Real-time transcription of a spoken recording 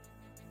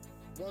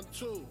1,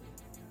 2.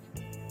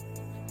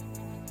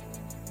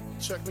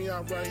 Check me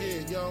out right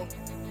here, yo.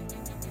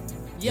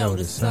 Yo,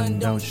 the sun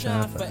don't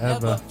shine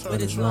forever,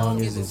 but as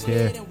long as it's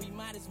here, we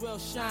might as well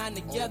shine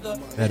together.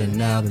 Better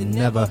now than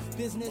never.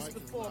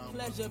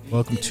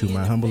 Welcome to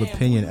My Humble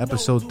Opinion,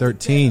 episode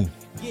 13.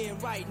 We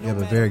have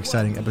a very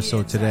exciting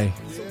episode today.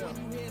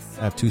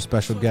 I have two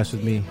special guests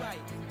with me.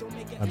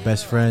 My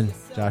best friend,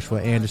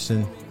 Joshua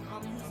Anderson,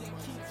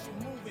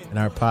 and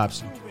our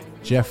pops,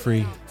 Jeff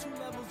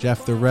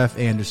the Ref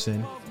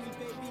Anderson.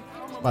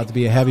 It's about to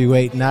be a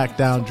heavyweight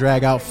knockdown,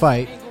 drag-out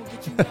fight.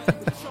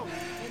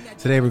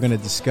 Today we're going to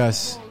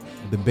discuss,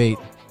 debate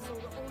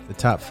the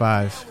top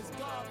 5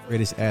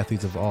 greatest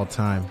athletes of all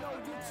time.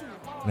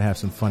 We're going to have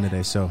some fun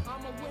today, so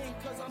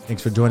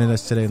thanks for joining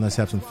us today, and let's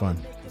have some fun.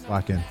 Let's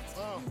lock in.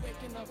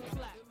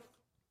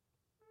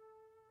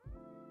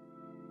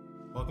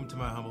 Welcome to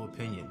My Humble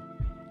Opinion,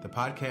 the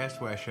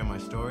podcast where I share my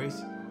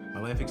stories,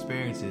 my life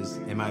experiences,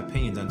 and my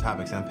opinions on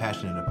topics I'm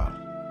passionate about.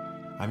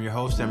 I'm your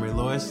host, Emery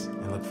Lewis,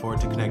 and look forward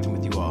to connecting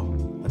with you all.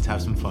 Let's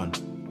have some fun.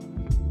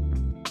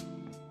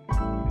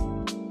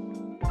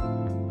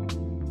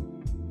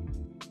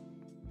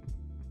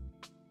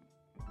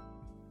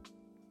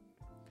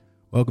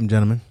 Welcome,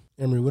 gentlemen.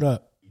 Emery, what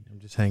up? I'm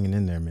just hanging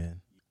in there,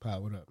 man.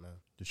 Pop, what up, man?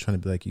 Just trying to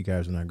be like you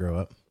guys when I grow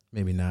up.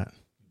 Maybe not.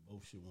 You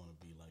both should want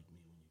to be like me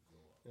when you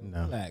grow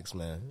up. No. Relax,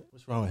 man.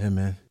 What's wrong with him,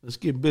 man? Let's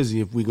get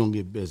busy if we're going to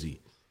get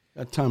busy.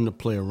 Got time to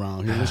play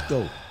around here. Let's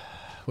go.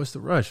 What's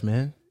the rush,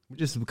 man? We're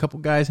just a couple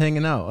guys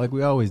hanging out like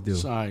we always do.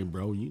 Sorry,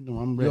 bro. You know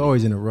I'm ready. You're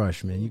always in a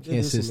rush, man. You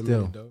can't sit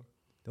still. The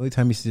only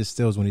time he sits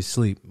still is when he's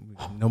asleep.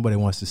 Nobody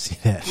wants to see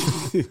that.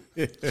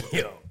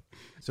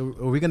 So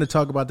are we going to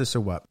talk about this or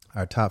what?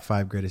 Our top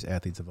 5 greatest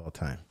athletes of all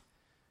time.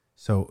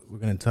 So we're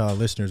going to tell our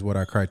listeners what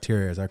our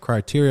criteria is. Our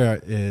criteria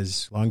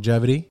is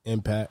longevity,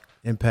 impact,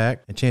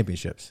 and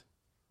championships.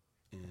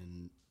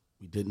 And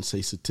we didn't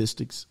say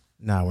statistics.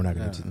 No, we're not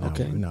going to. No,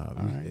 okay. No,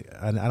 right.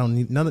 I don't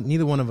need.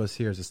 Neither one of us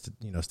here is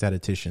a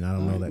statistician. I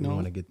don't know that we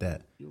want to get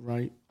that. You're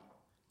right.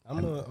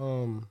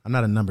 I'm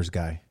not a numbers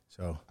guy,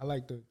 so I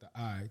like the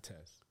eye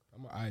test.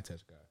 I'm an eye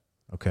test guy.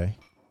 Okay,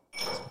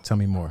 tell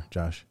me more,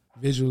 Josh.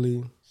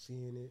 Visually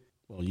seeing it.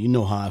 Well, you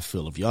know how I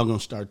feel. If y'all gonna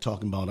start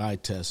talking about eye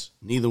tests,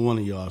 neither one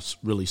of y'all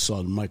really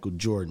saw Michael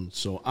Jordan,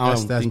 so I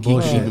don't think he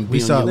can even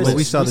be on your list.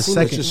 We saw the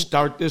second. Just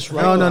start this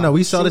right. No.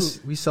 We saw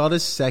this. We saw the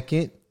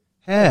second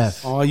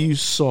half. All you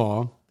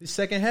saw the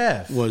second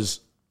half was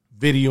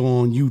video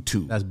on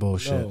YouTube. That's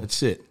bullshit. No.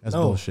 That's it. That's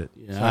bullshit.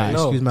 Yeah, Sorry,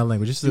 excuse my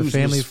language. This is a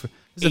family. This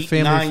is a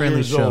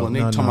family-friendly show. And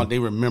they talking about they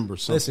remember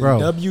something. Listen, Bro.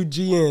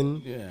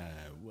 WGN,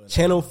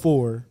 Channel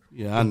 4.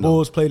 Yeah, I know.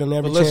 Bulls played on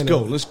every channel. Let's go.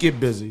 Let's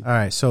get busy. All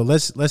right, so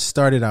let's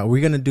start it out.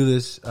 We're gonna do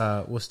this.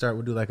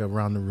 We'll do like a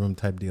round the room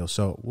type deal.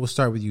 So we'll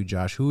start with you,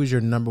 Josh. Who is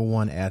your number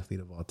 1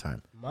 athlete of all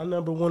time? My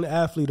number 1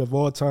 athlete of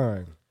all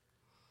time.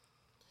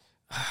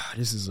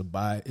 This is a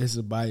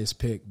biased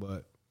pick,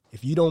 but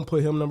if you don't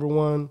put him number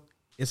 1,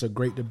 it's a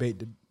great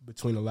debate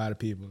between a lot of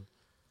people.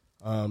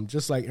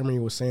 Just like Emery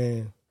was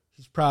saying,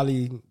 he's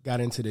probably got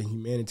into the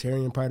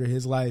humanitarian part of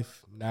his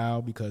life now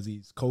because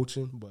he's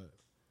coaching, but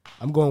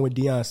I'm going with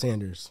Deion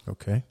Sanders.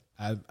 Okay.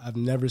 I've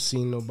never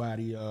seen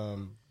nobody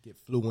get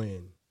flew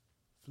in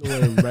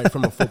right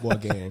from a football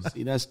game.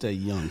 See, that's that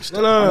young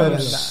stuff. No.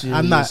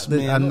 I'm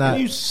not. Are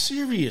you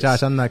serious,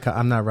 Josh? I'm not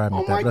riding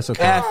with that. But that's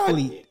okay.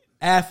 Athlete.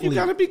 You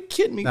gotta be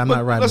kidding me. I'm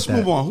not riding Let's with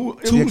that. move on.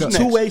 Who's next?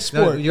 Two-way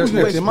sport. Who's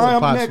next? Am I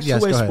up next? Yes,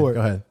 Two-way go sport.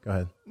 ahead. Go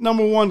ahead.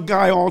 Number 1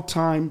 guy all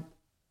time,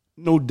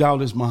 no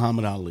doubt, is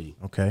Muhammad Ali.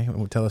 Okay,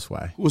 well, tell us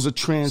why. Who was a So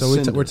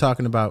transcendent. we're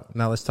talking about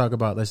now. Let's talk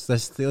about let's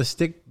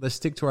stick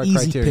to our Easy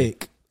criteria.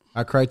 pick.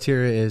 Our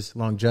criteria is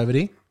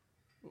longevity.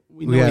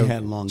 we know have he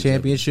had longevity.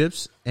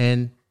 Championships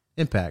and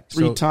impact.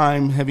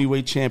 3-time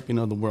heavyweight champion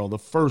of the world. The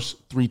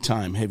first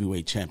 3-time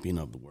heavyweight champion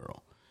of the world.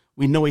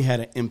 We know he had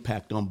an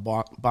impact on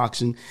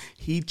boxing.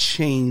 He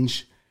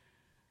changed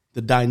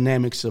the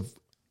dynamics of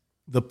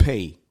the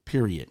pay,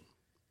 period.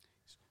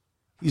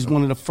 He's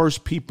one of the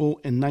first people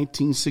in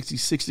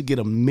 1966 to get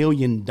 $1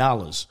 million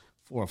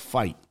for a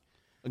fight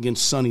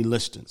against Sonny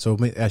Liston. So let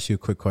me ask you a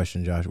quick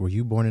question, Josh. Were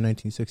you born in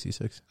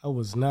 1966? I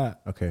was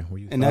not. Okay. Were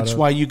you? And that's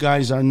why you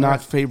guys are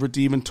not favored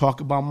to even talk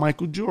about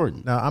Michael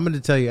Jordan. Now I'm going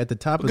to tell you at the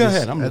top of Go this.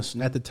 ahead, I'm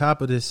listening. At the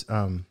top of this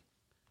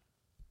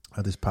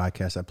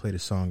podcast, I played a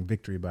song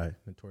 "Victory" by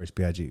Notorious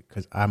B.I.G.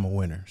 because I'm a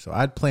winner. So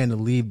I'd plan to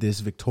leave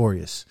this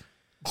victorious.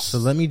 So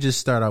let me just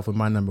start off with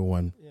my number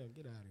 1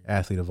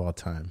 athlete of all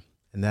time,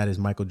 and that is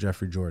Michael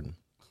Jeffrey Jordan.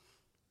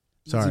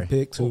 Sorry, Easy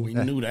pick too. We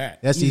knew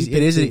that. that's easy.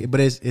 It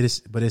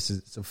is, but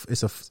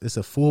it's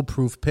a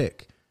foolproof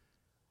pick.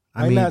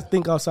 I mean, not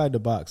think outside the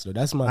box though.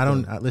 That's my. I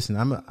don't thing. listen.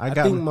 I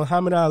think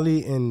Muhammad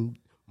Ali and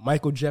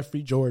Michael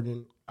Jeffrey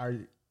Jordan are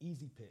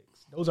easy picks.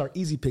 Those are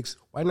easy picks.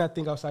 Why not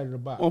think outside of the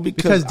box? Well,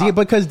 because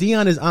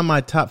Deion is on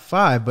my top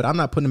 5, but I'm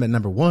not putting him at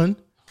number 1.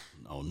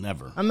 No,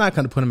 never. I'm not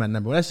going to put him at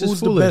number 1. That's just Who's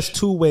foolish. the best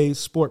two-way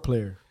sport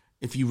player?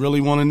 If you really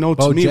want to know,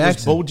 Bo to me,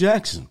 Jackson. it was Bo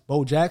Jackson.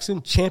 Bo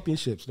Jackson,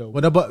 championships though.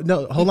 But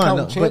no, hold on. count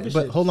No, but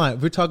championships. hold on.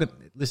 We're talking.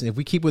 Listen, if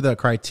we keep with our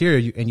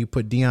criteria and you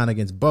put Deion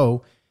against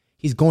Bo,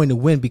 he's going to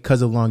win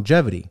because of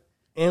longevity.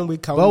 And we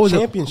count Bo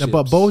championships.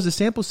 but Bo is a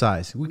sample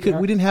size. We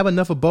didn't have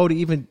enough of Bo to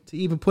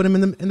even put him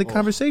in the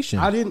conversation.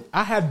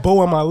 I had Bo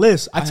on my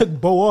list. I took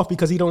Bo off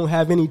because he don't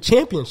have any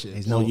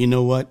championships. Well, you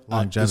know what?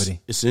 Longevity.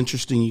 It's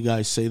interesting you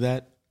guys say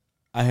that.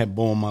 I had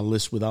Bo on my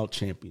list without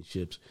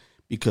championships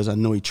because I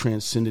know he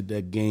transcended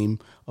that game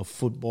of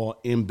football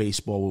and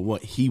baseball with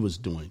what he was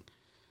doing.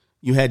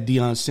 You had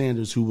Deion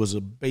Sanders, who was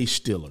a base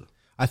stealer.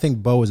 I think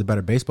Bo was a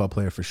better baseball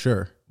player for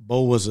sure.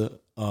 Bo was a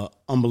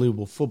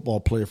unbelievable football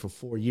player for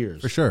 4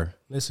 years. For sure.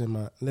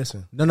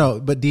 Listen. No,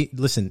 but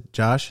listen,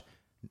 Josh.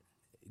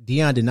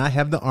 Deion did not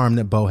have the arm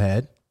that Bo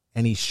had,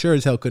 and he sure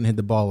as hell couldn't hit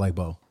the ball like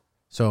Bo.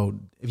 So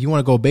if you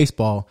want to go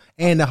baseball,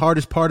 and the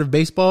hardest part of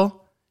baseball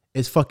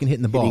is fucking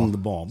hitting the ball. Hitting the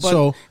ball. But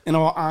so in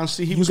all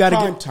honesty, he was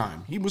prime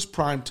time. He was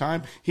prime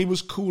time. He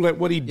was cool at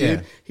what he did.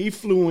 Yeah. He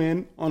flew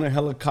in on a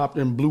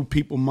helicopter and blew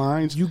people's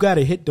minds. You got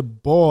to hit the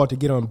ball to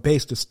get on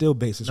base to steal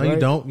bases, no, right? you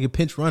don't. You're a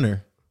pinch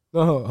runner.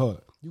 No, hold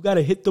on. You got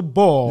to hit the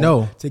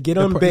ball to get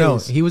on base. No,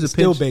 he was a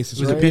steal pinch, bases,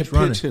 he was right? a pinch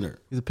runner. Pinch hitter.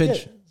 He's a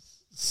pinch. Yeah,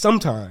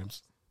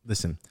 sometimes.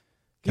 Listen.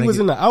 He was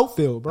in the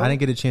outfield, bro. I didn't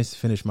get a chance to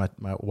finish my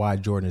why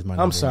Jordan is my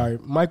number I'm sorry.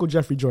 Michael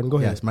Jeffrey Jordan. Go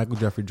ahead. Yes, Michael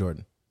Jeffrey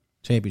Jordan.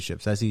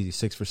 Championships. That's easy.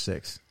 6 for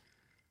 6.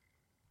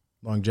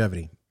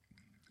 Longevity.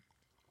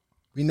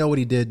 We know what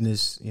he did in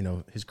his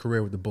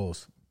career with the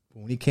Bulls.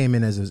 When he came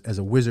in as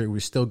a wizard, he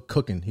was still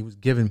cooking. He was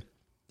giving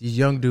these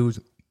young dudes.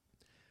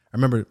 I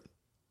remember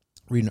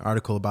reading an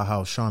article about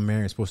how Sean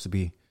Marion is supposed to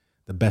be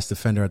the best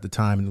defender at the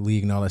time in the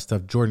league and all that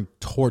stuff. Jordan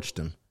torched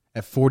him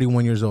at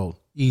 41 years old.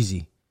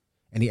 Easy.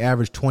 And he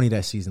averaged 20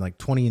 that season, like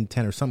 20 and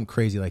 10 or something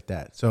crazy like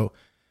that. So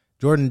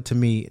Jordan, to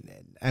me,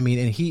 and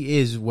he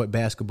is what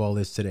basketball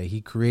is today.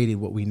 He created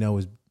what we know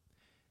is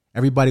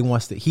everybody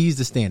wants to. He's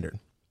the standard.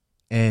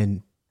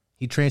 And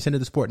he transcended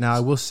the sport. Now,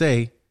 I will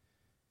say,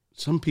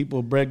 some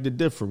people brag to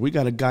differ. We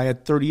got a guy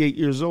at 38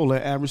 years old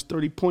that averaged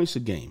 30 points a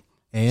game.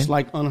 and It's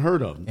like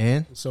unheard of.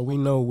 and So we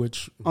know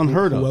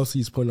Unheard who of. else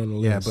he's putting on the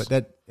list. yeah,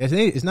 but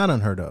it's not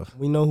unheard of.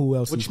 we know who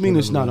else. What he's you mean putting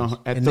it's on the not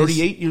list. at And this-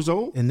 38 years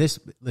old? And this,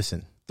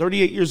 listen,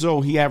 38 years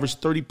old, he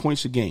averaged 30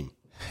 points a game.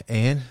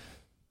 and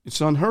It's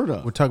unheard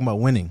of. we're talking about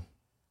winning.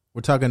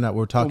 We're talking we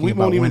about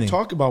won't even winning.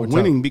 talk about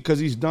winning because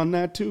he's done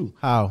that too.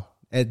 How?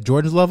 At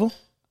Jordan's level?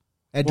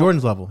 At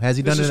Jordan's level. Has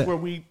he done This it? is where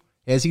we.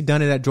 Has he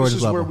done it at This Jordan's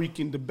is level? where we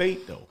can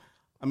debate, though.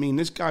 I mean,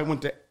 this guy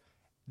went to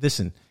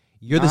Listen,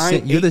 you're the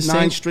same. You're the nine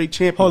same. straight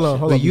championships. Hold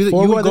But on. you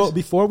are the-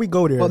 Before we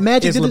go there, But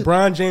Magic is did it-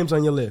 LeBron James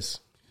on your list?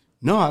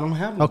 No, I don't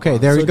have. Okay,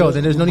 LeBron. there we So go.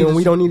 Then there's no need.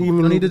 we don't need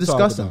even to to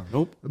discuss talk them. about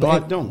Nope. But No, I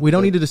don't. We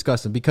don't need to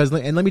discuss them because,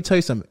 and let me tell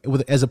you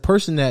something. As a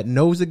person that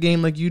knows the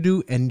game like you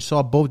do, and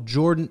saw both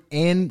Jordan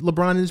and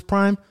LeBron in his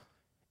prime,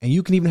 and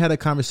you can even have that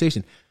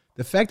conversation.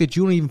 The fact that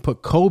you don't even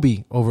put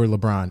Kobe over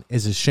LeBron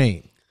is a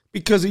shame.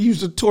 Because he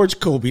used to torch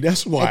Kobe.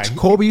 That's why.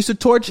 Kobe used to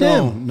torch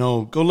him.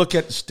 No. Go look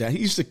at the stat. He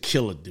used to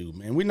kill a dude,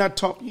 man. We're not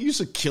talking. He used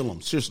to kill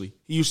him. Seriously.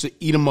 He used to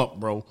eat him up,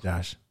 bro.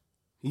 Josh,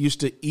 He used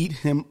to eat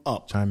him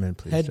up. chime in,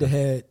 please. Head to Josh.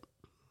 head.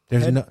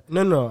 There's Head- no.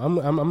 No. I'm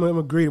gonna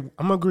agree. I'm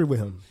gonna agree with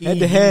him. He Head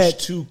to head.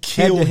 used to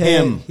kill head to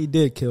head, him. He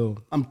did kill.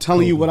 I'm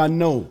telling you what I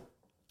know.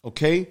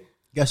 Okay?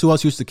 Guess who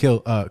else used to kill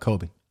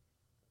Kobe?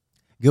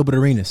 Gilbert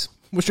Arenas.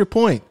 What's your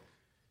point?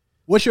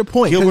 What's your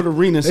point? Gilbert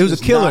Arenas It was a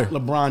is killer. not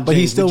LeBron but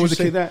he James. still Would was you a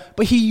say killer. that?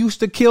 But he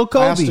used to kill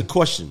I asked Kobe. the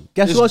question.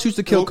 Guess Is who else used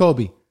to kill Gil-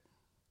 Kobe?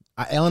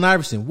 Allen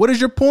Iverson. What is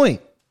your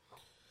point?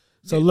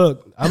 So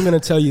look, I'm gonna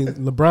tell you,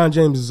 LeBron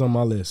James is on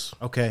my list.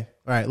 Okay.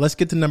 All right. Let's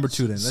get to number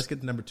 2 then. Let's get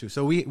to number 2.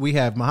 So we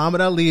have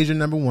Muhammad Ali as your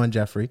number 1,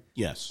 Jeffrey.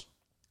 Yes.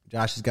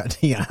 Josh has got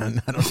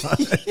Deion. I don't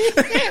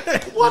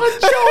know. What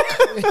a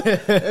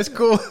joke. That's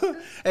cool.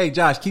 Hey,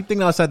 Josh, keep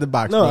thinking outside the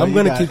box. No, bro. I'm You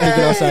gonna got keep it.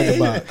 thinking outside the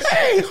box.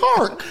 Hey,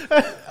 Hark.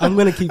 I'm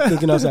gonna keep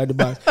thinking outside the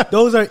box.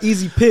 Those are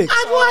easy picks.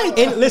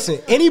 And listen,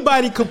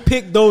 anybody could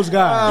pick those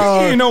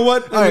guys. You know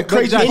what? all right, the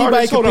crazy but part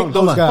anybody is, can hold pick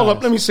on, those guys. hold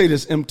up. Let me say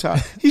this, M-Top.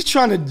 He's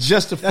trying to That's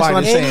justify what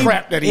I'm this saying.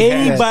 crap that he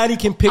has. Anybody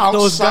can pick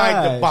those outside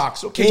guys. the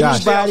box. Okay, Josh,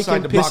 Josh, Anybody outside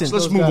can the pick box. those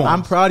Let's move guys. on.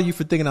 I'm proud of you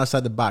for thinking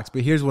outside the box,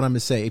 but here's what I'm going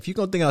to say. If you're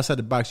going to think outside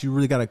the box, you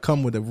really got to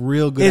come with a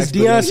real good Is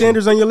Deion explanation.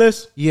 Sanders on your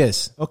list?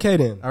 Yes. Okay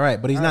then. All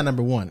right, but he's not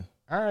number 1.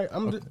 All right.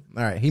 All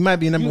right, he might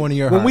be number 1 in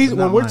your when heart. we but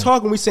when not we're mine.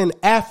 talking, we saying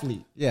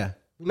athlete. Yeah.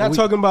 We're not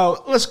talking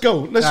about Let's go.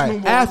 Let's All right,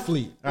 move on.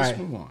 athlete. Let's All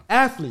right. move on.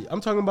 Athlete.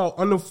 I'm talking about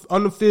on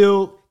the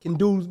field can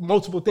do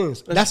multiple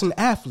things. That's an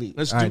athlete.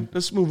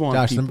 Let's move on,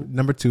 Josh, people.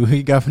 number 2. Who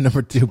you got for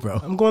number 2, bro?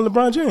 I'm going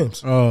LeBron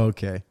James. Oh,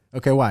 okay.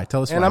 Okay, why?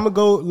 Tell us And why. I'm gonna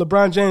go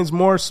LeBron James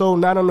more so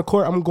not on the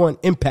court. I'm going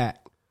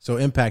impact. So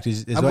impact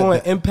is I'm what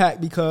going impact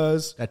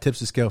because that tips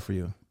the scale for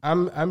you.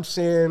 I'm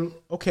saying,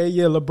 okay,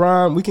 yeah,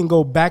 LeBron, we can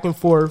go back and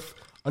forth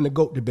on the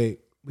GOAT debate.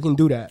 We can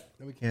do that.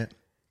 No, we can't.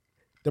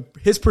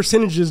 His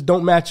percentages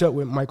don't match up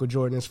with Michael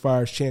Jordan as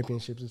far as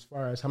championships, as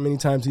far as how many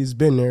times he's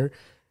been there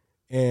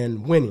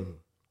and winning.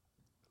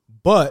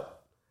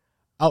 But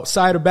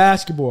outside of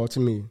basketball, to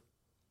me,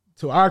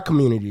 to our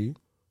community,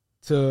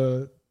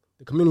 to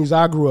the communities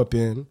I grew up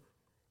in,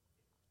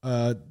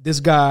 this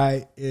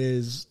guy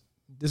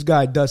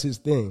does his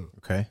thing.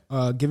 Okay.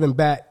 Giving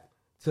back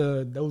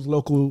to those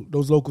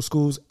local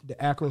schools,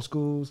 the Akron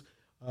schools,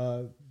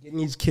 getting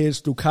these kids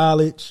through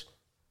college,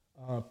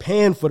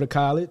 paying for the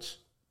college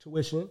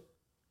tuition.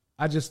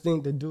 I just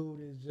think the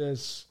dude is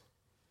just,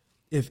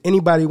 if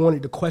anybody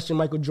wanted to question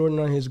Michael Jordan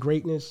on his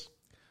greatness,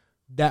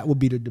 that would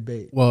be the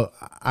debate. Well,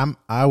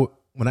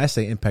 when I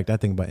say impact, I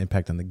think about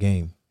impact on the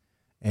game,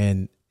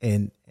 and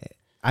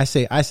I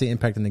say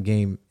impact in the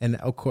game, and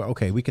of course,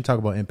 okay, we can talk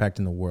about impact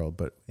in the world,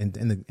 but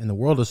in the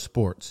world of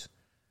sports,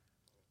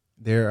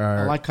 there are.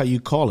 I like how you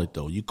call it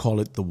though. You call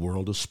it the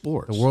world of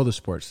sports. The world of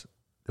sports.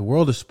 The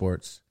world of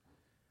sports.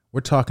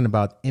 We're talking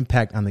about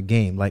impact on the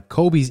game. Like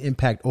Kobe's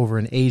impact over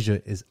in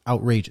Asia is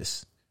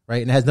outrageous,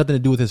 right? And it has nothing to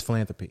do with his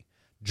philanthropy.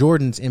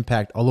 Jordan's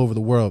impact all over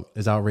the world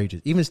is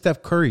outrageous. Even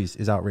Steph Curry's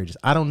is outrageous.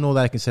 I don't know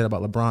that I can say that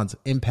about LeBron's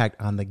impact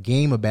on the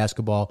game of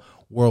basketball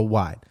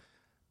worldwide.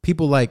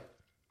 People like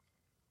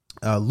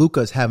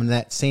Luka's having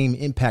that same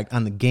impact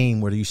on the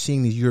game where you're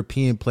seeing these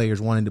European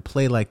players wanting to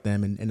play like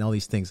them and all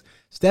these things.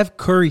 Steph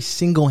Curry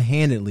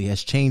single-handedly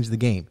has changed the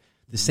game,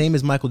 the same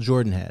as Michael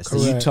Jordan has. So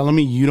you telling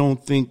me you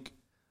don't think?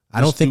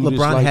 I don't think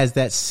LeBron has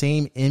that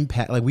same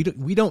impact. Like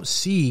we don't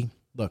see.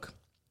 Look,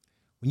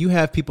 when you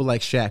have people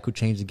like Shaq who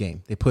change the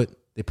game, they put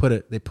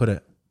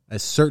a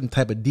certain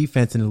type of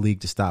defense in the league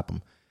to stop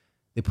him.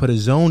 They put a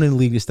zone in the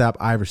league to stop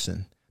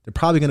Iverson. They're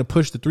probably going to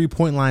push the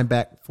 3-point line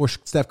back for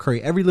Steph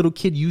Curry. Every little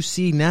kid you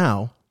see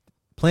now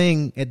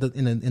playing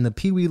in the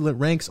Pee Wee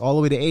ranks all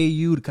the way to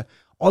AAU,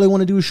 all they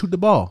want to do is shoot the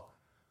ball.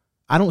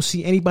 I don't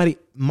see anybody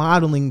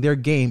modeling their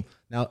game.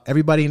 Now,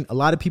 a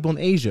lot of people in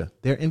Asia,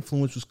 their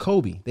influence was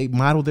Kobe. They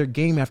modeled their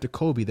game after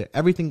Kobe.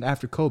 Everything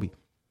after Kobe.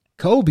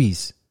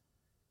 Kobe's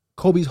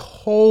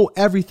whole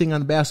everything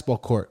on the basketball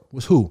court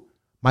was who?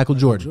 Michael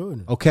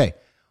Jordan. Okay.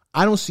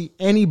 I don't see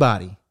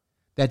anybody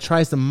that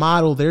tries to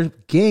model their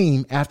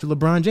game after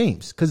LeBron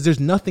James because there's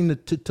nothing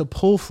to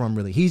pull from,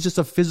 really. He's just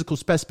a physical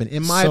specimen,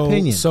 in my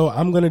opinion. So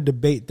I'm going to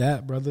debate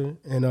that, brother.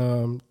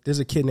 And there's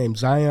a kid named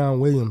Zion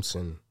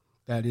Williamson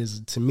that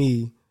is, to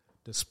me,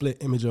 the split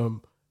image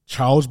of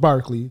Charles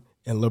Barkley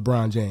and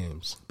LeBron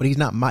James. But he's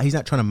not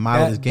trying to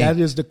model his game. That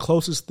is the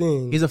closest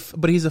thing. He's a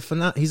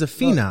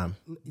phenom.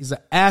 He's an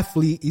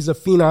athlete. He's a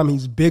phenom.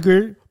 He's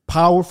bigger,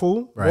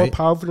 powerful, right, more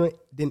powerful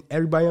than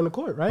everybody on the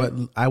court, right? But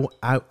I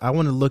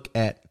want to look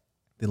at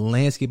the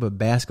landscape of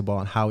basketball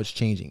and how it's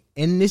changing.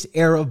 In this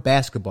era of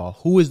basketball,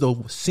 who is the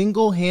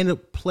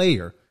single-handed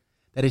player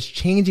that is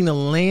changing the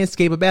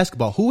landscape of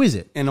basketball? Who is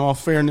it? In all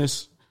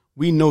fairness,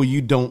 we know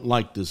you don't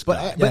like this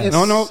guy. But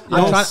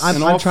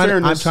I'm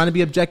trying to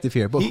be objective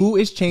here. But who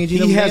is changing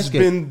the landscape? He has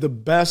been the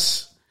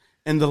best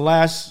in the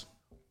last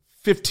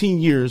 15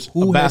 years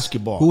of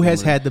basketball. Who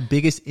has had the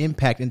biggest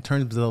impact in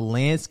terms of the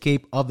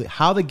landscape of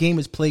how the game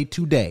is played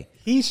today?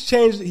 He's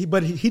changed,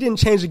 but he didn't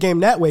change the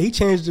game that way. He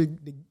changed the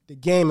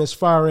game as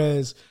far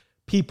as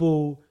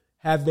people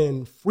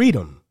having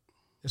freedom,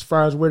 as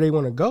far as where they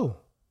want to go.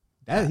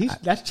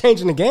 That's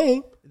changing the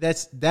game.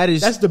 That's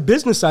the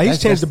business side. He's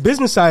changed the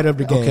business side of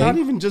the game. Not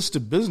even just the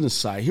business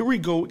side. Here we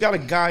go. We got a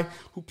guy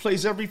who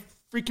plays every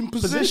freaking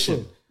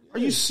position. Are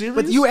you serious?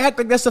 But you act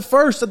like that's the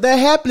first of that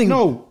happening.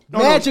 No,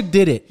 Magic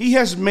did it. He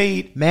has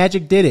made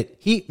Magic did it.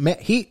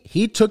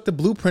 He took the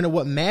blueprint of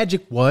what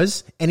Magic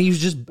was, and he was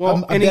just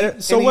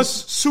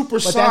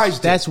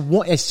supersized. That's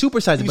one. It's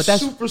supersized, but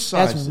that's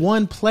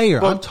one player.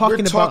 But I'm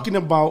talking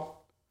about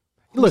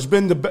who's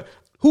been the best.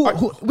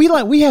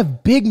 We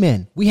have big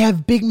men. We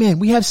have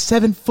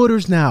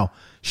 7-footers now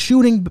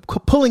shooting,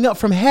 pulling up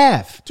from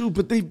half. Dude,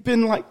 but they've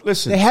been like,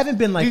 listen. They haven't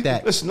been like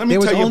that. Listen, let me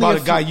tell you about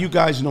a guy you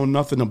guys know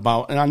nothing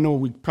about, and I know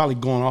we're probably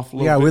going off a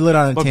little bit. Yeah, we're lit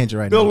on a tangent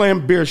right now. Bill now.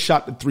 Laimbeer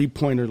shot the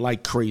three-pointer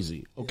like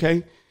crazy,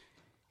 okay?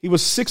 He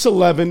was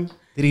 6'11".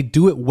 Did he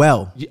do it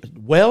well?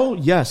 Well,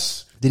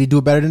 yes. Did he do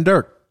it better than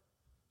Dirk?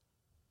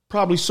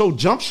 Probably so.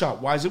 Jump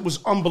shot-wise, it was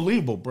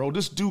unbelievable, bro.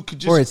 This dude could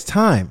just... For its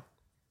time.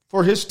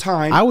 For his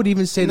time, I would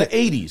even say in the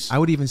 80s. I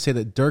would even say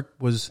that Dirk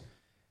was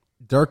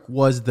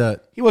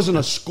the. He wasn't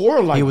a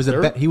scorer like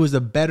Dirk. He was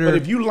a better. But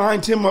if you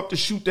lined him up to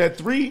shoot that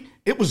three,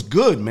 it was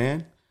good,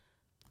 man.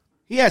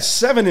 He had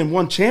 7 in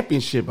one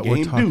championship game.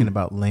 We're talking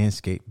about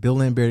landscape. Bill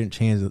Laimbeer didn't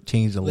change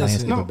the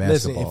landscape of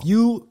basketball.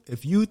 Listen,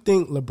 if you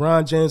think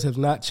LeBron James has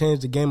not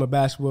changed the game of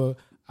basketball,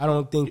 I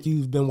don't think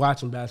you've been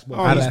watching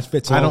basketball for the last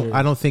 15 years.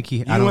 I don't think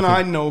he.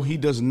 I know he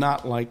does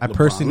not like LeBron.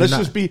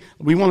 Personally,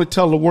 we want to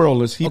tell the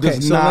world this. He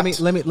does not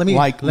let me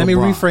like LeBron. Let me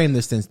reframe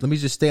this then. Let me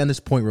just stay on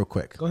this point real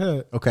quick. Go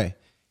ahead. Okay.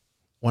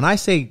 When I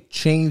say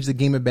change the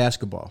game of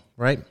basketball,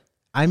 right?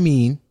 I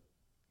mean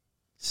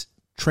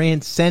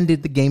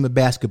transcended the game of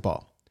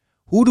basketball.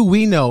 Who do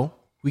we know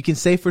we can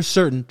say for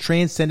certain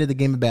transcended the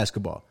game of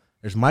basketball?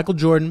 There's Michael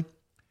Jordan.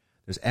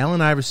 There's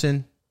Allen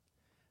Iverson.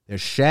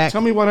 There's Shaq.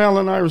 Tell me what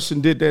Allen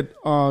Iverson did that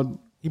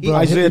He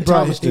brought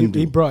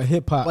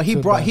hip hop. But he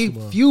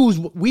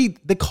fused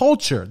the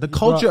culture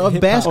of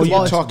basketball.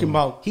 Oh, you're talking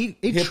about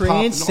it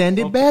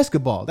transcended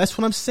basketball. That's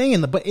what I'm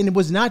saying. But and it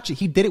was not.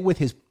 He did it with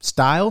his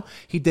style.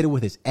 He did it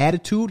with his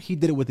attitude. He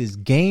did it with his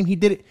game. He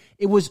did it.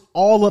 It was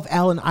all of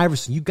Allen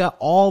Iverson. You got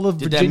all of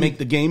Virginia. Did that make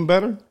the game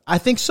better? I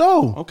think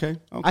so. Okay.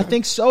 I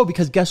think so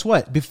because guess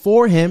what?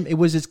 Before him, it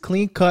was his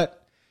clean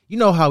cut. You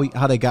know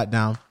how they got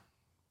down.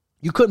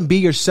 You couldn't be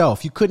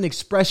yourself. You couldn't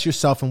express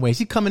yourself in ways.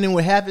 He coming in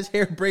with half his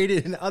hair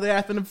braided and the other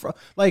half in the front.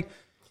 Like,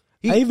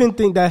 I even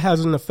think that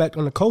has an effect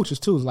on the coaches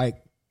too.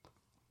 Like,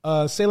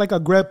 say like a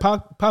Greg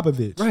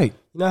Popovich, right?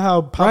 You know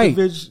how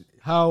Popovich,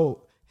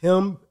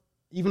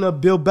 even a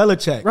Bill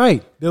Belichick,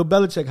 right? Bill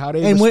Belichick, how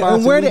they and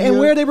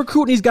where are they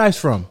recruiting these guys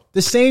from?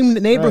 The same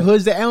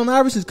neighborhoods that Allen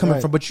Iverson's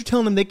coming from. But you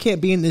telling them they can't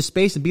be in this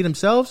space and be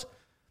themselves?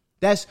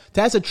 That's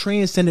a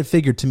transcendent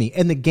figure to me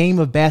in the game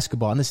of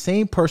basketball. And the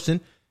same person,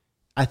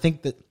 I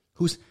think that.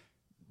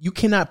 You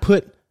cannot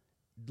put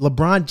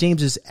LeBron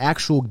James's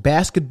actual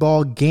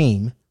basketball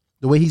game,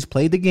 the way he's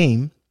played the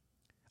game,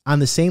 on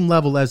the same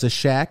level as a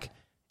Shaq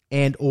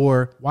and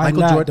or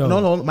Michael Jordan.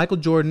 No, Michael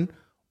Jordan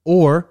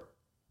or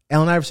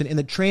Allen Iverson in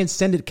the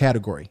transcendent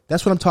category.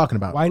 That's what I'm talking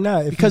about. Why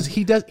not? Because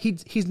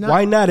he's not.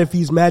 Why not if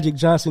he's Magic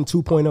Johnson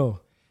 2.0?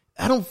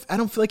 I don't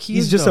feel like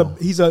he's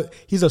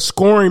a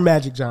scoring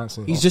Magic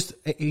Johnson. He's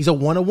a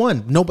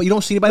 1-on-1. No, but you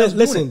don't see anybody else.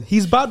 Listen,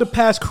 he's about to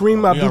pass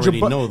Kareem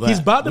Abdul-Jabbar. He's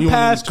about to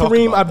pass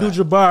Kareem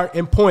Abdul-Jabbar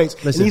in points,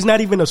 and he's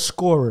not even a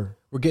scorer.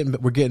 We're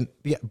getting,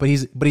 yeah, but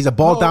he's a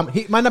ball dominant.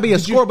 He might not be a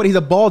scorer, but he's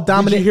a ball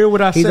dominant. Did you hear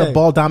what I said? He's a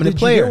ball dominant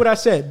player. Did you hear what I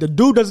said? The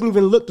dude doesn't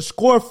even look to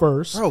score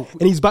first, bro,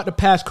 and he's about to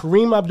pass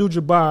Kareem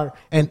Abdul-Jabbar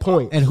in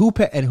points. And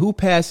who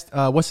passed?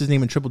 What's his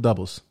name in triple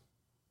doubles?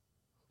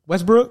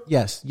 Westbrook.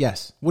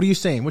 Yes. What are you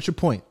saying? What's your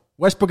point?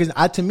 Westbrook is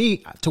to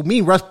me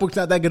Westbrook's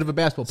not that good of a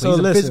basketball player.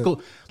 So he's a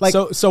physical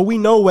so we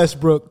know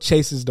Westbrook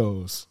chases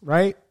those,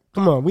 right?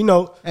 Come on, we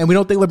know. And we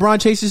don't think LeBron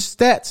chases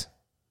stats.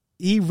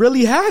 He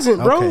really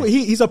hasn't, bro. Okay.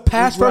 He's a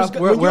pass first guy.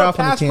 We're off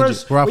on the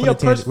tangent. We're off on the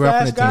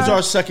tangent. Who's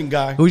our second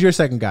guy? Who's your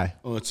second guy?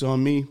 Oh, it's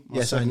on me.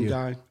 My second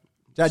guy.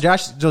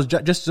 Josh,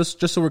 just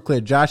so we're clear,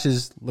 Josh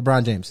is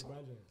LeBron James.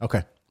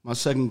 Okay. My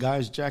second guy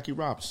is Jackie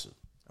Robinson.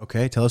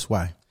 Okay, tell us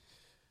why.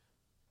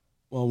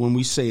 Well, when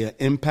we say an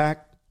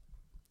impact,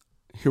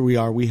 here we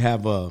are. We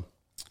have a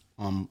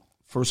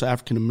first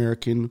African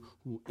American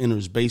who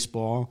enters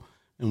baseball,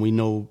 and we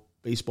know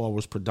baseball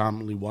was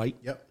predominantly white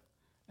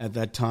at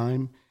that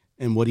time,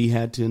 and what he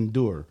had to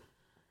endure.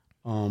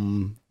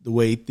 The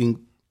way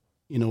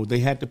they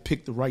had to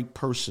pick the right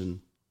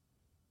person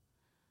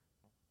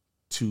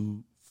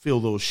to fill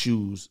those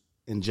shoes,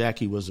 and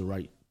Jackie was the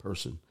right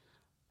person.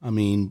 I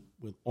mean,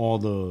 with all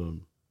the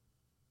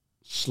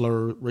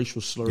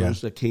racial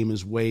slurs that came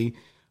his way,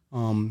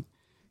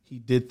 he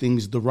did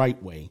things the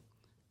right way.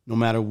 No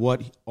matter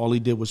what, all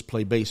he did was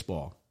play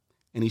baseball.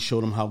 And he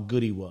showed them how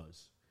good he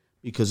was.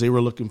 Because they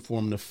were looking for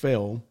him to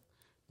fail.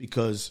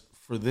 Because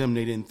for them,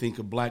 they didn't think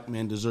a black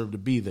man deserved to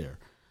be there.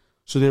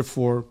 So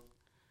therefore,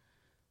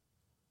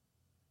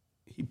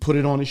 he put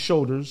it on his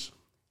shoulders.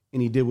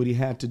 And he did what he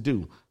had to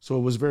do. So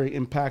it was very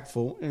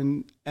impactful.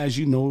 And as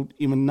you know,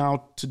 even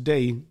now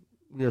today,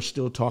 we are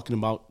still talking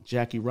about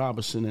Jackie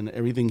Robinson and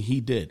everything he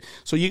did.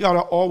 So you got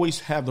to always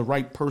have the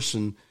right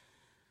person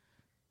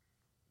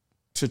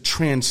to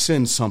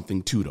transcend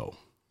something too, though.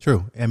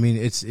 True. I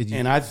mean,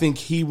 and I think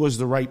he was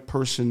the right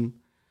person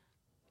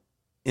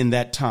in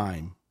that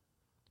time,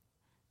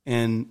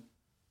 and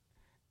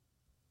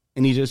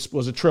he just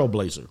was a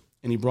trailblazer,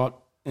 and he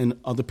brought, and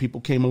other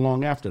people came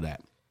along after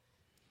that.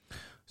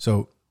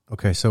 So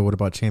what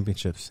about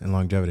championships and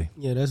longevity?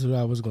 Yeah, that's what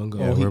I was going to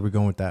go. Yeah, where are we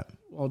going with that?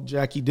 Well,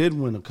 Jackie did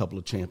win a couple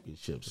of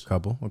championships.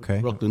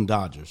 Okay. Brooklyn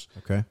Dodgers.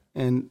 Okay.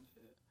 And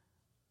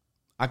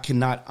I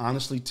cannot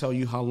honestly tell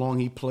you how long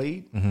he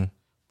played. Mm-hmm.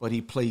 But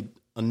he played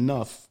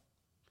enough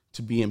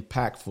to be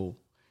impactful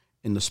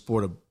in the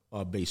sport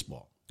of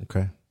baseball.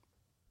 Okay,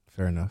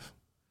 fair enough.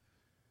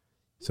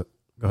 So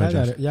go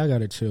ahead, y'all got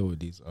to chill with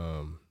these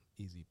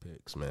easy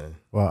picks, man.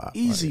 Well,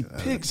 easy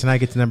picks. Can I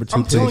get to number 2?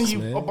 I'm telling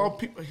you about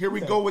people. Here we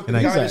go with the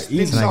guy that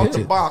thinks out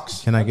the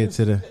box. Can I get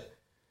to the?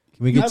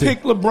 Can we get to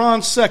pick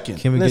LeBron second?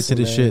 Can we get to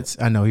the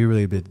shits? I know you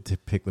really did to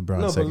pick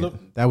LeBron second.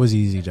 Look, that was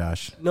easy,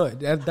 Josh. No,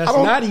 that's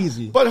not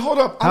easy. But hold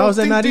up, how is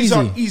that not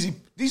easy?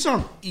 These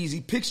aren't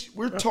easy picks.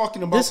 We're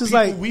talking about this is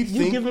people like we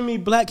think. You're giving me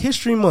Black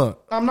History Month.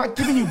 I'm not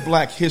giving you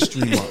Black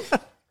History Month.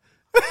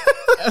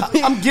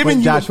 I'm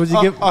giving Josh, you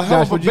a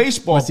hell of a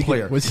baseball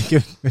player. What's he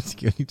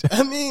giving you?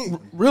 I mean,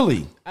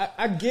 really?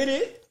 I get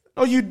it.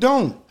 No, you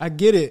don't. I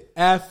get it.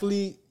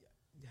 Athlete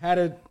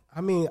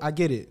I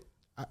get it.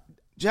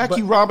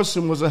 Jackie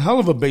Robinson was a hell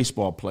of a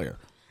baseball player.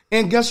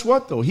 And guess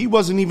what, though? He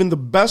wasn't even the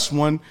best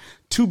one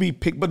to be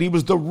picked, but he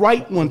was the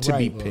right one to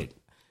be picked.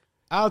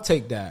 I'll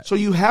take that. So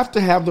you have to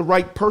have the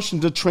right person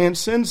to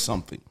transcend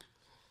something.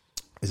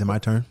 Is it my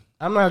turn?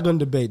 I'm not going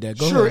to debate that.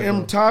 Go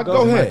ahead, Todd.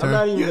 Go ahead. I'm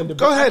not even going to debate.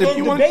 Go ahead if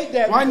you want.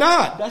 That. Why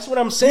not? That's what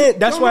I'm saying.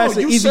 That's why it's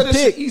an easy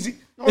pick. Easy.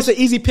 It's an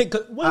easy pick.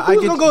 Who's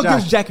gonna go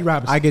against Jackie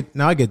Robinson?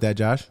 I get that,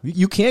 Josh.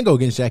 You can go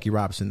against Jackie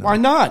Robinson. Though. Why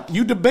not?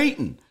 You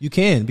debating. You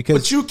can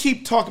because. But you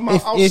keep talking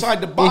about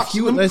outside the box.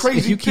 Them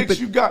crazy picks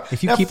you got.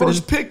 If you that keep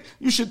first pick,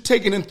 you should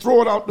take it and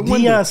throw it out the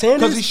window. Deion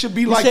Sanders? Because he should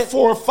be like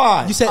 4 or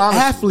 5. You said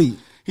honestly. Athlete.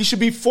 He should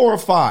be 4 or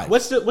 5.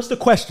 What's the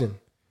question?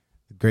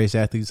 The greatest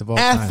athletes of all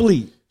time.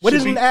 Athlete. What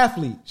is an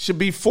athlete? Should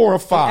be 4 or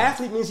 5. An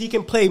athlete means he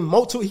can play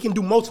multiple. He can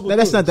do multiple.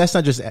 That's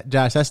not just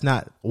Josh. That's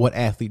not what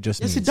athlete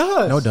just means. Yes, it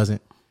does. No, it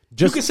doesn't.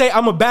 You can say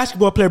I'm a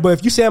basketball player, but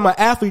if you say I'm an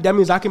athlete, that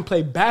means I can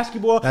play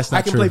basketball. That's not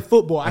I can true. play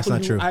football. That's I can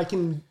not true. I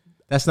can.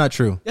 That's not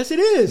true. Yes, it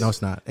is. No,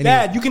 it's not.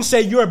 Dad, you can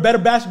say you're a better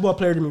basketball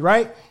player than me,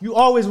 right? You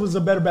always was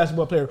a better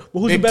basketball player. But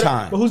who's Big the better?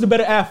 time. But who's the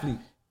better athlete?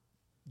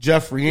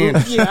 Jeffrey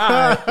Anderson.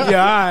 Yeah, all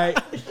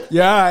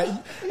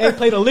right. Ain't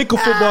played a lick of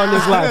football in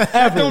his life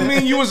ever. That don't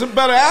mean you was a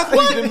better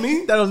athlete than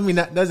me. That doesn't mean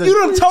that. You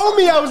done told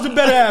me I was the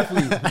better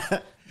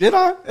athlete. Did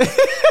I?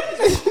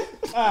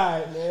 All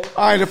right, man.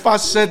 All right, if I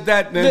said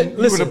that, then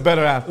you were the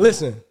better athlete.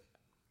 Listen,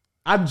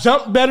 I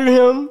jumped better than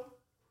him.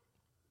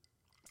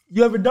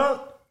 You ever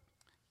dunked?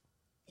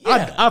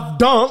 Yeah. I've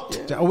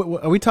dunked.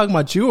 Are we talking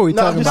about you or are we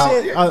talking about?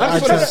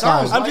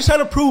 I'm just trying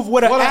to prove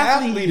what an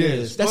athlete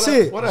is. That's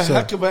it. What a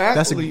heck of an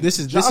athlete this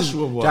is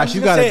Joshua was. Josh,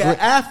 you got to an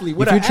athlete.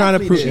 What if you're an trying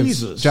to athlete prove,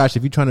 is. Josh,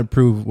 if you're trying to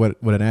prove what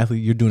an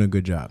athlete, you're doing a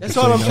good job. That's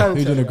all I'm trying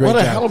to You're doing a tell great What a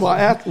job. hell of an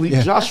athlete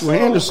Joshua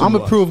Anderson I'm was.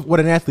 gonna prove what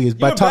an athlete is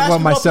by You're a talking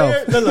about basketball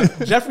myself. player?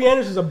 Look, Jeffrey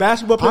Anderson is a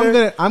basketball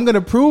player. I'm gonna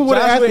prove what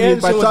an Joshua athlete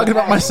is by Anderson was talking an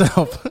about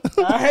myself.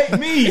 All right,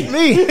 me.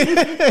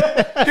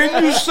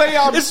 Didn't you say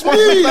I'm It's me.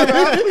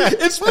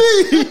 It's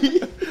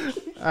me.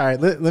 All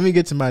right, let me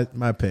get to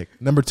my pick.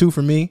 Number 2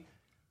 for me,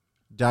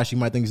 Josh, you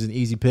might think is an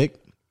easy pick.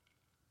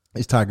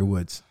 It's Tiger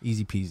Woods.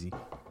 Easy peasy.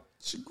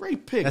 It's a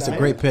great pick. That's a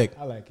great pick.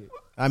 I like it.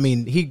 I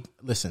mean,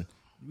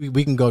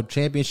 we can go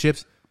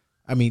championships.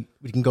 I mean,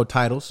 we can go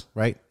titles,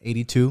 right?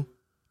 82.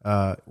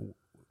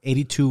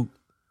 82.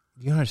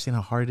 You don't understand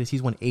how hard it is?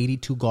 He's won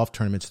 82 golf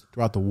tournaments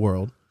throughout the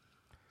world.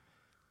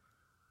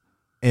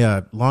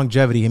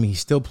 Longevity, I mean, he's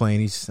still playing.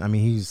 He's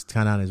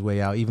kind of on his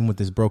way out, even with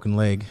this broken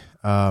leg.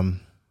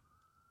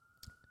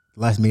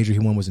 Last major he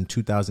won was in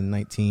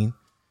 2019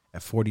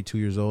 at 42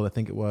 years old, I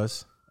think it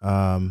was.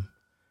 And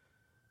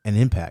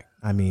impact.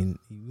 I mean,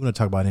 you want to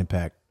talk about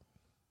impact.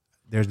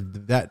 There's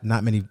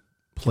not many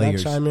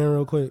players. Can I chime in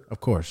real quick? Of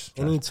course.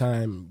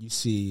 Anytime you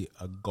see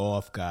a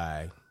golf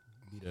guy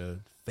be the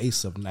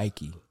face of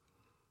Nike,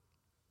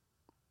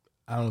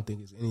 I don't think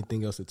there's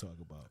anything else to talk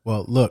about.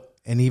 Well, look,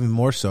 and even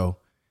more so,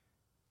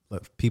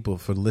 look, people,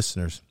 for the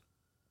listeners,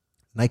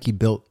 Nike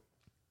built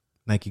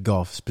Nike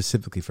Golf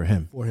specifically for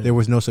him. There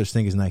was no such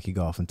thing as Nike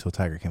Golf until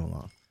Tiger came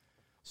along.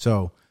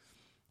 So,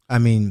 I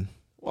mean...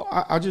 Well,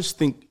 I just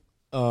think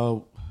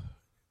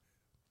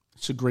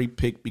it's a great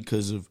pick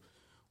because of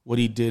what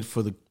he did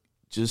for the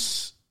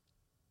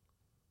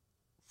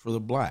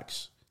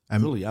blacks.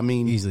 Really, I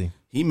mean, easily.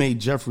 He made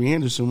Jeffrey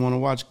Anderson want to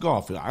watch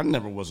golf. I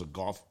never was a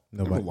golf.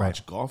 Never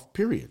watched golf.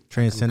 Period.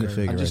 Transcendent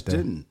figure. I just right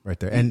there. didn't. Right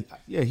there. And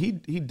yeah, he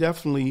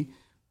definitely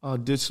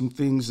did some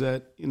things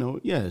that he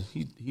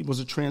was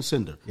a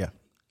transcender. Yeah,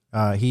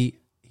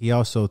 he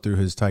also through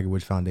his Tiger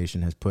Woods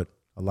Foundation has put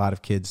a lot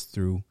of kids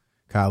through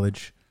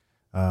college,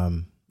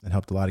 and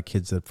helped a lot of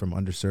kids from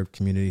underserved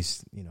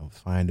communities,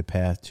 find a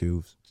path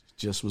to.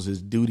 Just was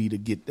his duty to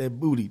get that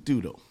booty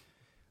too, though.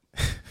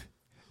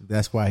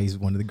 That's why he's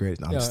one of the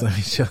greatest. No, I'm just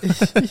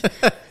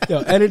Yo,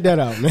 edit that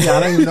out, man. Yeah, I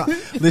don't even know.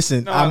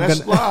 Listen,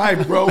 that's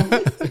live, bro.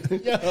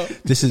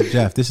 This is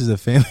Jeff. This is a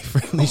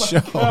family-friendly show.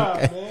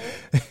 God, okay?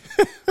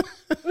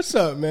 What's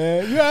up,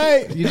 man? You all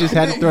right? You just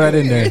had to throw that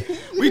in there.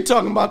 We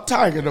talking about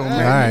Tiger, though,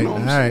 man. All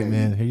right,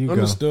 man. Here you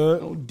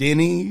Understood. go. No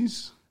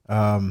Denny's.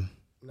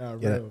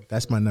 Yeah,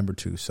 that's my number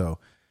 2. So,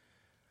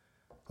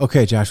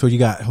 okay, Josh, what you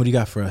got? What do you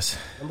got for us?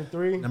 Number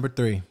 3.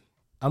 3.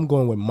 I'm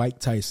going with Mike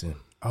Tyson.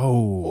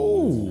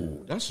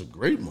 Oh, that's a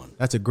great one.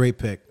 That's a great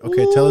pick.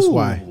 Okay, tell us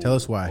why. Tell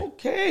us why.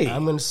 Okay.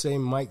 I'm going to say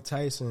Mike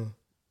Tyson.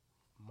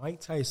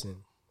 Mike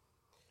Tyson.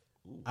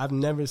 I've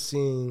never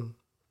seen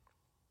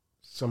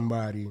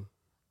somebody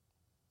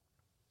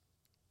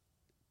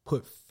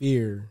put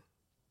fear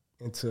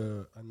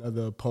into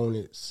another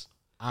opponent's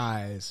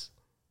eyes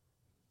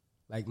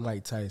like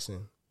Mike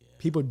Tyson. Yeah.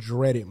 People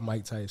dreaded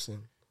Mike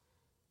Tyson.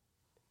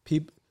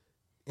 People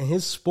in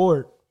his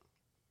sport,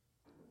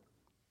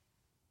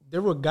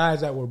 there were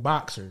guys that were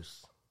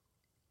boxers,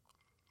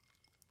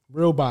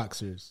 real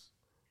boxers,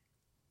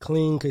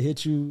 clean, could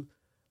hit you,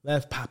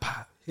 left, pop,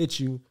 pop, hit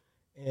you,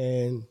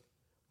 and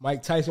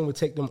Mike Tyson would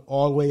take them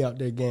all the way out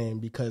their game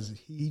because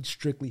he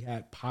strictly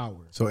had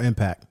power. So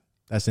impact.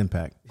 That's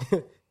impact.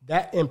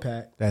 That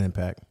impact.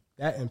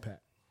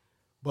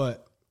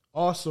 But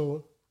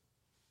also,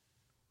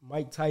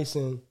 Mike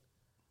Tyson,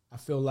 I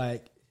feel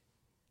like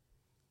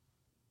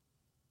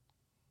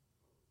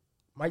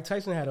Mike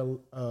Tyson had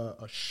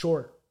a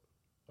short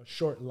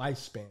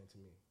lifespan to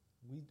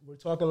me. We're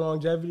talking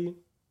longevity,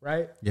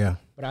 right? Yeah.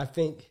 But I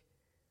think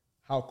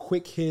how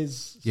quick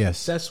his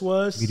success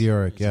was.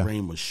 Meteoric, His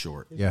reign was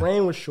short. His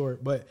reign was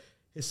short, but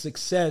his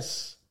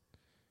success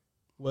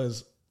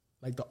was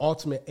like the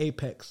ultimate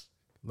apex.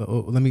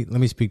 Let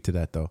me speak to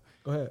that though.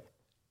 Go ahead.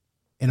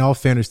 In all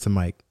fairness to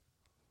Mike,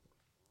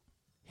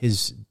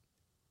 his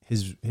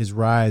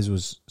rise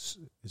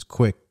is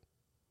quick,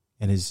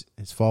 and his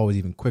fall was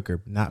even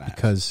quicker.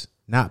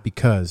 Not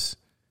because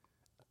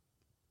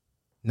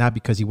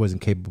he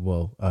wasn't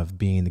capable of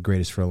being the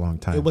greatest for a long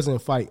time. It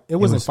wasn't fight. It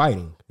wasn't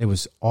fighting. It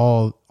was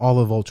all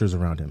the vultures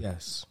around him.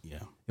 Yes. Yeah.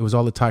 It was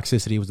all the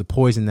toxicity. It was the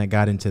poison that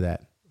got into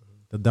that.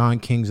 The Don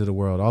Kings of the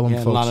world. All them He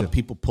had folks. a lot of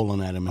people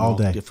pulling at him in all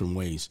day. different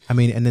ways. I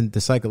mean, and then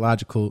the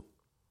psychological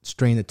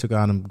strain that took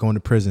on him going to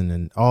prison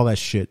and all that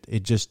shit,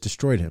 it just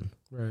destroyed him.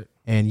 Right.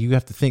 And you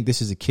have to think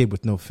this is a kid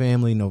with no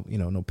family, no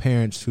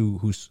parents who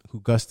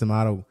gussed him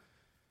out,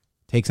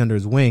 takes under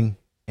his wing,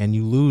 and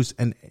you lose.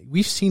 And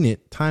we've seen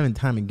it time and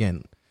time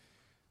again.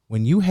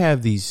 When you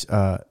have these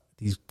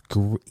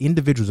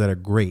individuals that are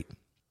great,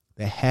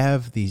 that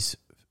have these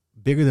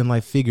bigger than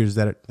life figures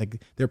that are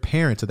like their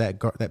parents, or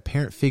that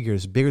parent figure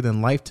is bigger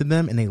than life to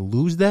them, and they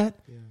lose that,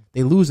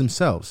 they lose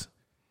themselves.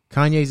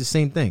 Kanye's the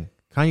same thing.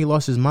 Kanye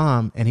lost his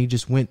mom, and he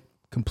just went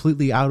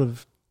completely out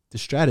of the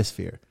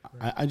stratosphere.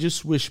 I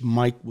just wish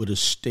Mike would have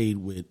stayed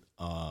with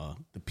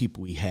the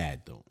people he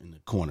had though in the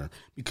corner,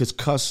 because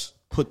Cuss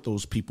put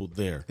those people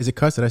there. Is it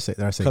Cuss? Did I say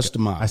Cus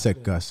D'Amato. I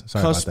said Gus.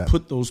 Sorry Cuss about that.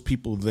 put those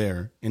people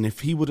there, and if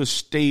he would have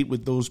stayed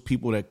with those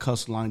people that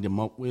Cuss lined him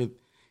up with,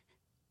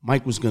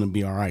 Mike was going to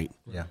be all right.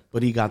 Yeah.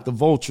 But he got the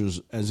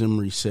vultures, as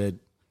Emery said,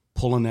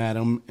 pulling at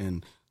him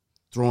and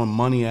throwing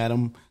money at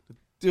him.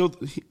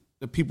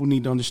 The people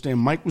need to understand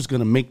Mike was going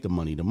to make the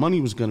money. The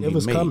money was going to be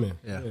made. It was coming.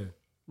 Yeah.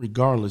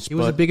 Regardless. He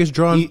was the biggest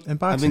draw in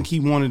boxing. I think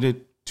he wanted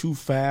it too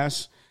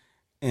fast,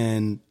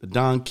 and the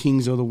Don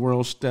Kings of the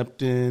world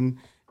stepped in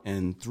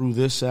and threw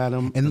this at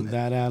him and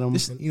that at him.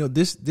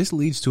 This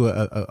leads to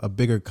a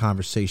bigger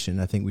conversation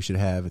I think we should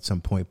have at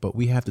some point, but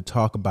we have to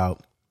talk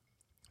about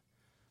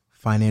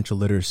financial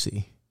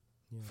literacy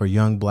for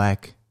young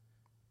black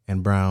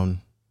and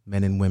brown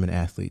men and women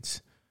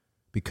athletes,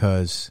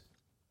 because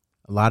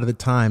a lot of the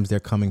times they're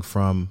coming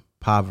from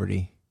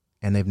poverty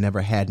and they've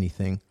never had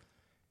anything.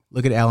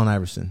 Look at Allen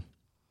Iverson.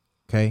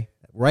 Okay.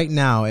 Right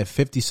now at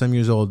 50 some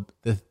years old,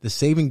 the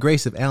saving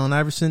grace of Allen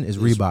Iverson is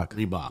Reebok.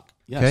 Reebok.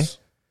 Yes.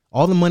 Okay.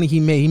 All the money he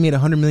made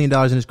 $100 million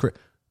in his career.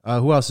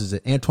 Who else is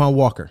it? Antoine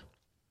Walker.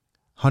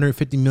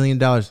 $150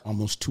 million.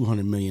 Almost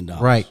 $200 million.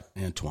 Right.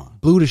 Antoine.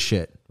 Blew the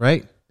shit,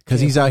 right?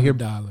 Because he's out here.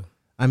 $dollar.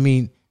 I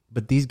mean,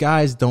 but these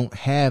guys don't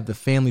have the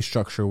family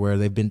structure where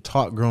they've been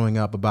taught growing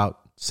up about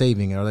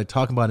saving, or they're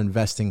talking about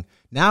investing.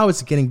 Now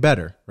it's getting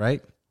better,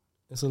 right?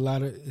 It's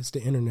it's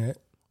the internet.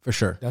 For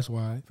sure. That's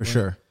why. For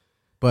sure.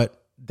 But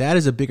that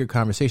is a bigger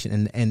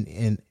conversation.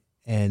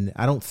 And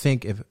I don't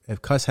think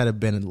if Cuss had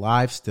been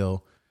alive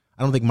still,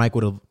 I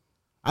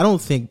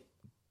don't think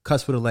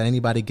Cuss would have let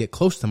anybody get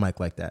close to Mike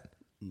like that.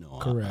 No,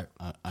 correct.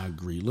 I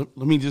agree. Let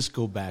me just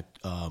go back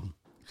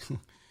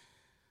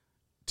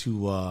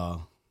to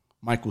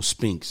Michael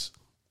Spinks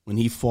when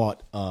he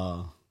fought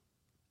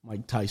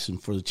Mike Tyson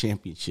for the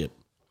championship.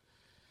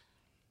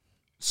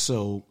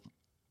 So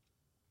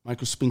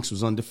Michael Spinks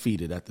was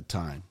undefeated at the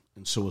time,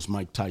 and so was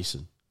Mike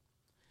Tyson.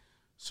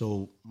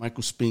 So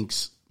Michael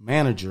Spinks'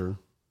 manager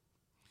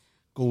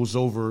goes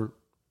over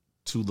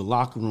to the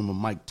locker room of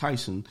Mike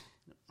Tyson.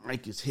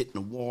 Mike is hitting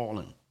the wall,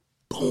 and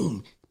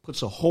boom,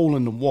 puts a hole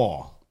in the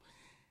wall.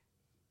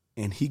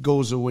 And he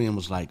goes away and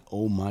was like,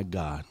 oh, my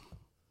God,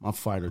 my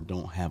fighter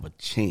don't have a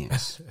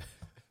chance.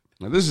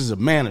 Now, this is a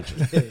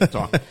manager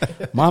talking.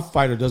 My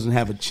fighter doesn't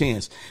have a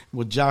chance.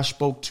 What Josh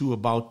spoke to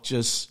about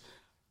just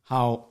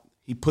how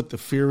he put the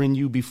fear in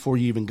you before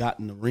you even got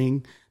in the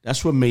ring,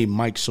 that's what made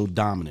Mike so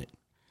dominant.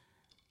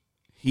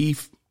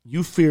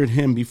 You feared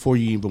him before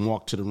you even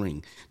walked to the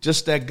ring.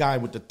 Just that guy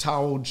with the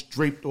towels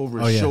draped over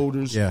his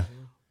shoulders,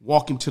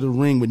 walking to the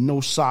ring with no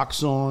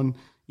socks on,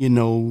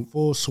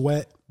 full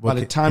sweat. By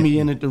the time he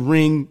entered the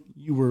ring,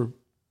 you were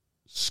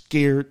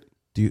scared.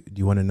 Do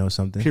you want to know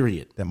something?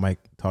 Period. That Mike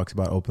talks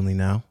about openly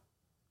now?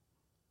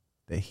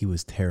 That he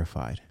was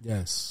terrified.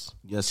 Yes.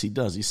 Yes, he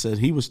does. He said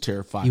he was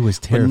terrified. He was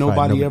terrified. But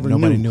nobody ever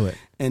knew it.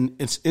 And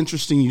it's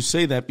interesting you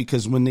say that,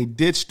 because when they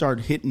did start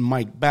hitting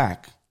Mike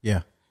back,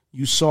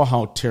 you saw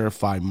how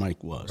terrified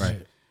Mike was.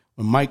 Right.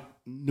 When Mike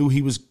knew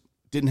he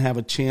didn't have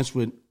a chance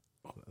with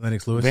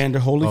Lennox Lewis? Vander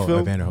Holyfield.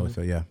 Oh, Vander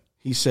Holyfield, yeah.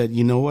 He said,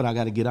 you know what, I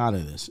got to get out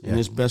of this. And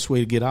his best way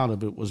to get out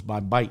of it was by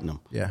biting him.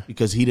 Yeah.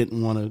 Because he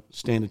didn't want to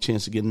stand a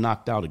chance of getting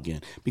knocked out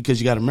again.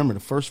 Because you got to remember, the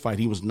first fight,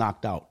 he was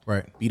knocked out.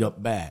 Right. Beat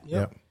up bad.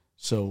 Yep.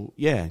 So,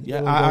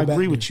 I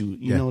agree with you.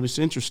 You know, it's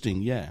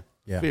interesting. Yeah.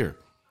 Fear.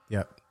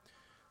 Yeah.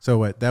 So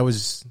what? That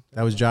was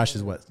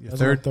Josh's what? Your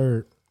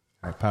Third.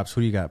 All right, Pops.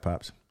 Who do you got,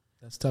 Pops?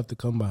 That's tough to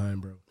come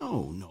behind, bro.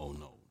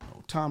 No.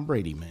 Tom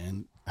Brady,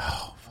 man.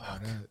 Oh,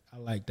 fuck. I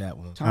like that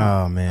one.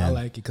 Oh, man. I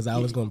like it because I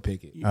was going to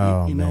pick it.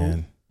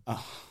 Man.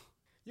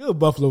 You're a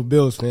Buffalo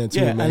Bills fan, too,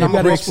 Yeah, man. and You I'm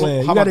got to a explain.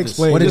 Buffalo- You got to how about this?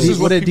 explain. What This did, is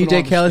what what did people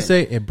DJ don't Khaled say?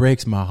 understand. It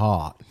breaks my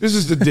heart. This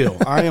is the deal.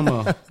 I am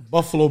a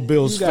Buffalo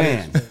Bills You gotta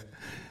fan. explain.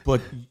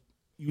 But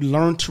you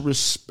learn to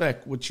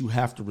respect what you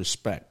have to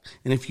respect.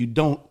 And if you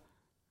don't,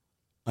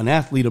 an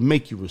athlete will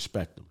make you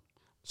respect them.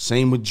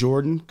 Same with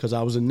Jordan, because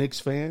I was a Knicks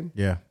fan.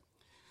 Yeah.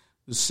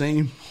 The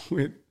same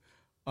with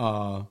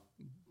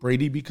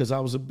Brady, because I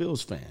was a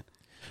Bills fan.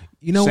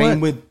 You know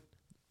Same what? with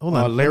Hold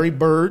on. Larry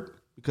Bird,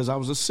 because I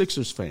was a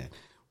Sixers fan.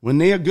 When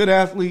they're a good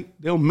athlete,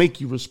 they'll make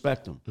you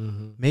respect them.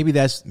 Mm-hmm. Maybe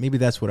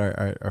that's what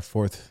our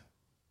fourth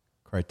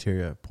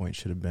criteria point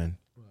should have been.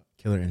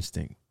 Killer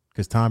instinct.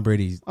 Because Tom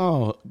Brady,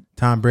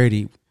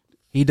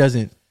 he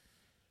doesn't.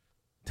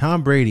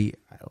 Tom Brady,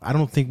 I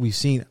don't think we've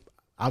seen,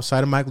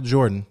 outside of Michael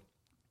Jordan,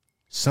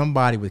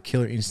 somebody with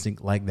killer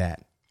instinct like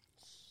that.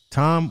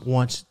 Tom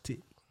wants to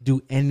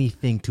do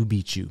anything to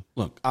beat you.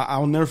 Look,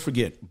 I'll never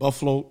forget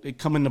Buffalo. They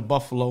come into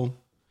Buffalo,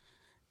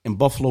 and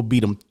Buffalo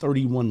beat them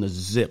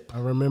 31-0. I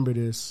remember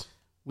this.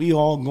 We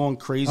all going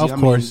crazy. Of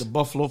course. The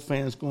Buffalo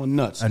fans going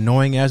nuts.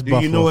 Annoying ass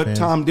Buffalo Do you know what fans.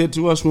 Tom did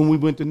to us when we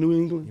went to New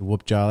England? He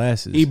whooped y'all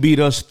asses. He beat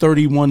us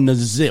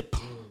 31-0.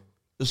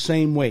 The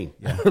same way.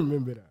 I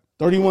remember that.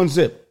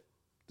 31-0.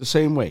 The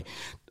same way.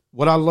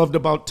 What I loved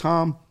about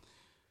Tom,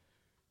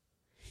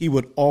 he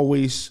would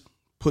always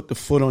put the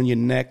foot on your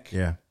neck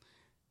Yeah.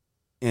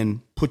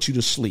 and put you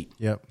to sleep.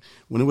 Yep.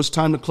 When it was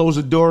time to close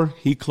the door,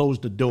 he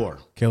closed the door.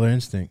 Killer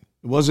instinct.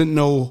 It wasn't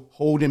no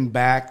holding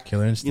back.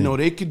 Killer instinct. You know,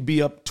 they could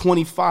be up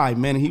 25,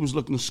 man, and he was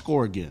looking to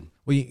score again.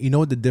 Well, you know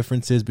what the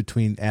difference is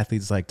between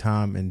athletes like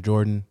Tom and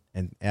Jordan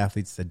and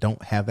athletes that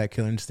don't have that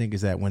killer instinct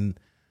is that when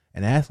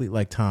an athlete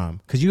like Tom,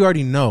 because you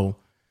already know,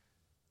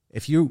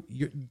 if you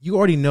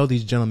already know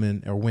these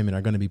gentlemen or women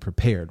are going to be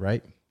prepared,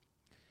 right?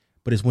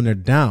 But it's when they're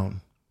down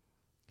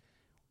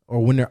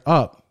or when they're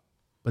up,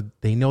 but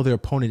they know their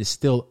opponent is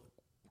still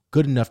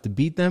good enough to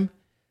beat them.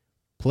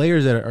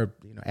 Players that are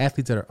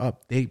athletes that are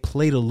up, they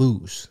play to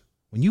lose.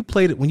 When you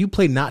play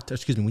not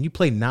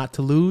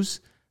to lose,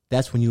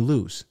 that's when you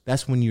lose.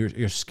 That's when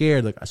you're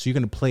scared. Like, so you're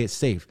going to play it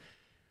safe.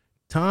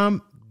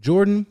 Tom,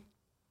 Jordan,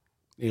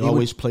 They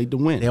always played to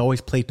win. they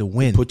always played to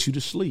win. Put you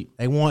to sleep.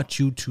 They want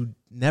you to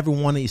never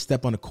want to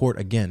step on the court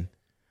again.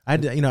 I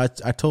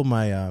told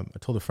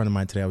a friend of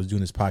mine today, I was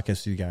doing this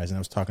podcast with you guys, and I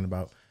was talking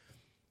about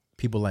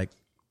people like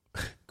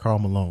Karl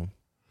Malone.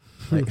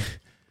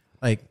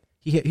 Like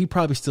he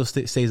probably still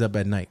stays up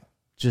at night,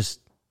 just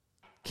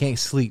can't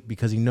sleep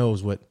because he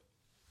knows what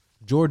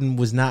Jordan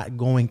was not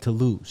going to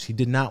lose. He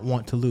did not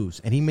want to lose,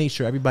 and he made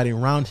sure everybody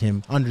around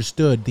him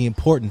understood the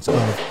importance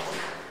of.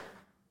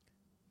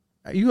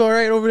 Are you all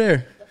right over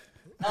there?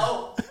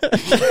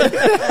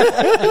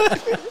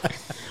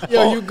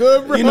 Yo, you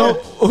good, bro? You know,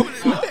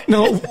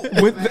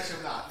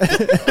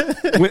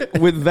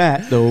 with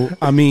that though,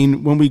 I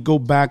mean, when we go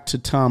back to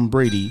Tom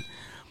Brady,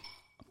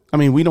 I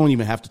mean, we don't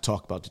even have to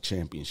talk about the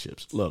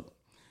championships. Look,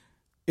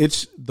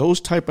 it's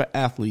those type of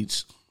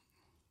athletes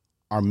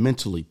are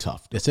mentally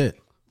tough. That's it.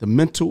 The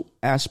mental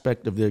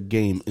aspect of their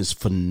game is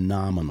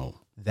phenomenal.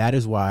 That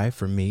is why,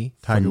 for me,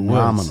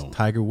 Phenomenal.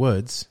 Tiger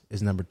Woods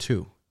is number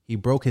 2. He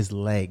broke his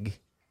leg.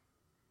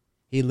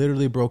 He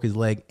literally broke his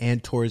leg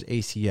and tore his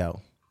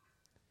ACL.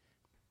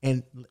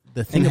 And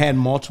the thing And had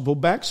multiple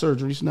back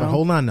surgeries now. But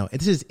hold on, though.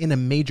 This is in a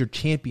major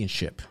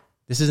championship.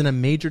 This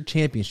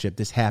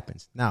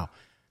happens. Now,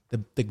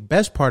 the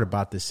best part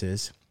about this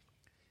is,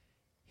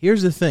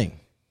 here's the thing.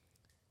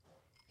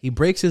 He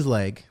breaks his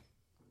leg,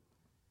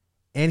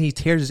 and he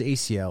tears his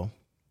ACL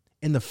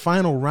in the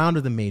final round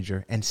of the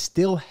major and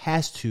still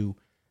has to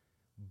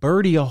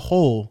birdie a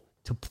hole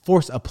to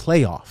force a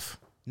playoff.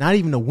 Not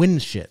even to win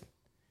shit.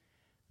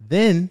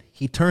 Then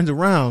he turns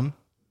around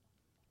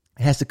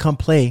and has to come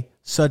play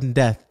sudden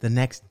death the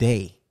next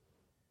day.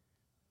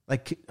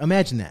 Like,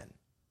 imagine that.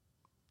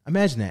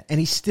 And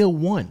he still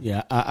won.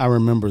 Yeah, I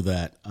remember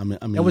that. I mean,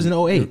 That was in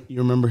 08. You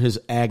remember his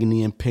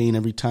agony and pain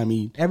every time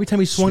he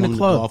swung the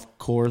club. golf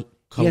course.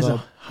 He has a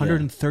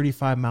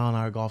 135 mile an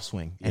hour golf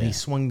swing, and he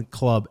swung the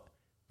club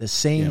the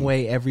same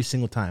way every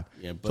single time.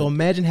 Yeah, so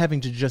imagine having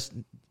to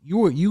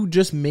you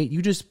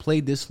just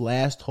played this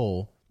last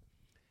hole,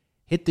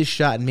 hit this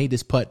shot, and made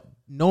this putt,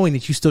 knowing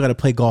that you still got to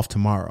play golf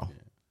tomorrow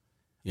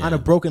on a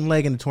broken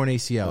leg and a torn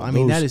ACL. I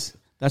mean,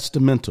 that's the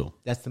mental.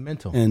 That's the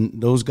mental.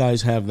 And those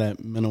guys have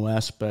that mental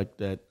aspect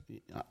that,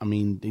 I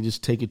mean, they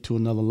just take it to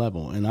another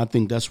level. And I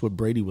think that's what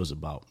Brady was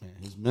about, man.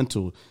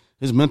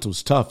 His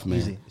mental's tough, man.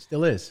 Easy. It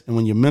still is. And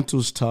when your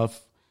mental's tough,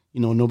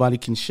 nobody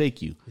can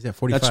shake you. He's at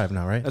 45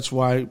 now, right? That's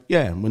why,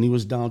 when he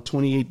was down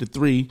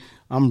 28-3,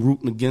 I'm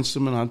rooting against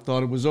him, and I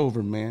thought it was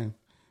over, man.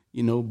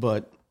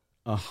 But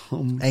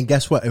and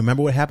guess what?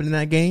 Remember what happened in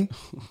that game?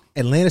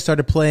 Atlanta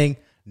started playing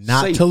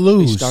not safe. to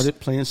lose. They started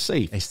playing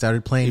safe. They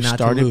started playing not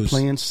to lose.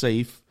 Playing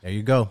safe. There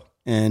you go.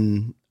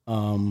 And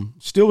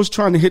still was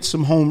trying to hit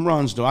some home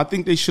runs, though. I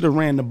think they should have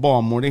ran the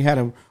ball more. They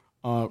had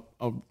a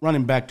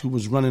running back who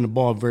was running the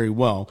ball very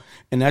well,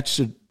 and that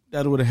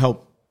would have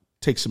helped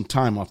take some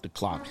time off the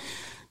clock.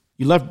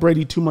 You left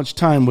Brady too much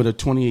time with a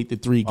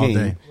 28-3 All game,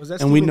 day. Was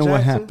that and we Steven know what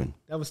Jackson? happened.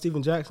 That was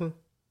Steven Jackson,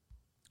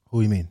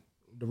 Who you mean?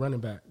 the running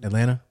back.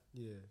 Atlanta?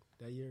 Yeah,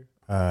 that year.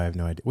 I have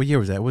no idea. What year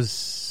was that? It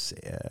was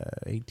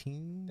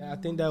 18? I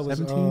think that was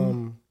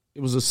 17?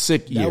 It was a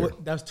sick year.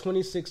 That was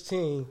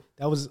 2016.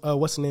 That was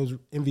what's the name's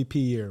MVP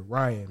year?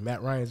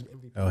 Matt Ryan's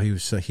MVP. Oh,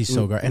 he's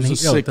so great. And was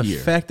a sick the year.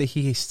 fact that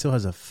he still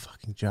has a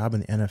fucking job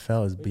in the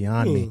NFL is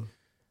beyond me.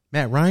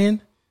 Matt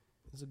Ryan,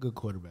 He's a good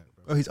quarterback,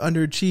 bro. oh, he's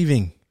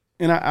underachieving.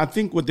 And I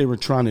think what they were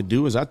trying to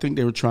do is I think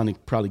they were trying to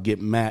probably get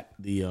Matt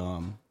the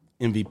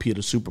MVP of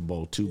the Super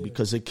Bowl too,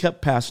 because they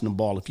kept passing the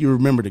ball. If you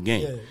remember the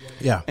game,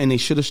 Yeah. and they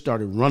should have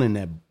started running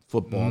that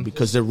football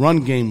because their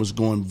run game was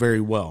going very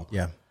well.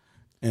 Yeah.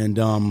 And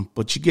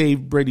but you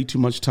gave Brady too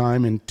much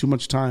time, and too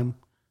much time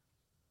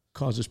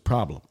causes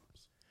problems.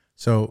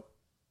 So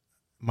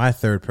my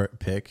third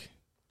pick,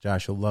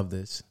 Josh, you'll love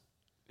this.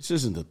 This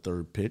isn't the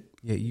third pick,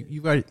 Yeah,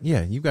 you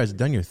guys have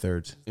done your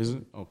thirds. is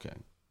it? Okay.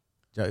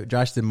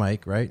 Josh did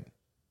Mike, right?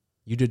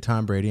 You did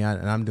Tom Brady,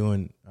 and I'm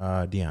doing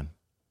Deion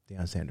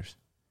Sanders.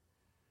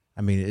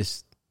 I mean,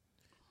 it's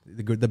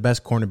the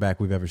best cornerback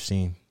we've ever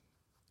seen.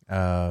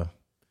 I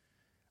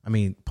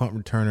mean, punt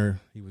returner.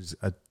 He was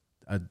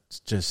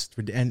just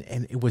and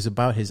it was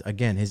about his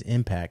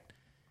impact.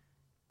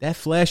 That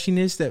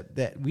flashiness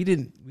that we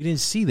didn't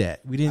see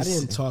that. I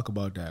didn't talk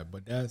about that,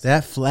 but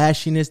that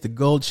flashiness, the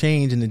gold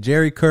chains and the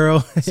Jerry curl,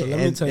 So let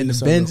me and, tell you and the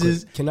something real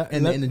Benzes, quick.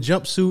 and the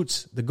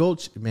jumpsuits, the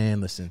gold.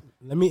 Man, listen.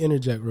 Let me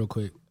interject real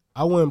quick.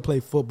 I wouldn't play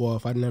football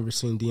if I'd never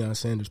seen Deion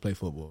Sanders play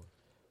football.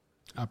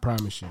 I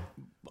promise you.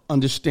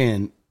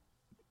 Understand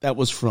that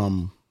was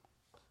from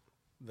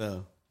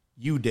the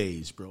U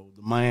days, bro.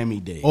 The Miami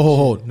days.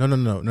 Oh,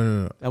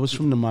 no. That was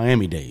from the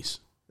Miami days.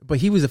 But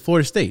he was at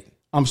Florida State.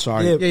 I'm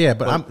sorry. Yeah,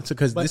 but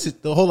because this is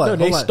the whole lot. No,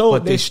 they stole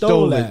that.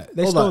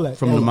 They stole that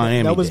from the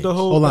Miami That was days. the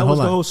whole. Hold on, that was hold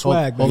the on. whole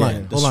swag. Hold on.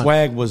 man. The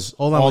swag was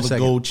Hold on all one the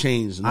second. gold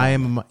chains. and I all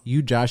am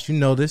you, Josh. You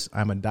know this.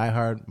 I'm a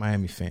diehard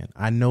Miami fan.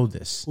 I know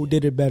this. Who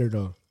did it better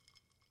though?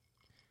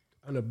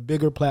 On a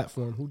bigger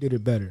platform, who did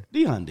it better? that.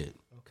 Deion did.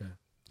 Okay.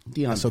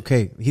 Deion That's did.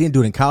 okay. He didn't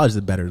do it in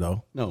college better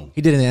though. No.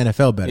 He did it in the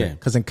NFL better. Yeah.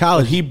 Because in But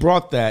college, he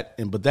brought that,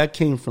 but that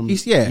came from you.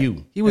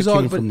 He was That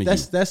all. came from But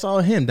the that's all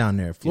him down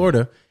there,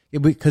 Florida.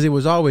 Because it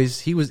was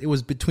always it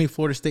was between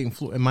Florida State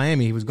and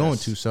Miami. He was going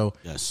to. So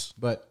Yes.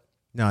 But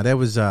no, that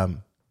was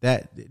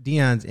that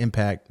Deion's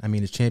impact. I mean,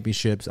 his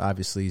championships.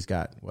 Obviously, he's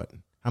got what?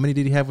 How many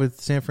did he have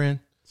with San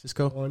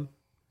Francisco? One.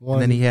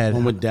 And then he had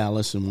One with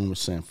Dallas and one with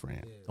San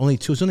Fran. only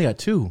two. So he only got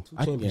two.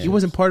 championships. He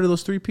wasn't part of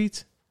those three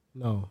peats.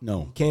 No.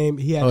 No. He came.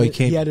 He had. Oh, he to,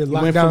 came- He had to He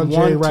lock went down from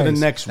Jerry one to Rice. the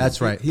next one. That's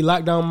right. He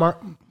locked down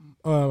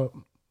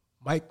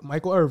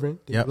Michael Irvin.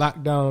 Yep.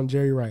 Locked down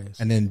Jerry Rice.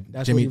 And then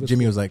That's what he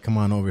Jimmy was was like, "Come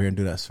on over here and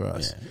do that for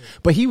us."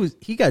 But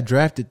he got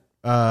drafted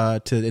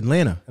to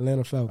Atlanta.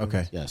 Atlanta Falcons.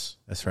 Okay, Yes.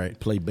 that's right.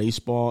 Play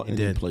baseball and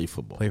did. he play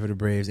football. Play for the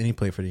Braves and he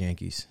played for the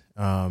Yankees.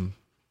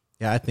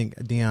 Yeah, I think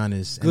Deion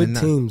is and Good then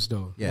not- teams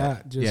though. Yeah,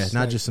 Not just not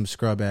like- just some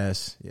scrub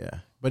ass. Yeah,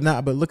 but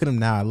look at him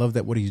now. I love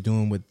that what he's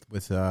doing with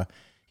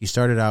he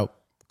started out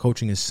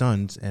coaching his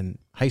sons in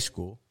high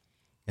school,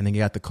 and then he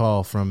got the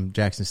call from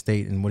Jackson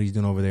State, and what he's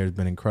doing over there has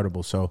been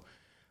incredible. So,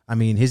 I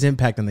mean, his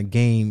impact on the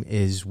game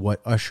is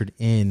what ushered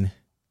in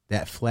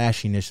that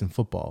flashiness in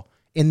football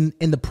in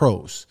the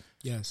pros.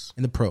 Yes.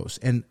 In the pros.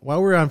 And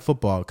while we're on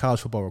football, college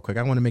football, real quick,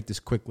 I want to make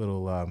this quick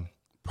little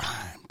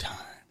Prime time.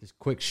 this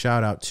quick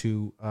shout out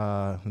to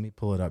let me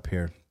pull it up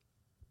here.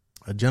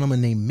 A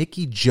gentleman named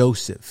Mickey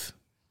Joseph.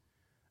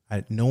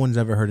 No one's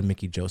ever heard of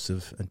Mickey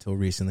Joseph until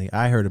recently.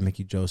 I heard of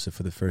Mickey Joseph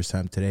for the first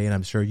time today, and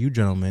I'm sure you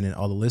gentlemen and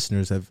all the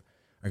listeners are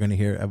going to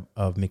hear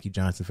of Mickey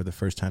Johnson for the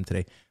first time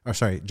today. Or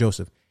sorry,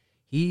 Joseph.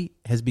 He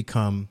has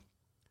become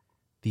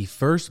the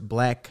first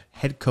black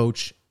head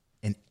coach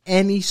in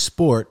any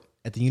sport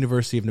at the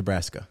University of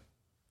Nebraska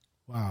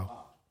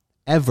Wow.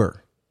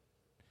 ever,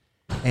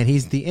 and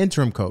he's the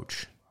interim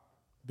coach.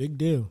 Big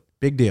deal.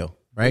 Big deal,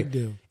 right? Big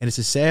deal. And it's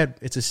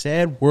a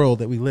sad world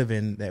that we live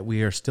in, that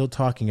we are still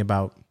talking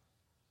about,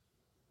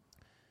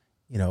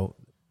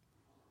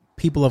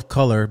 people of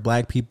color,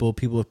 black people,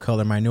 people of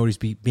color, minorities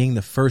being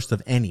the first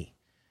of any.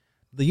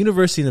 The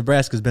University of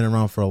Nebraska has been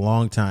around for a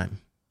long time,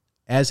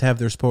 as have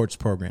their sports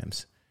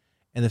programs.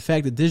 And the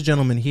fact that this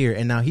gentleman here,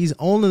 and now he's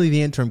only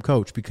the interim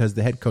coach because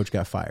the head coach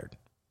got fired.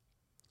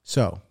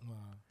 So,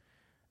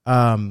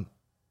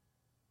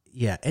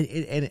 yeah,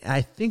 and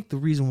I think the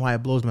reason why it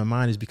blows my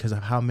mind is because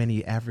of how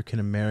many African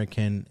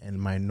American and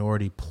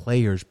minority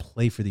players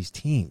play for these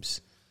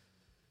teams.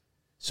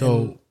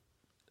 So,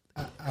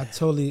 I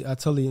totally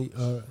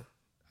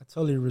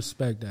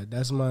respect that.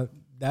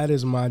 That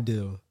is my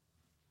deal.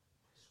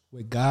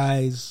 With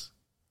guys,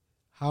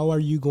 how are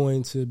you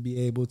going to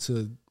be able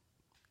to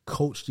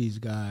coach these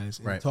guys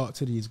and Right. talk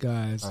to these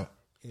guys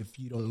if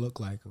you don't look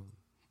like them?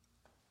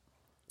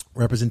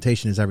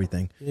 representation is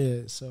everything.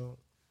 Yeah, so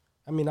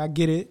I mean, I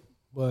get it,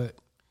 but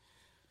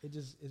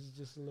it's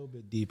just a little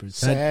bit deeper.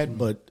 Sad,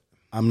 but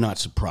I'm not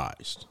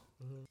surprised.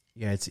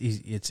 Yeah,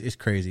 it's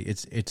crazy.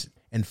 It's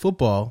in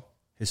football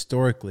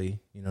historically,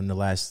 in the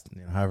last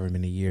however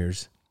many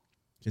years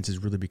since it's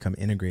really become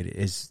integrated,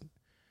 is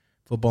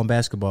football and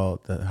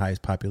basketball the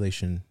highest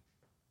population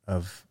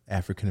of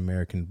African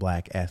American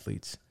black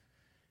athletes,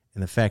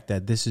 and the fact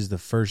that this is the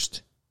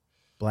first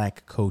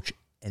black coach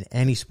in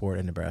any sport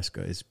in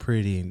Nebraska is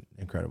pretty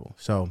incredible.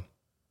 So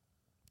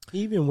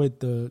even with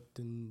the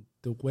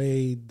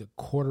way the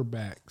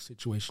quarterback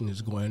situation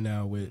is going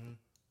now with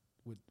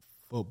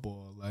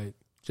football, like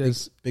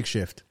just big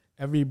shift.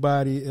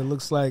 Everybody, it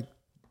looks like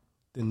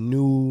the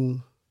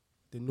new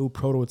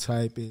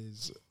prototype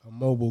is a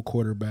mobile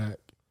quarterback,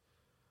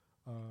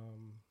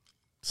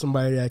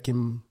 somebody that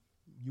can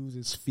use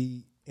his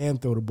feet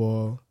and throw the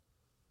ball,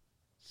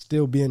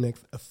 still being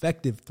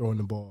effective throwing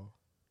the ball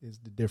is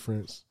the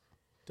difference.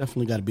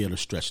 Definitely got to be able to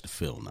stretch the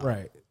field now.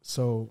 Right.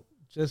 So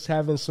just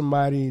having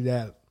somebody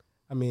that,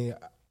 I mean,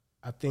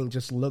 I think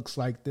just looks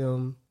like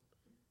them,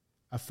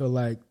 I feel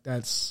like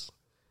that's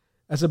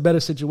a better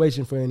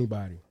situation for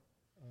anybody.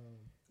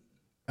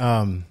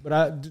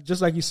 But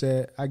just like you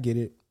said, I get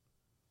it.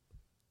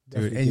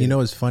 Dude, and you know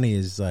what's funny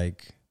is,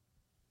 like,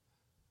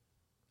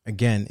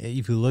 again,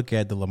 if you look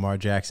at the Lamar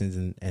Jacksons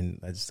and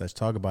let's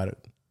talk about it,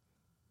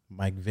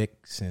 Mike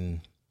Vicks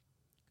and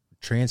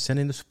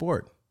transcending the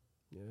sport.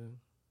 Yeah.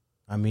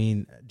 I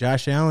mean,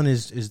 Josh Allen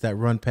is that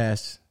run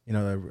pass,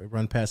 the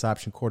run pass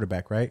option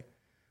quarterback, right?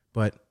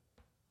 But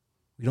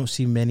we don't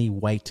see many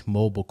white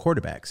mobile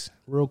quarterbacks.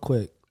 Real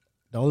quick,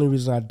 the only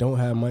reason I don't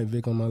have Mike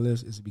Vick on my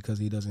list is because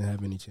he doesn't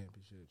have any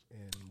championships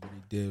and what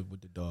he did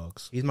with the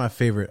Dogs. He's my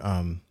favorite.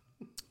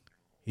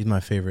 He's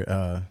my favorite.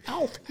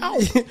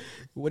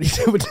 What he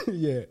did with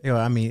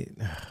I mean,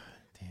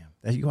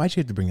 damn. Why'd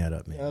you have to bring that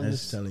up, man? I'm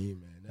just telling you,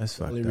 man. That's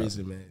the only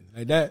reason, man.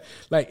 Like that,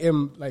 like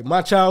in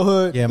my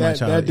childhood. Yeah, my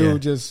childhood. That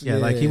dude just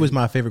like he was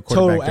my favorite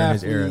quarterback during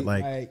his era.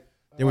 Like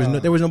there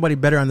was nobody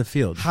better on the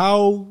field.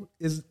 How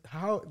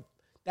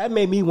that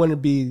made me want to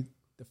be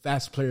the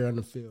fastest player on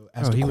the field.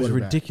 He was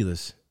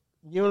ridiculous.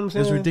 You know what I'm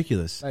saying? It was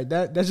ridiculous. Like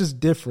that. That's just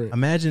different.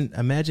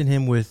 Imagine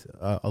him with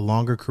a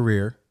longer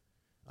career,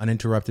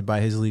 uninterrupted by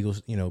his legal,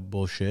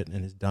 bullshit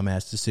and his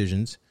dumbass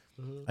decisions.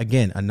 Mm-hmm.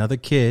 Again, another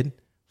kid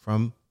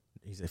from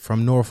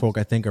Norfolk,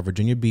 I think, or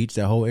Virginia Beach,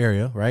 that whole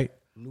area, right?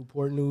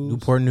 Newport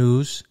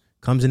News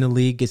comes in the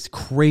league, gets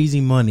crazy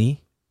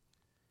money,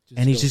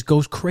 and he just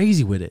goes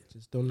crazy with it.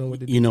 Just don't know what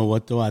to do. You know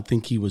what, though? I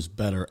think he was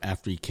better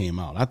after he came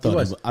out. I thought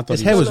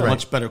his head was a right.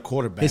 much better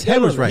quarterback. His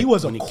head was right. He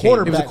was a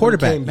quarterback. He was a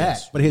quarterback, when he came back.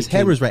 yes. But his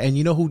head was right. And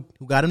you know who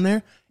got him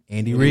there?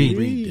 Andy Reid.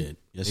 Reid did.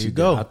 Yes, there he you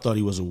go. Did. I thought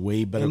he was a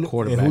way better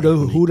quarterback.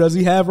 And who does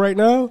he have right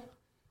now?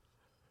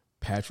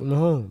 Patrick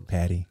Mahomes.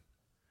 Patty.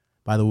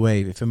 By the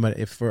way,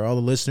 if for all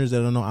the listeners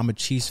that don't know, I'm a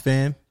Chiefs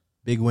fan.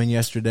 Big win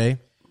yesterday.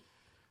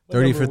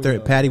 30 for 30.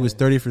 Patty was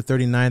 30 for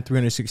 39,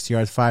 360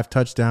 yards, 5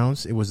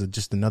 touchdowns. It was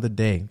just another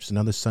day, just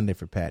another Sunday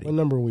for Patty. What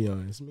number are we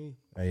on? It's me.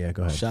 Yeah,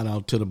 go ahead. Shout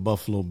out to the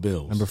Buffalo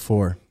Bills. Number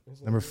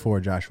 4,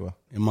 Joshua.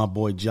 And my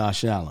boy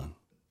Josh Allen.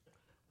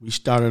 We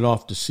started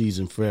off the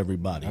season for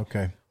everybody.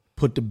 Okay.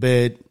 Put to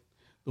bed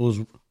those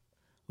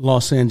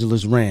Los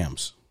Angeles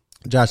Rams.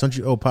 Josh, don't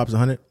you owe Pops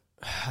 100?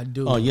 I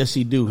do. Oh, yes,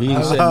 he do. He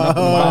ain't said nothing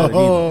about it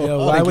either.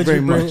 Yo, why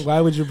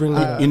would you bring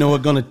You know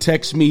what? Gonna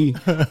text me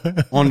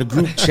on the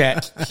group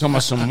chat talking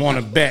about some want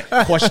to bet ?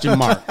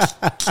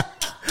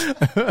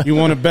 You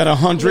want to bet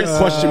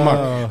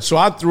 100 ? So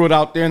I threw it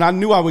out there, and I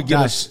knew I would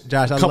get a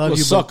couple of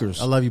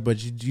suckers. I love you,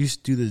 but you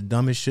used to do the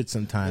dumbest shit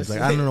sometimes.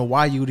 Like, I don't know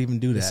why you would even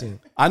do that. Listen,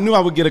 I knew I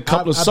would get a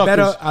couple of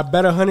suckers. I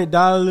bet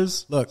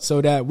 $100. Look,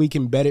 so that we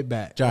can bet it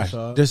back. Josh,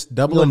 just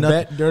double or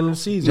nothing. Bet during the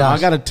season. No, I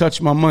got to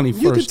touch my money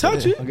first. You can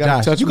touch it. I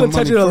gotta touch you my can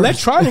touch it money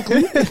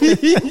electronically.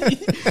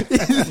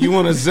 You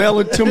want to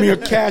Zelle it to me or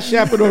Cash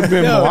App it or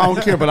Venmo? I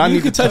don't care, but I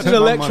need to touch it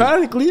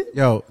electronically. Money.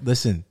 Yo,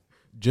 listen,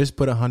 just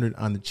put 100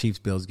 on the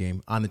Chiefs-Bills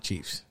game. On the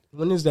Chiefs.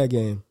 When is that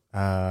game?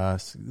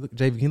 JV,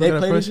 can you they look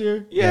play it up first? this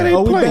year? Yeah, they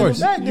play.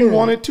 You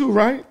want it too,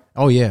 right?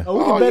 Oh, yeah. Oh,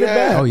 we can bet it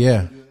back. Oh,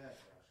 yeah.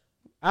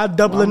 I'll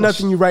double or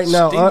nothing you right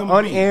now.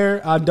 On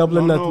air, I'll double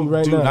or nothing you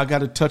right now. I got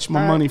to touch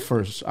my money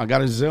first. I got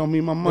to Zelle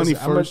me my money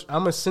first.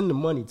 I'm going to send the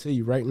money to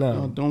you right now.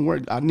 No, don't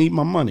worry. I need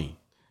my money.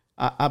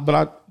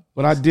 But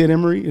what I did,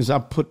 Emery, is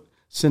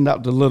send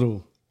out the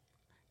little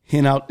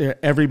hint out there,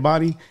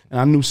 everybody, and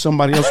I knew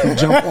somebody else would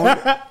jump on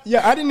it.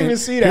 Yeah, I didn't even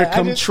see that. Here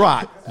come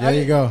Trot. There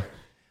you go.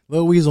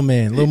 Little weasel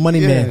man, little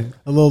money man,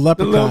 a little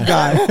leprechaun. The little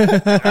guy.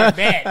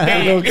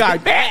 The little guy.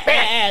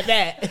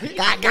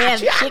 Goddamn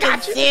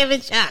chicken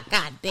sandwich.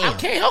 Goddamn.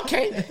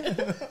 Okay.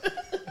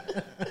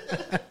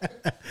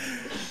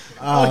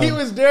 He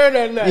was there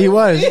that night. He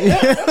was.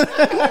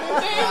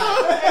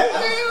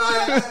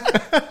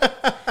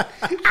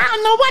 I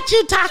don't know what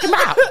you talking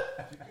about.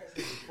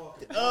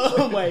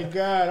 Oh my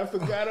God, I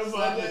forgot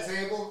about that.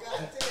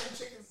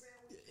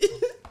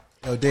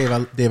 Yo,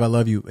 Dave, I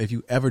love you. If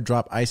you ever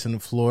drop ice on the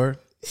floor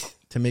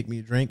to make me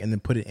a drink and then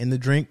put it in the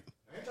drink.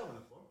 I didn't drop it on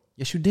the floor.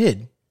 Yes, you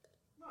did.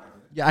 No, I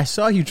didn't. Yeah, I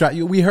saw you drop.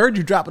 We heard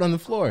you drop it on the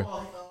floor.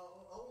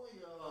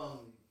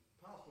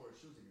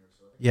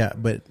 Yeah,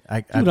 but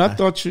I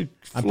thought your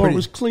floor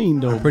was clean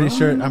though. I'm pretty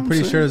sure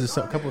there's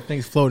a couple of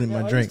things floating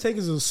in my drink. Take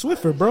us a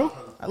Swiffer, bro.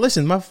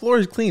 Listen, my floor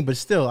is clean, but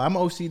still, I'm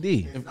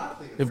OCD.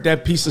 If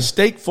that piece of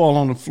steak fall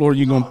on the floor,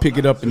 you're gonna pick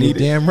it up and eat it.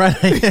 Damn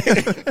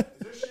right.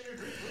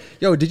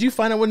 Yo, did you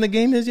find out when the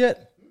game is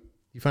yet?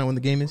 You find out when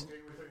the game is?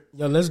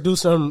 Yo, let's do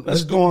some.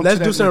 Let's go on Let's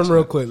to do that something next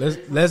real one.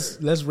 quick.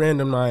 Let's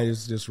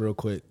randomize just real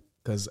quick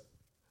because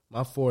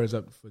my 4 is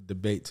up for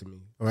debate to me.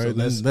 All right,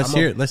 So let's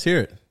hear it. Let's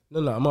hear it. No,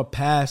 I'm gonna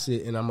pass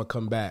it and I'm gonna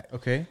come back.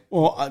 Okay.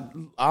 Well,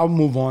 I'll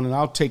move on and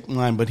I'll take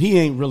mine, but he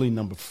ain't really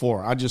number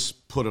 4. I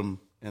just put him,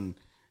 and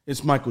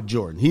it's Michael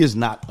Jordan. He is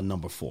not a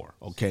number 4.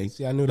 Okay,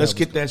 See, I knew that Let's was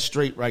get that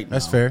straight right now.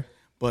 That's fair.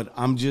 But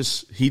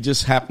he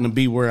just happened to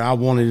be where I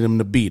wanted him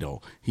to be,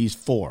 though. He's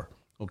 4.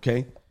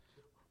 Okay,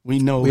 we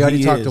know We already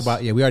he talked is.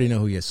 about. Yeah, we already know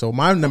who he is. So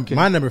my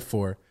number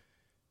 4,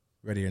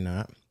 ready or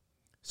not,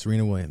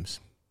 Serena Williams.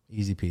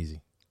 Easy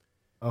peasy.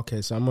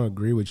 Okay, so I'm gonna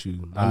agree with you.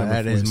 My number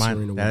That 4 is my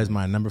Serena that Williams. is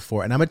my number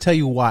 4, and I'm gonna tell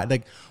you why.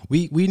 Like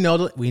we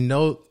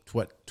know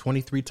what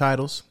 23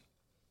 titles.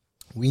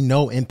 We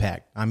know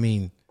impact. I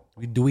mean,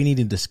 do we need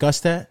to discuss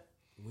that?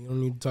 We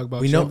don't need to talk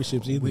about We know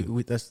championships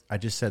either. that's I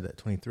just said that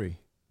 23.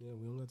 Yeah,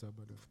 we don't gotta talk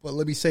about that. But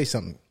let me say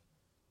something,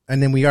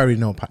 and then we already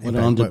know What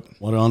impact.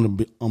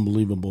 an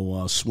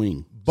unbelievable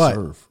swing but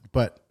serve.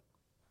 but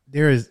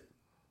there is.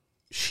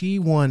 She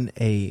won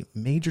a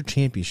major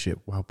championship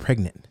while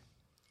pregnant.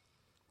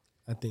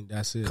 I think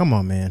that's it. Come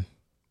on, man.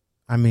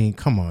 I mean,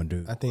 come on,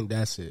 dude. I think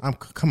that's it.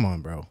 Come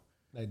on, bro.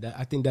 Like that,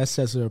 I think that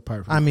sets her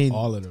apart from I mean,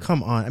 all of them.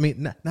 come on. I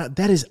mean, now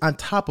that is on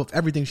top of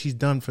everything she's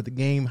done for the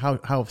game.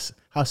 How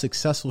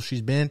successful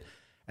she's been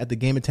at the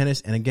game of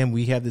tennis. And again,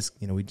 we have this.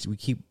 You know, we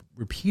keep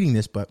repeating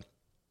this, but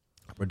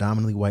a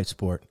predominantly white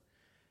sport.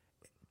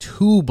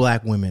 2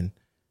 black women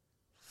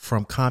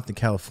from Compton,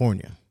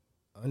 California.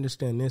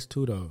 Understand this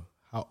too, though.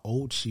 How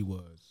old she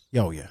was.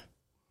 Yo, yeah.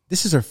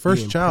 This is her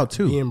first child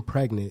too. Being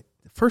pregnant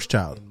First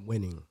child, and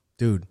winning.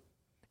 dude.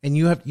 And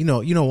you have,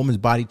 a woman's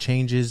body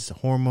changes,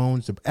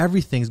 hormones,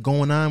 everything's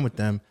going on with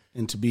them.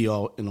 And to be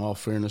in all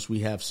fairness, we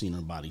have seen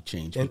her body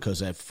change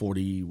because at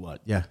 40,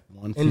 what? Yeah.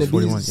 One, And to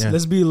 41, be, yeah.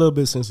 let's be a little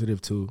bit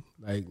sensitive too.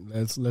 Like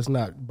let's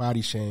not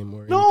body shame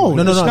or No,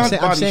 anything. No, it's I'm not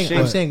saying- body I'm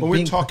shaming, saying but we're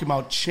being- talking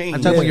about change.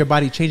 I'm talking about Yeah. your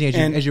body changing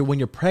And- as you're when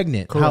you're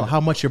pregnant. Correct. How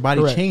much your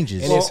body Correct.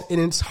 changes. And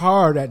it's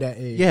hard at that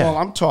age. Yeah. Well,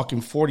 I'm talking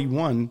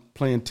 41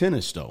 playing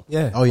tennis, though.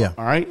 Yeah. Oh yeah.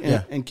 All right?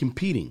 Yeah. And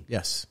competing.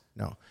 Yes.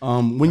 No.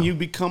 When you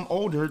become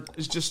older,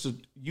 it's just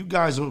you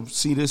guys will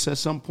see this at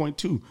some point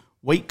too.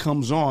 Weight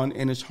comes on,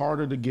 and it's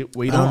harder to get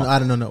weight on. I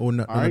don't know.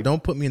 No, All right?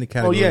 don't put me in the Oh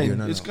category. yeah, here.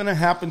 No, it's no. going to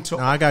happen to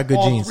No, I got good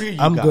all genes. 3 of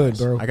you I'm guys. good,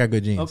 bro. I got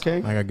good genes. Okay.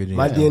 I got good genes.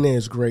 My Yeah. DNA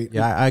is great.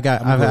 Yeah, I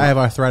have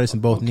arthritis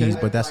in both knees,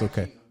 but that's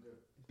okay.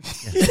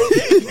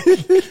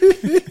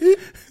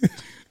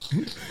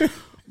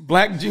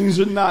 Black jeans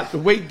or not, the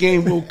weight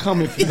gain will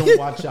come if you don't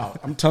watch out.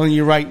 I'm telling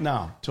you right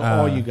now to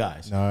all you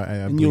guys. no, I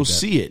and believe you'll that.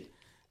 see it.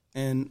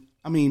 And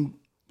I mean,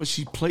 but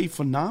she played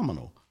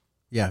phenomenal.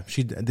 Yeah,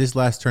 she this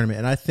last tournament,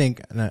 and I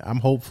think and I'm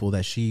hopeful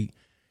that she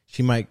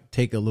might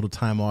take a little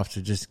time off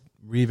to just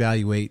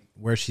reevaluate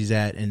where she's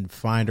at and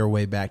find her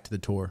way back to the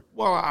tour.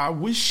 Well, I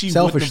wish she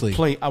Selfishly.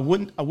 wouldn't have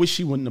played. I wish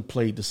she wouldn't have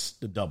played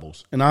the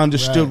doubles. And I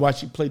understood why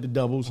she played the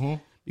doubles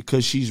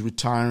because she's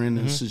retiring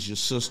and this is your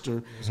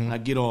sister. And I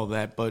get all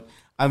that, but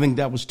I think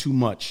that was too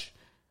much.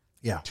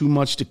 Yeah, Too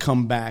much to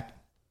come back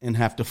and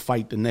have to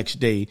fight the next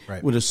day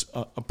Right. with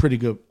a pretty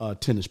good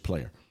tennis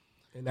player.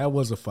 And that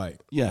was a fight.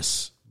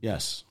 Yes.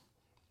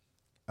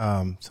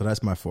 so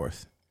that's my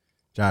 4th.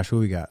 Josh, who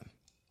we got?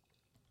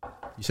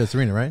 You said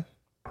Serena, right?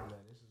 I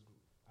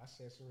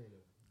said Serena.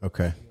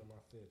 Okay.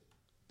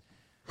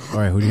 All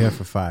right, who do you have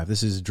for 5?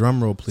 This is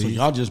drum roll, So please.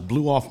 y'all just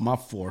blew off my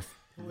 4th.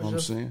 You know what I'm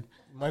saying?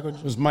 Michael.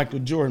 It was Michael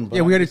Jordan. But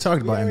Yeah, we already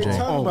talked about MJ.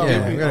 talked about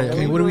yeah, it. we already- I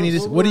mean, what do we need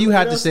to? What do you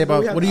have to say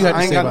about? What do you have I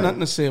to ain't say got about? nothing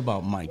to say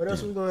about Mike. What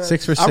else we then. going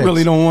 6 for 6. I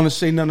really don't want to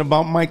say nothing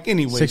about Mike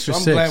anyway. 6 so for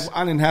I'm 6. glad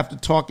I didn't have to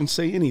talk and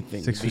say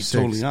anything. 6 to for be 6.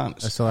 totally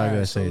honest. That's all I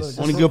gotta say. so is-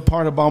 look, Only good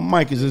part about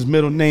Mike is his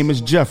middle name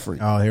is Jeffrey.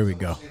 Oh, here we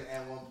go.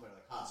 And 1 point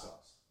like hot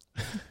sauce.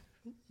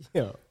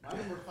 Yeah. My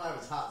number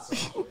 5 is hot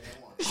sauce. And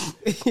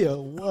 1. Yeah.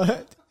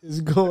 What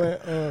is going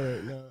on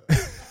right now?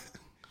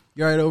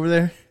 You all right over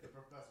there?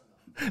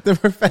 The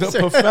professor.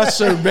 The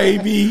professor,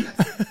 baby.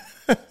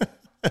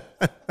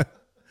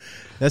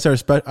 That's our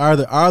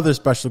other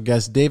special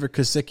guest, David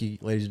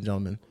Kosicki, ladies and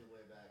gentlemen.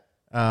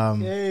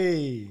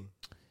 Hey.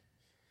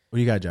 What do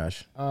you got,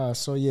 Josh?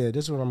 So yeah,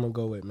 this is what I'm gonna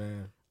go with,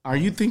 man. Are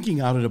you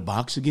thinking out of the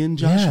box again,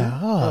 Joshua? Yeah.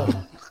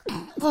 Oh.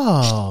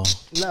 Oh.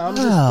 No, I'm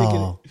just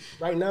thinking.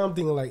 Right now, I'm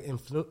thinking like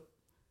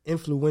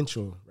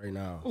influential. Right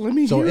now, Let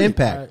me So hear it.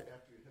 impact.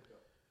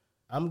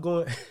 I'm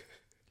going.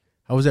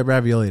 How was that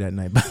ravioli that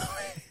night, by the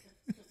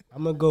way?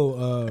 I'm gonna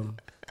go.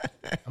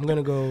 I'm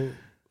gonna go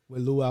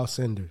with Lou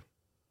Alcindor.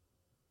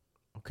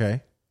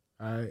 Okay.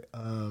 All right.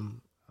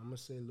 I'm gonna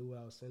say Lou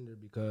Alcindor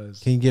because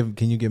Can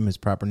you give him his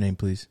proper name,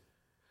 please?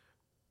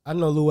 I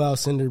know Lou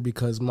Alcindor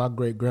because my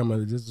great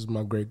grandmother. This is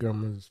my great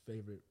grandmother's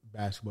favorite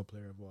basketball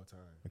player of all time.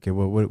 Okay.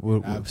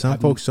 What I've- some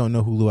I've- folks don't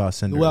know who Lou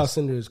Alcindor Lou is.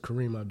 Alcindor is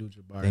Kareem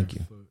Abdul-Jabbar. Thank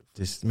you.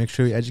 Just make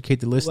sure you educate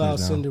the Lou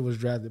listeners now. Alcindor was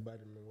drafted by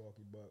the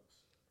Milwaukee Bucks.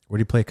 Where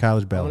do you play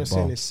college I ball? want to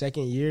say in his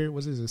second year.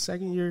 Was it his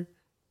second year?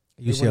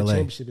 They won a UCLA.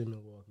 championship in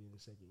Milwaukee in the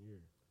second year.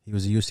 He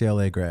was a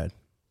UCLA grad.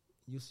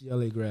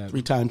 UCLA grad.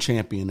 3-time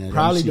champion at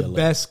Probably UCLA. the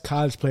best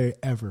college player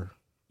ever.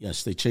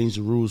 Yes, they changed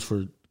the rules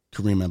for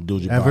Kareem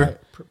Abdul-Jabbar. Ever?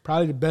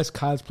 Probably the best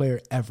college player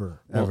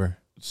ever. Ever.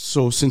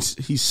 So since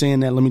he's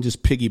saying that, let me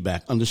just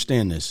piggyback.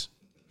 Understand this.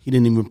 He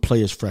didn't even play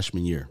his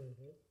freshman year.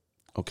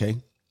 Okay?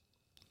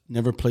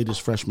 Never played his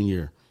freshman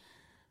year.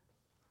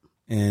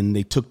 And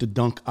they took the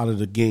dunk out of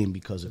the game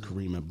because of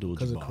Kareem Abdul-Jabbar.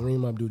 Because of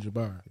Kareem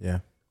Abdul-Jabbar. Yeah.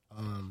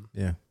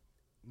 Yeah.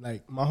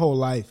 Like, my whole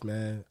life,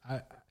 man.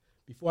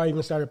 Before I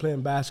even started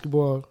playing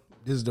basketball,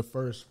 this is the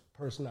first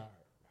person I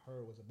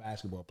heard was a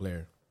basketball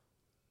player.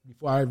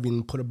 Before I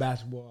even put a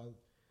basketball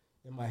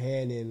in my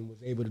hand and was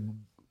able to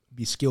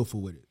be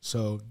skillful with it.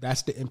 So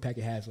that's the impact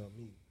it has on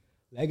me.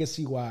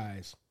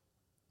 Legacy-wise.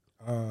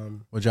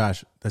 Well,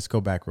 Josh, let's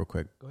go back real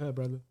quick. Go ahead,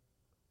 brother.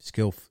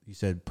 You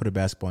said put a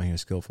basketball in here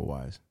skillful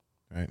wise,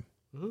 right?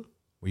 Mm-hmm.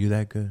 Were you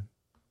that good?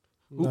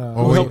 Who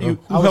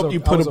helped you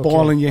put a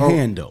ball in your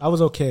hand, though? I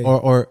was okay.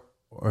 Or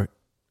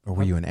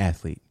were you an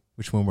athlete?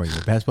 Which one were you,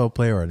 a basketball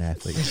player or an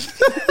athlete?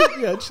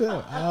 Yeah, chill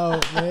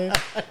out, man.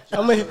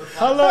 How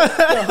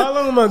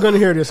long am I going to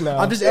hear this now?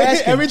 I'm just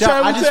asking. Every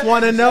time I just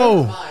want to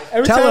know.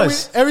 Tell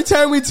us. Every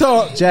time we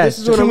talk, Josh, this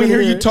is what Can I'm we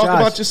gonna hear you talk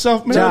about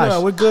yourself, man? Josh,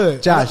 No, we're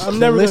good. Josh, I'm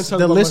never going to talk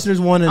the about listeners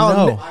want to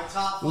know.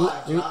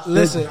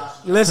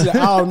 Listen,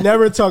 I'll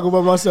never talk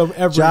about myself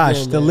ever Josh,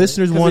 again, the man.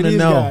 listeners want to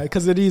know.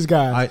 Because of these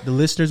guys. All right, the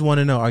listeners want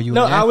to know. Are you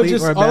No, an I was athlete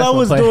just, or a all I basketball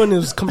was player? doing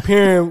is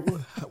comparing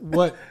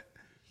what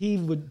he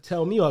would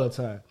tell me all the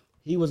time.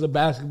 He was a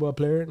basketball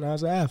player and I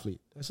was an athlete.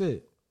 That's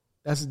it.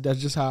 That's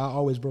just how I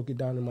always broke it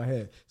down in my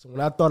head. So when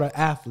I thought of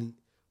athlete,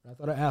 I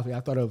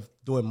thought of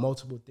doing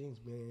multiple things,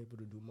 being able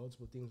to do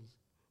multiple things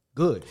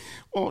good.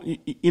 Well,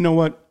 you know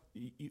what?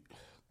 The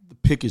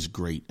pick is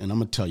great, and I'm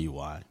going to tell you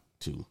why,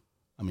 too.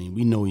 I mean,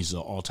 we know he's an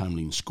all-time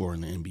leading scorer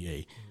in the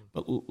NBA,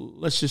 but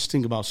let's just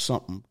think about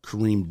something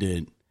Kareem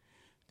did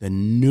that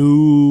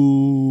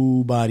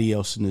nobody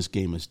else in this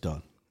game has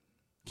done.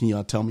 Can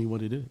y'all tell me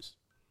what it is?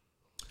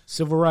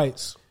 Civil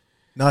rights.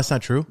 No, that's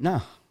not true.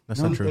 Nah. That's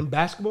not true. In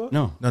basketball?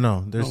 No.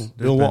 No. There's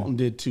Bill been- Walton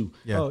did, too.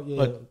 Yeah. Oh, yeah.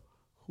 But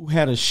who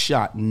had a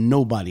shot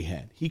nobody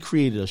had? He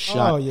created a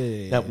shot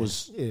that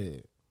was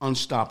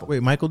unstoppable.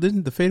 Wait, Michael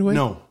didn't the fadeaway?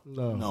 No.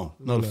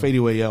 The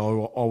fadeaway had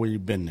already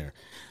been there.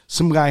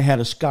 Some guy had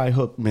a sky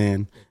hook,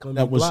 man,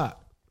 that was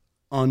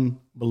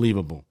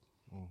unbelievable.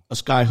 A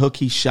sky hook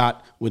he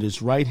shot with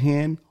his right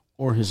hand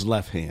or his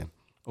left hand,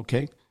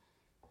 okay?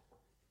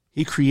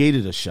 He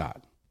created a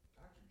shot.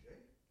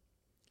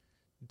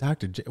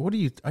 Dr. J, are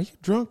you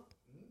drunk?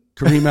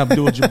 Kareem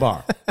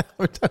Abdul-Jabbar.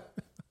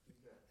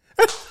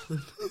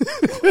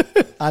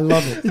 I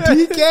love it.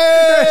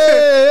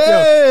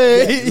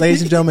 DK!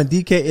 Ladies and gentlemen,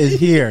 DK is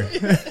here.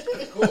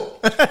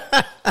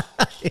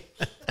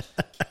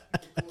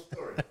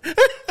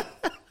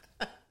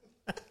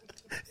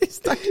 It's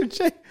Dr.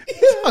 J.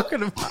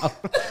 Talking about.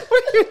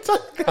 What are you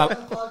talking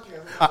about?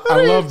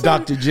 I love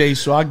Dr. J,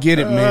 so I get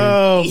it, man.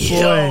 Oh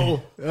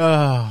boy.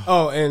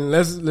 Oh, and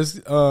let's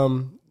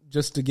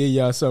just to give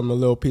y'all something, a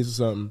little piece of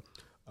something.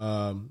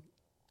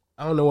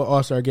 I don't know what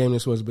All-Star game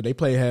this was, but they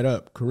played head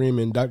up.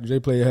 Kareem and Dr. J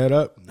played head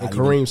up, and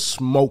Kareem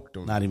smoked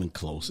them. Not even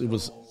close. It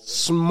was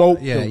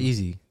Smoked Yeah, them.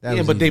 Easy. That yeah,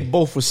 was but they easy.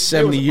 both were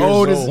 70 years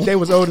old. They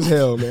was old as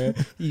hell, man.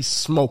 He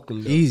smoked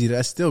them. Though. Easy.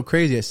 That's still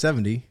crazy at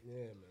 70. Yeah,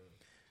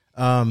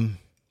 man.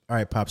 All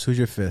right, Pops, who's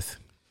your fifth?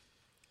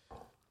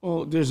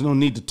 Well, there's no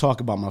need to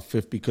talk about my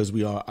fifth because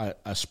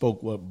I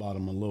spoke about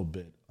him a little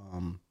bit.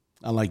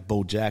 I like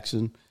Bo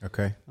Jackson.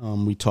 Okay.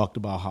 We talked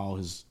about how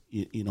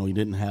he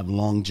didn't have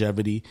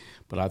longevity,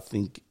 but I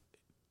think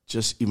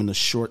just even a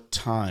short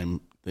time,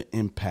 the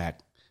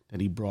impact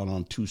that he brought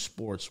on two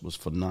sports was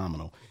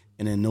phenomenal.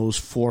 And in those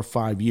 4 or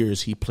 5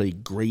 years, he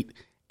played great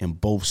in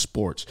both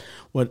sports.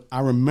 What I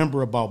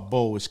remember about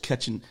Bo is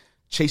chasing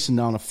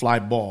down a fly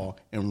ball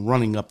and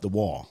running up the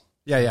wall.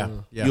 Yeah.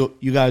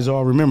 You guys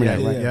all remember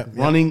that, right? Yeah.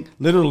 Running,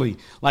 literally,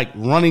 like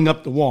running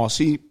up the wall.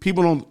 See, you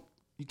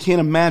can't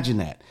imagine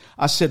that.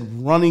 I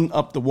said running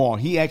up the wall.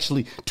 He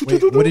actually...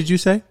 Wait, what did you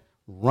say?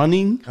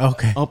 Running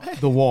up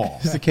the wall.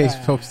 Just in case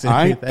folks didn't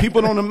All hear right? that.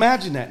 People don't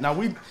imagine that. Now,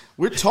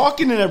 we're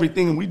talking and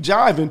everything, and we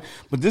jiving,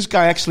 but this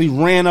guy actually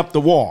ran up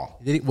the wall.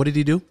 What did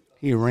he do?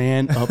 He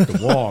ran up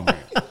the wall, man.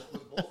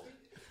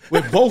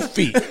 With both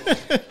feet.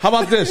 How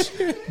about this?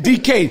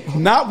 DK,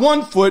 not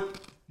 1 foot,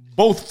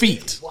 both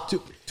feet.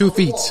 2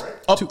 feet.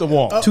 Up the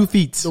wall. 2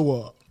 feet. The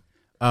wall.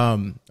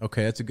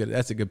 Okay,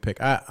 that's a good pick.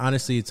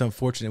 Honestly, it's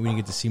unfortunate we didn't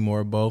get to see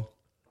more of Bo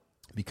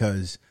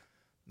because,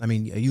 I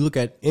mean, you look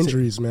at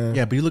Injuries, man.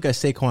 Yeah, but you look at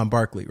Saquon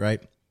Barkley,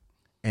 right,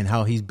 and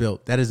how he's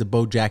built. That is a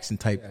Bo Jackson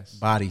type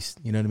body.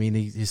 You know what I mean?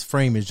 His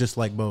frame is just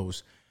like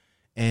Bo's,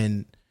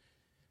 and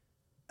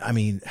I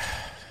mean,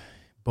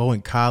 Bo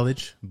in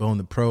college, Bo in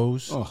the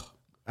pros. Oh,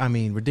 I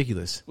mean,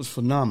 ridiculous, it was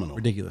phenomenal.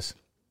 ridiculous.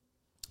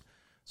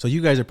 So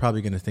you guys are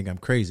probably going to think I'm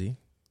crazy,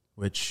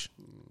 which.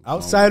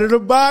 Outside of the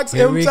box.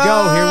 Here we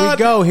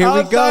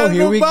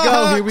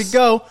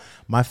go.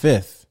 My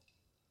fifth,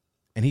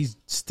 and he's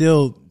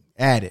still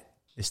at it,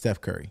 is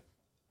Steph Curry.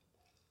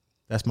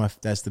 That's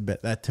the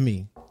bet. That to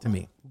me.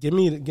 Give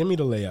me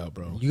the layout,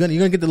 bro. You're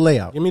gonna get the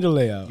layout. Give me the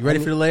layout. You ready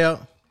for the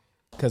layout?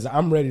 Because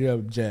I'm ready to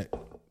object.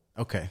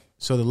 Okay.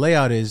 So the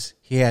layout is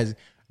he has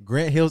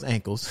Grant Hill's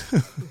ankles.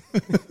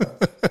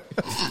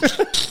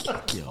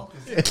 Yo.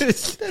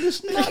 That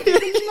is not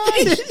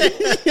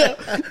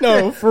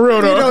No, for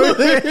real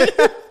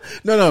though.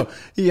 No.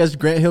 He has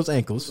Grant Hill's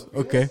ankles.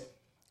 Okay.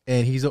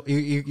 And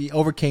he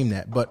overcame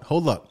that. But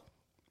hold up.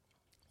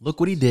 Look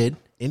what he did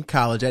in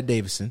college at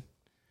Davidson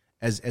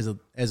as a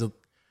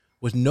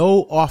with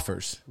no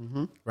offers,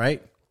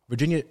 right?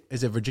 Virginia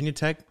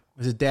Tech?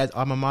 Was his dad's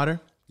alma mater?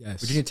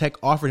 Yes. Virginia Tech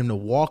offered him to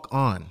walk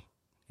on,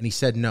 and he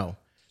said no.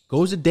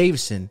 Goes to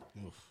Davidson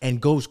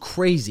and goes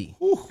crazy.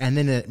 And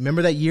then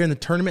remember that year in the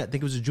tournament? I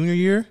think it was his junior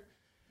year.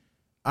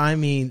 I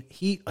mean,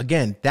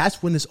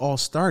 that's when this all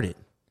started.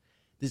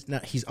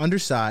 He's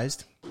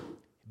undersized,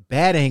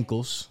 bad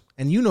ankles,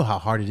 and you know how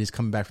hard it is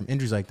coming back from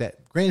injuries like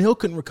that. Grant Hill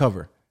couldn't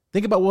recover.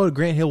 Think about what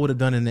Grant Hill would have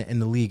done in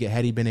the league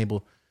had he been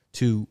able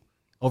to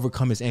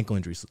overcome his ankle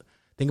injuries.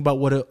 Think about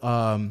what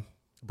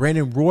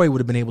Brandon Roy would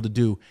have been able to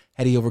do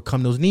had he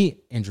overcome those knee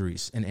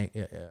injuries and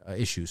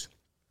issues.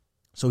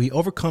 So he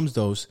overcomes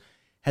those,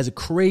 has a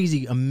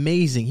crazy,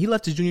 amazing. He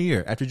left his junior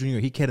year. After junior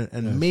year, he had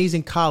an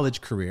amazing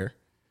college career,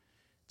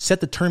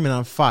 set the tournament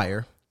on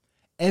fire.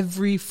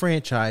 Every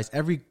franchise,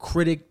 every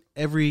critic,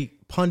 every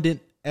pundit,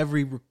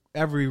 every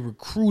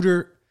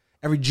recruiter,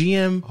 every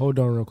GM. Hold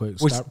on real quick.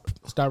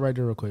 Stop right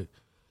there real quick.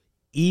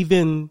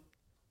 Even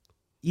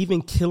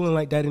killing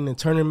like that in the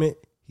tournament,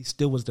 he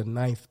still was the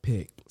 9th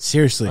pick.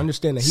 Seriously.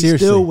 Understand that. He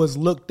still was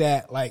looked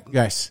at like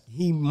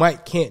he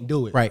can't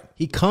do it. Right.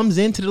 He comes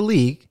into the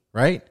league,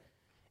 right?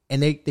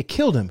 And they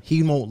killed him.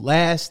 He won't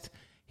last.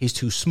 He's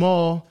too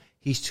small.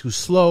 He's too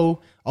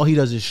slow. All he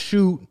does is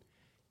shoot.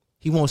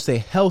 He won't stay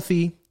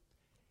healthy.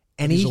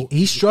 And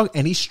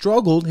he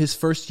struggled his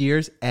first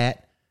years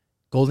at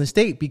Golden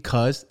State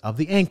because of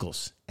the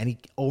ankles. And he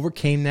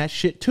overcame that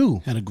shit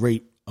too. Had a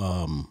great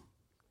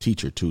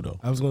teacher too, though.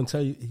 I was going to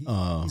tell you,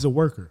 he's a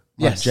worker.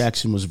 Mike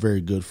Jackson was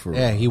very good for.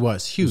 Yeah, he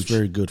was huge. He was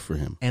very good for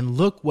him. And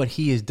look what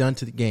he has done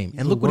to the game.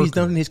 And look what he's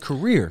done in his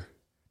career.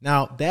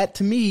 Now that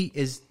to me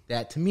is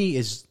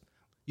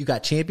you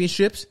got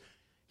championships.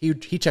 He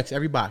checks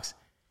every box.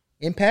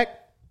 Impact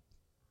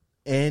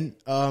and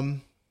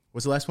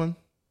what's the last one?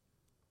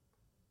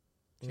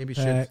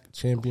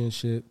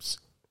 Championships.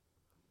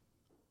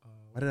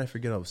 Why did I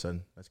forget all of a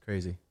sudden? That's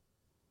crazy.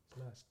 It's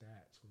not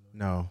stats.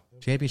 No.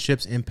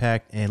 Championships,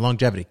 impact, and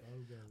longevity.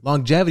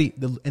 Longevity,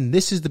 and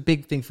this is the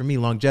big thing for me,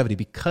 longevity,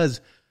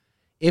 because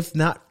if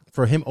not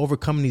for him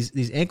overcoming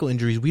these ankle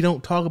injuries, we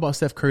don't talk about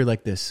Steph Curry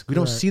like this. We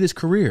don't see this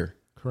career.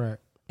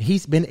 Correct.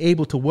 He's been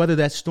able to weather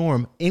that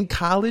storm in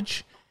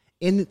college,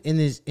 in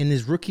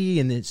his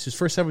rookie and his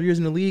first several years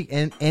in the league,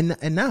 and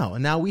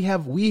now we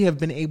have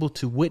been able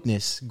to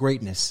witness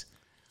greatness.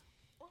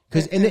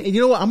 Because and you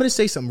know what, I'm going to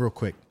say something real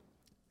quick.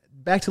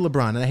 Back to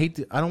LeBron, and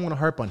I don't want to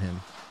harp on him.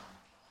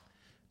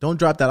 Don't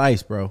drop that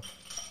ice, bro.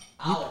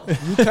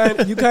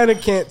 You kind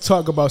of can't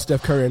talk about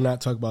Steph Curry and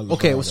not talk about LeBron.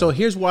 Okay, well, so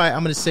here's why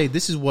I'm going to say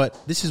this is what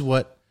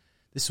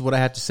I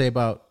have to say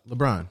about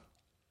LeBron.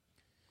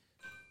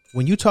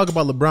 When you talk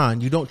about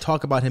LeBron, you don't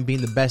talk about him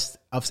being the best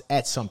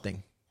at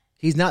something.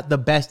 He's not the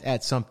best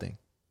at something.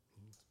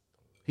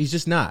 He's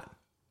just not.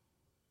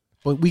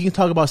 But we can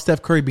talk about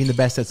Steph Curry being the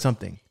best at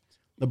something.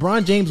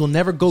 LeBron James will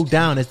never go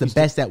down as the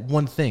best at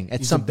one thing,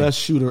 at something. The best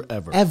shooter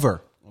ever.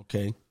 Ever.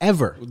 Okay.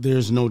 Ever.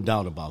 There's no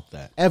doubt about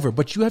that. Ever.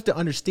 But you have to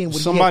understand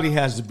what somebody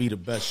has to be the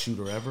best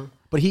shooter ever.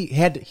 But he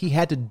had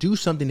to do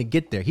something to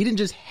get there. He didn't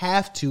just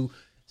have to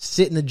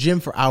sit in the gym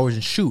for hours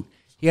and shoot.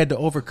 He had to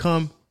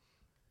overcome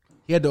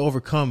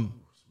overcome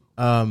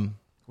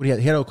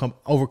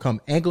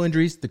ankle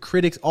injuries, the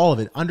critics, all of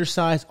it,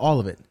 undersized, all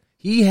of it.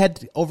 He had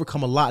to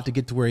overcome a lot to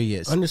get to where he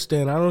is.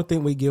 Understand, I don't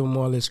think we give him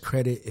all this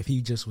credit if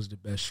he just was the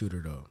best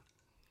shooter, though.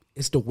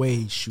 It's the way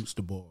he shoots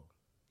the ball.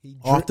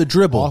 Off the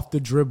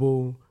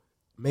dribble,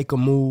 make a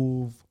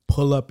move,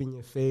 pull up in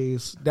your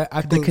face.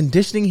 I think the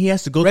conditioning he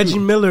has to go Reggie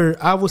through. Miller,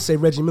 I would say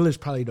Reggie Miller is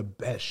probably the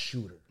best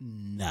shooter.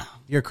 Nah.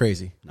 You're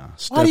crazy. Nah.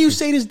 Why do you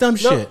say this dumb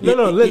shit?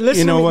 No, listen.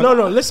 You know what?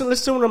 No, listen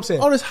to what I'm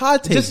saying. All this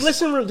hot takes. Just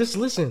listen.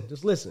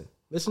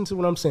 Listen to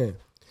what I'm saying.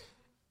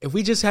 If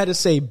we just had to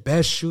say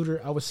best shooter,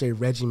 I would say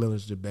Reggie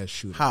Miller's the best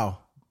shooter. How?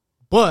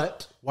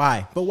 But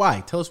why? But why?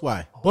 Tell us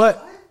why.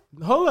 But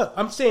hold up,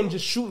 I'm saying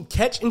just shoot,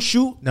 catch and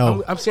shoot.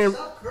 No, I'm saying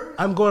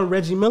I'm going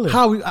Reggie Miller.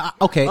 How?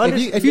 Okay,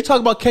 if you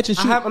talk about catch and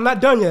shoot, I'm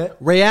not done yet.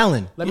 Ray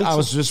Allen. I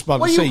was just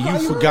about to say you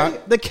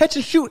forgot the catch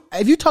and shoot.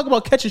 If you talk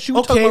about catch and shoot,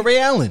 we talk about Ray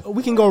Allen.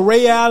 We can go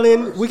Ray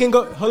Allen. We can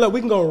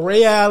go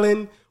Ray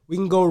Allen. We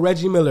can go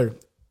Reggie Miller.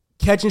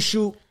 Catch and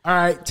shoot. All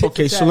right.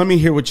 Okay, so let me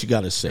hear what you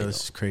got to say. Yo,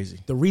 this is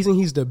crazy. The reason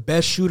he's the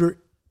best shooter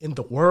in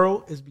the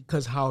world is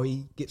because how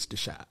he gets the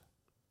shot.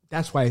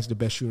 That's why he's the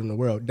best shooter in the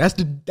world.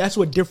 That's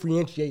what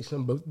differentiates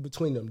him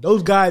between them.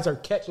 Those guys are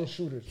catch and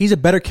shooters. He's a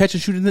better catch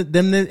and shooter than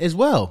them as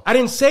well. I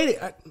didn't say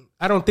that.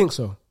 I don't think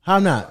so. How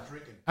not?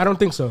 I don't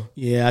think so.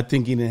 Yeah, I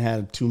think he didn't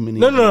have too many.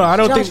 No, I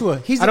don't Joshua,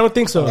 think. I don't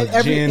think so.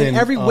 In Gin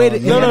every and, way to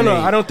No,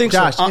 I don't think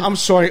Josh, so. I'm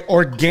sorry,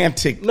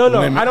 organic. No,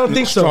 I don't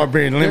think so.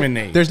 Strawberry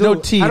lemonade. There's no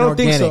tea. I don't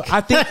organic. think so.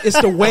 I think it's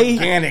the way.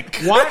 Organic.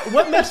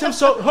 What makes him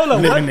so? Hold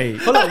on.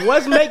 Lemonade.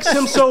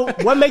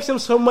 What makes him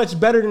so much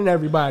better than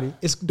everybody?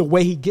 It's the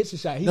way he gets the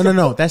shot.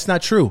 No, that's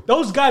not true,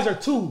 Those guys are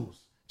tools.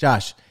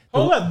 Josh.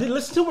 Hold up.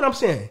 Listen to what I'm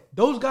saying.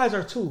 Those guys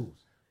are tools.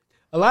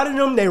 A lot of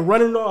them, they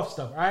running off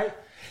stuff, right?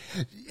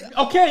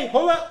 Okay,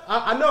 hold up.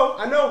 I know.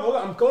 Hold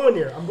up. I'm going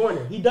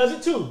there. He does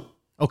it too.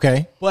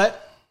 Okay,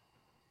 But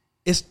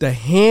it's the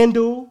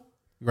handle,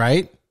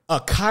 right? a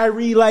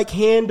Kyrie-like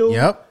handle.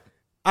 Yep.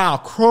 I'll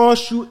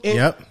cross you. And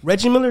Yep.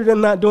 Reggie Miller, they're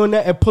not doing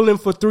that and pulling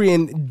for three,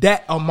 and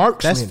that a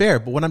marksman. That's fair.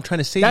 But what I'm trying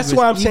to say, That's to you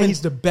why is I'm saying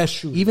he's the best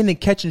shooter. even in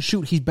catch and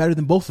shoot, he's better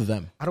than both of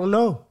them. I don't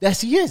know.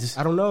 Yes, he is.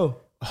 I don't know.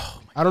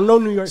 I don't know,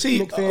 New York See,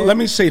 Knicks fan. let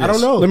me say this. I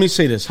don't know. Let me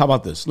say this. How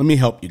about this? Let me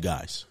help you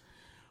guys.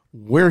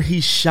 Where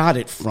he shot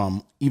it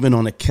from, even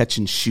on a catch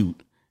and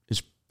shoot,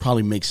 is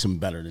probably makes him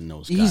better than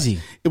those guys. Easy.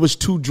 It was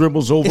 2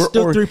 dribbles over. It's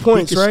still or 3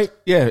 points, he could- right?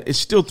 Yeah, it's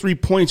still 3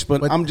 points.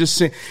 But I'm just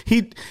saying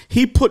he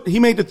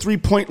made the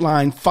 3-point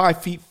line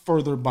 5 feet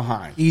further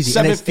behind. Easy.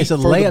 7 And feet it's a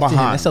further layup to him.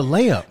 behind. It's a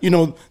layup. You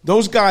know,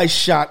 those guys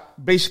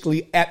shot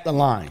basically at the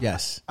line.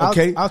 Yes.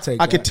 Okay, I'll take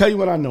I that. can tell you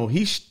what I know.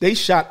 They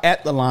shot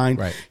at the line.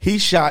 Right. He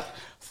shot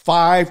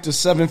 5 to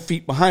 7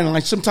 feet behind the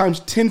line,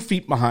 sometimes 10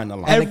 feet behind the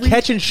line. And the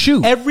catch and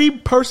shoot. Every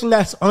person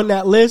that's on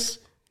that list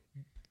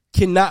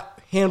cannot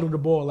handle the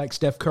ball like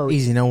Steph Curry.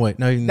 Easy. No way.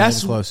 No, you're not That's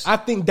even close. I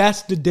think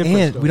that's the difference.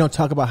 And though. we don't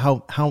talk about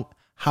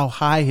how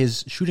high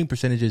his shooting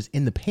percentage is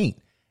in the paint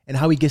and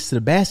how he gets to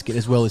the basket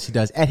as well as he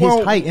does at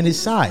his height and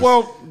his size.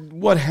 Well,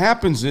 what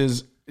happens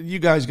is you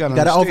guys got to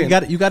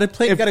understand. you got to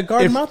play. You got to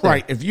guard him out there.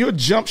 Right. If you're a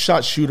jump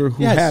shot shooter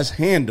who Yes. has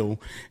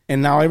handle,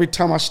 and now every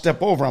time I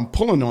step over, I'm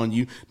pulling on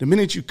you. The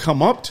minute you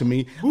come up to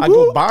me, I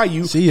go by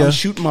you. See ya. I'm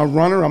shooting my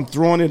runner. I'm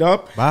throwing it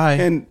up. Bye.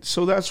 And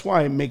so that's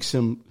why it makes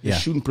his Yeah.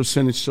 shooting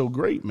percentage so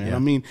great, man. Yeah. I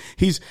mean,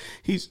 he's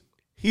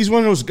one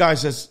of those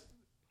guys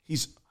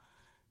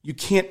you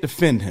can't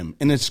defend him,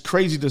 and it's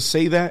crazy to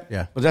say that.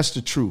 Yeah. But that's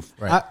the truth.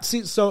 Right.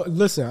 So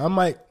listen, y'all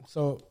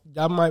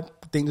might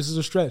think this is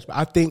a stretch, but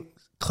I think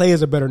Clay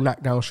is a better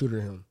knockdown shooter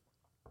than him.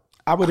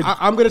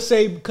 I'm gonna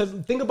say, because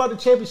think about the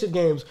championship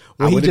games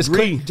where I he would just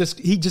agree.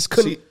 couldn't.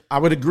 See, I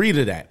would agree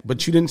to that,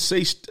 but you didn't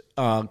say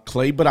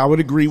Clay. But I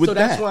would agree with So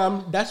that.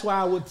 that's why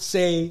I would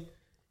say,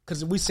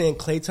 because we saying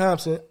Clay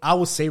Thompson, I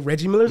would say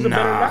Reggie Miller's a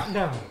better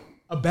knockdown.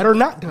 A better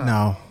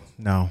knockdown.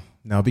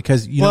 No,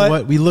 because you But-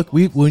 know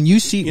what? When you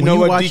see, You know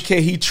what, watch,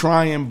 DK? He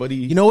trying, but he.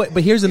 You know what?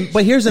 But here's a measure.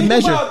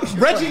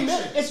 Reggie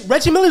Miller.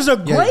 Reggie Miller's a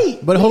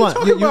great. but hold What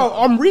on, are you talking about?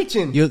 I'm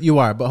reaching. You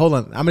are, but hold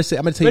on. I'm gonna tell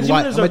you Reggie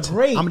why. Miller's I'm a gonna,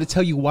 great. I'm gonna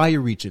tell you why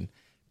you're reaching,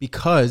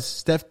 because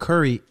Steph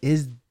Curry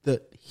is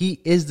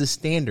the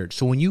standard.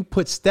 So when you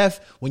put Steph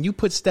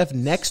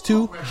next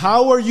to,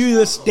 How are you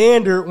the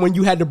standard when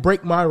you had to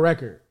break my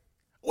record?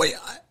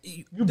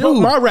 You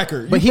broke my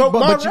record. But You broke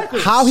my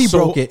record. how he So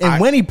broke it and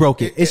when he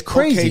broke it is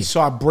crazy. Okay,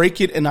 so I break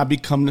it and I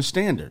become the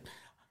standard.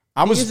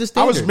 I is the was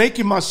standard.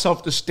 making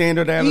myself the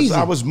standard as Easy.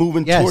 I was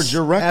moving Yes, towards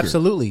your record.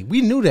 Absolutely,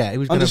 we knew that. It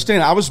was gonna,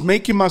 Understand? I was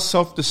making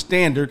myself the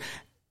standard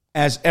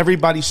as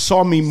everybody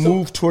saw me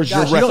move towards your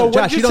Josh, you record. don't- What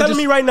Josh, you you're don't telling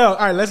just- me right now?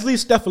 All right, let's leave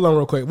Steph alone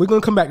real quick. We're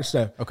gonna come back to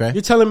Steph. Okay.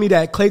 You're telling me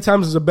that Klay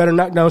Thompson is a better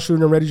knockdown shooter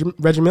than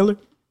Reggie Miller?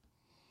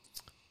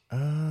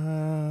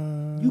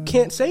 You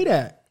can't say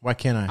that. Why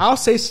can't I? I'll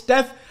say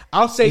Steph.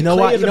 I'll say You know Klay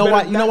why? is You a know better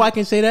why? You know knock- why I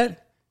can say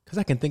that? Because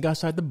I can think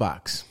outside the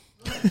box.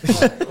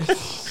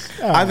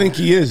 I think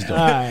he is, though.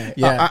 right.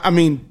 Yeah. I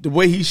mean, the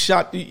way he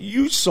shot,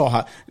 you saw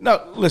how.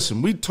 Now,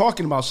 listen, we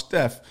talking about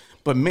Steph,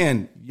 but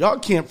man, y'all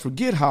can't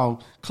forget how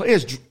Klay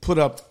has put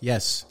up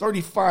Yes.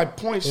 35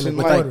 points in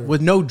With, like,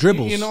 with no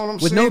dribbles. you know what I'm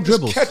with saying? no Just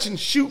dribbles. catching,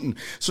 shooting.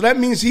 So that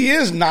means he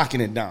is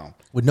knocking it down.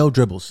 With no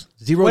dribbles.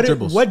 Zero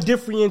dribbles. What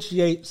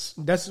differentiates?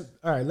 That's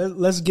all right.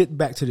 Let's get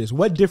back to this.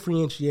 What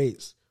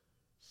differentiates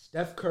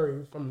Steph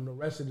Curry from the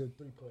rest of the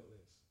 3-point list?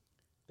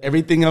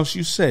 Everything else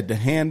you said, the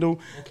handle,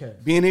 Okay.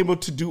 being able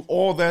to do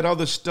all that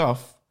other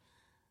stuff,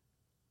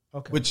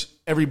 Okay. which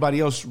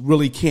everybody else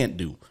really can't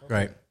do.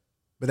 Right.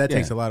 But that Yeah.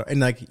 takes a lot of, and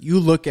like you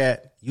look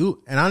at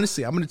you, and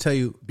honestly, I'm going to tell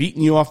you,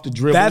 Beating you off the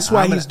dribble. That's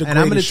why I'm he's the gonna- and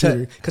I'm greatest gonna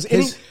tell- shooter. Because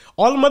his-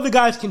 all them other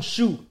guys can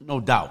shoot. no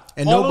doubt.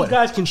 and All nobody, those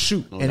guys can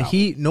shoot.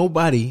 and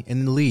nobody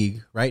in the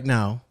league right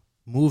now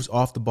moves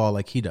off the ball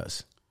like he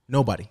does.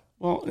 Nobody.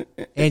 Well,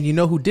 And you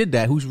know who did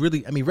that? Who's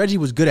really? I mean, Reggie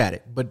was good at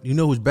it, but you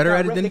know who's better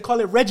at it They than? call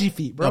it Reggie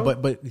feet, bro. No,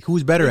 but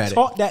who's better they at it?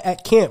 taught that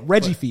at camp.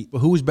 Reggie feet. But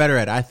who was better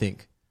at it? I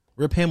think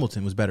Rip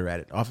Hamilton was better at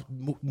it.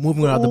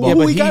 Moving out the Who ball. yeah,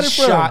 but we he got it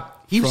from? shot.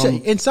 He from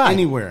shot inside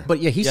anywhere. but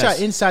yeah, he Yes. shot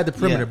inside the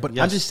perimeter. Yeah, But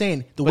yes. I'm just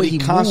saying the But way he he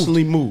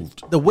constantly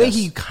moved. The way Yes.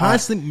 he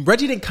constantly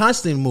Reggie didn't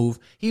constantly move.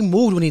 He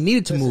moved when he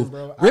needed to move.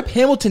 bro, Rip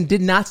Hamilton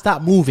did not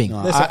stop moving.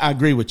 I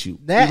agree with you.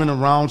 That- Even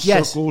around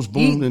yes, circles,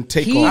 boom, he- and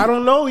take he- off. I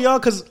don't know, y'all,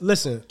 because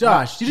listen.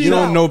 Josh, You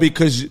don't know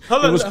because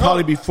Hold it on, was hold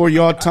probably on. before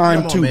your time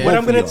Come on, too. man. What both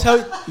I'm going of to y'all.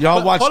 tell you.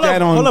 Y'all watch hold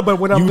that up, on hold up, but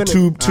what I'm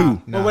YouTube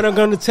too. But what I'm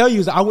going to tell you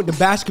is I went to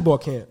basketball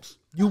camps.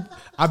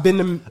 I've been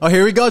to. Oh,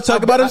 here we go.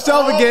 Talk about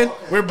himself again.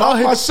 We're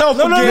about myself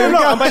No. again.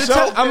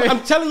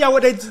 I'm telling y'all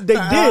what they did.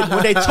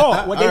 What they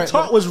taught. What they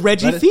taught was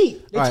Reggie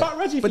Feet. They taught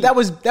Reggie Feet. But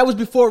that was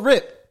before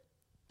Rip.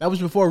 That was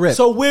before Rip.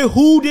 So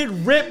who did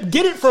Rip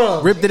get it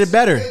from? Rip did it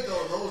better.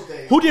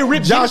 Who did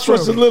Rip? Josh get it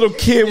was from? a little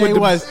kid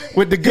Yeah,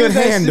 with the good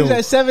handle. He was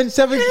at seventh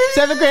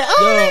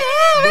grade.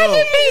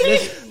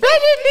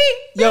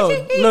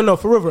 No,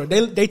 for real.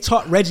 They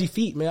taught Reggie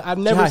Feet, man. I've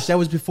never. Josh, that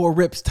was before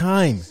Rip's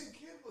time.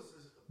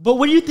 But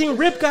where do you think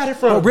Rip got it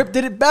from? But Rip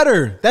did it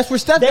better. That's where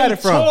Steph They got it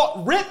from.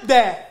 taught Rip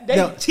that. They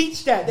No,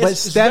 teach that. but That's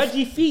Steph-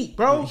 Reggie Feet,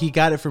 bro. He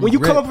got it from when you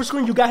Rip. come off the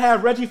screen, you gotta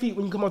have Reggie Feet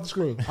when you come off the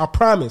screen. I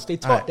promise. They All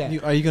taught right,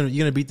 that. you're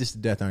gonna beat this to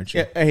death, aren't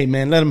you? Hey,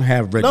 man, let him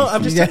have Reggie. No,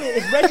 I'm just Feet. telling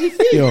you, it's Reggie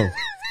Feet. Yo,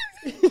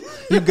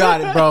 You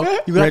got it, bro.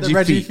 You got Reggie the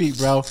Reggie feet. feet,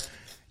 bro.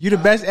 You the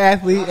best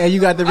athlete, and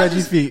you got the Reggie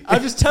feet.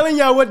 I'm just telling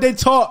y'all what they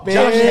taught, man.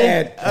 Josh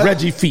had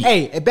Reggie Feet.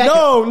 Hey, back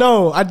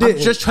No, I didn't.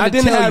 I'm just trying I to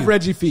didn't tell have you.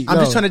 Reggie Feet. I'm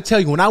no. just trying to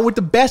tell you. When I went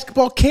to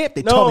basketball camp,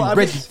 they taught me I'm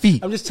Reggie just,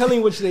 feet. I'm just telling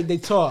you what they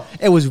taught.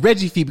 It was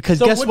Reggie feet because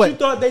So guess what what? you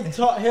thought they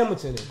taught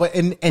Hamilton? But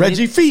and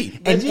Reggie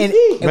Feet. Reggie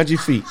Feet. Reggie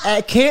Feet.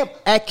 At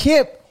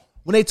camp,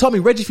 when they taught me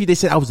Reggie feet, they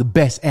said I was the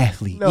best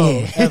athlete. No,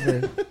 Yeah.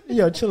 ever.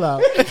 Yo, chill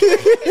out.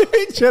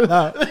 Chill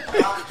out.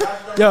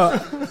 Yo,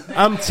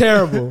 I'm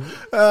terrible.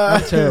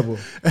 I'm terrible.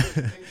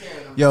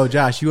 Yo,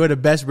 Josh, you are the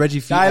best Reggie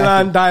feet.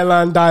 athlete.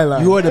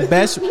 Dylan. You are the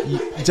best,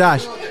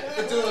 Josh.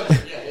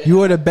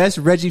 You are the best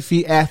Reggie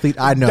feet athlete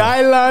I know.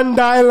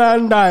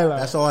 Dylan.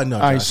 That's all I know.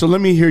 All right, Josh. so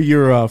let me hear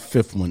your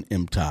fifth one,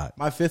 M. Todd.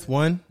 My fifth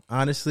one,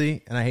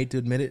 honestly, and I hate to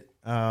admit it.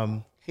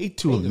 Hate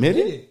to admit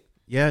it.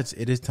 Yeah,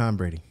 it is Tom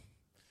Brady.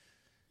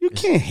 You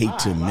can't hate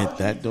to admit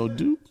that, though,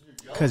 dude.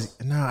 Because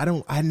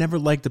I never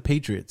liked the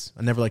Patriots.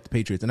 And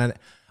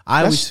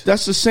I always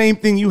That's the same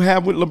thing you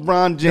have with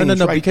LeBron James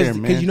no, right because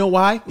there, man. you know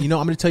why? I'm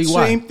going to tell you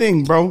why. Same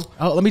thing, bro.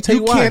 Oh, let me tell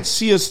you why. You can't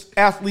see an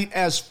athlete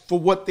as for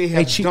what they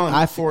have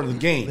done for the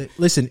game.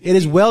 Listen, it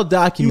is well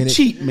documented.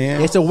 You cheat,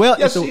 man. Yes,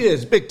 it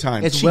is big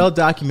time. It's cheat. well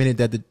documented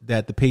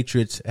that the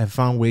Patriots have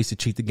found ways to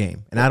cheat the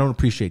game, and I don't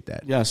appreciate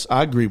that. Yes,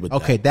 I agree with that.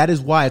 Okay, that is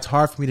why it's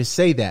hard for me to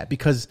say that,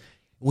 because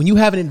when you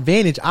have an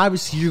advantage,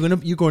 obviously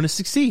you're going to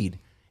succeed,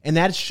 and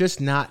that's just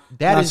not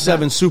that Not is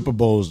seven not, Super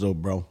Bowls, though,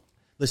 bro.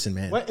 Listen,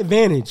 man, What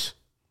advantage?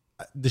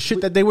 the shit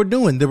that they were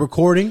doing, the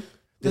recording,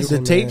 the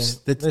tapes,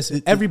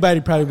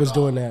 Everybody probably was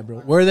doing that, bro.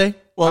 were they?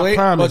 Well, I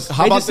promise. but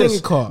how They about just didn't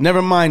this? get caught.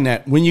 Never mind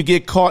that. When you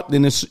get caught,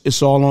 then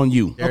it's all on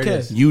you. There it Okay.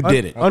 is. You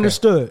did it.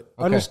 Understood.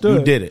 Understood.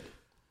 You did it.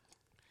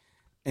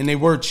 And they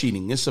were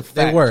cheating. It's a fact.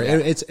 They were.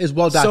 Jack. It's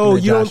well So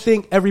documented. you don't Josh.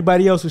 think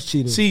everybody else was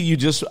cheating? See,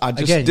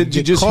 Again, did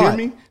you get just caught.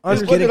 hear me? Just What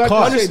getting did I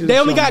caught. just say to They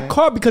this only young got man?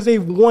 caught because they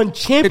won It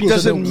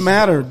championships. doesn't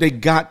matter. They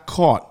got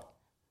caught.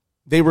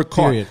 They were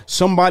caught. Period.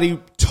 Somebody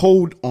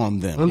told on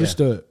them.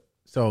 Understood.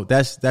 So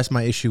that's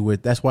my issue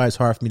with. That's why it's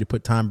hard for me to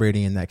put Tom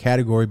Brady in that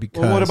category,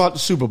 because. Well, what about the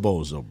Super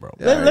Bowls, though, bro?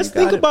 Let's you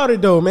think got it. about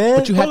it though, man.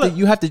 But you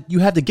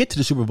have to get to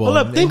the Super Bowl. Hold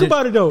up, And think then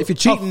about it, though. If you're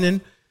cheating,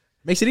 then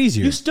makes it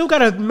easier. You still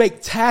gotta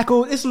make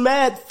tackles. It's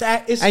mad.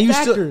 It's and you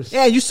factors.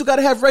 still, you still got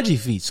to have Reggie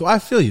feet. So I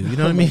feel you. You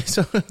know what I mean?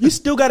 So You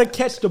still gotta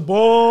catch the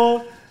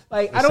ball.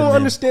 Like I don't man.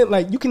 understand.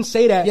 Like you can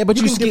say that. yeah, but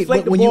you can scheme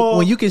deflate the when ball.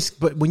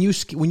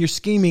 when you're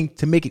scheming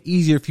to make it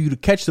easier for you to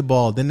catch the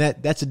ball, then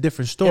that's a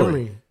different story.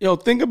 Henry, Yo,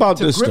 think about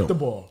to this, grip though. the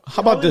ball.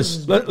 How about All it this?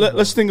 is grip the ball.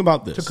 Let's think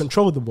about this. to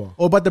control the ball.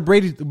 Or about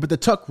the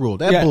Tuck rule.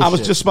 That Yeah, bullshit. I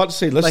was just about to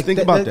say, let's Like, think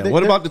that- about that- that. What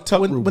that- about the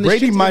Tuck when- rule? when the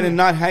Brady shit's might in-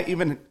 have not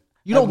even.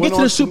 You don't went get to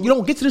on the Super. You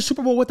don't get to the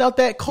Super Bowl without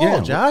that call,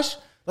 Yeah. Josh.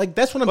 Like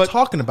that's what I'm But,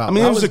 talking about. I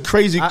mean, it was a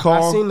crazy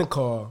call. I seen the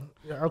call.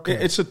 Yeah, okay.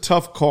 It's a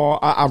tough call.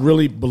 I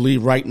really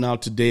believe right now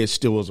today it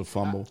still was a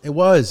fumble. It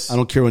was. I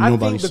don't care what I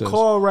nobody think the says.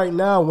 call right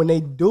now when they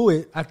do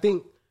it, I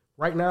think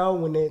right now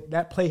when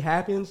that play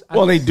happens,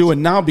 Well, they do it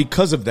now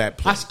because of that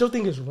play. I still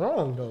think it's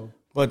wrong though.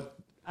 But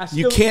I you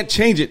still- can't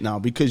change it now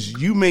because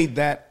you made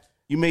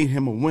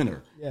him a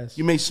winner. Yes.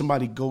 You made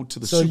somebody go to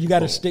the So Super you got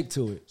to Bowl. stick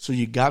to it. So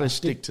you got to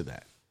stick to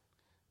that.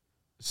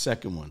 The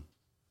second one.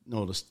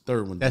 No, the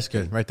third one. That's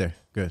good, right there.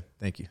 Good,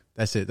 thank you.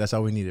 That's it. That's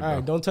all we needed, All bro.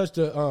 right, don't touch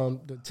the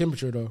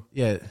temperature though.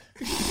 Yeah,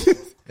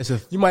 it's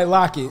the You might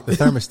lock it.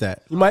 thermostat.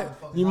 You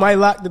might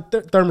lock the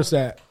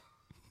thermostat.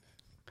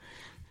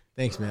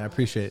 Thanks, man. I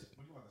appreciate it.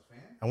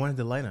 I wanted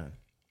the light on.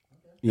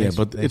 Yeah, Thanks-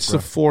 but thanks, it's bro.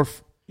 the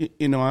fourth.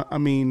 You know, I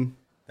mean,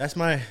 That's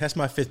my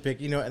fifth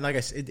pick. You know, and like I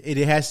said, it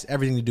has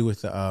everything to do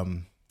with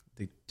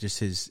just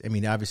his. I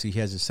mean, obviously he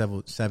has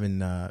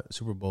seven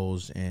Super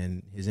Bowls,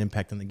 and his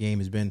impact on the game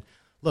has been.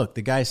 Look,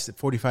 the guy's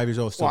 45 years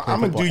old. Still well, playing I'm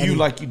gonna football, do and you he-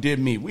 like you did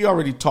me. We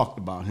already talked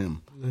about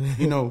him.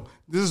 You know,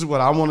 this is what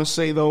I want to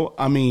say though.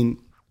 I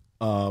mean,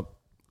 a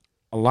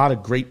lot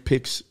of great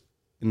picks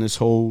in this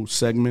whole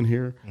segment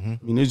here. I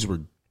mean, these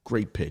were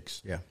great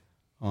picks. Yeah,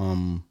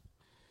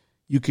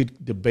 You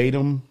could debate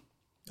them,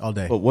 all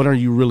day. but what are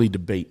you really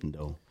debating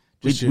though?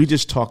 should- We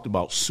just talked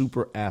about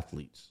super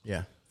athletes.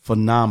 Yeah,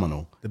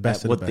 Phenomenal. the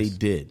best at of what the they best.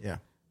 did. Yeah,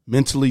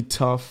 Mentally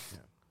tough,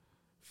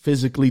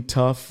 physically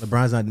tough.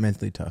 LeBron's not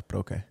mentally tough, but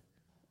okay.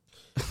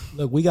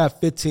 Look, we got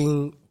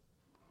 15.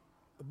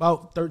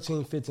 about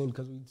 13, 15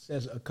 because we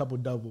said a couple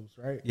doubles,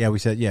 right? Yeah, we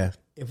said yeah.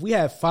 If we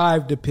had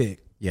 5 to pick,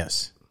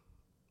 Yes.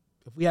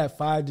 if we had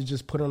 5 to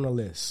just put on the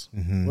list,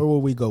 Mm-hmm. where would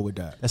we go with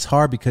that? That's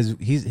hard because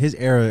his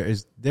era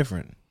is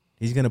different.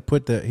 He's gonna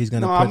put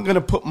I'm going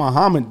to put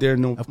Muhammad there.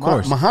 No, Of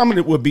course.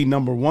 Muhammad would be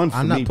number one for me.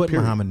 I'm not putting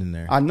period. Muhammad in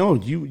there. I know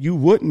you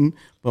wouldn't,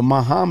 but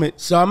Muhammad.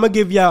 So I'm gonna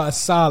give y'all a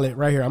solid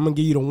right here. I'm gonna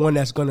give you the one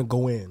that's gonna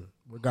go in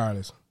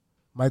regardless.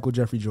 Michael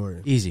Jeffrey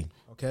Jordan. Easy.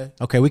 Okay.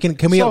 Okay,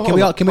 can we all agree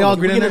We on can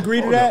that?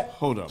 agree to that.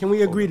 Hold up. Can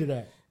we agree to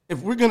that?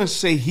 If we're going to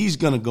say he's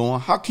going to go on,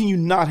 how can you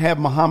not have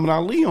Muhammad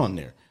Ali on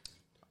there?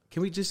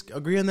 Can we just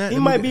agree on that? He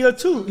might be a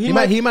 2. He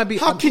might be.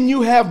 How can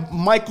you have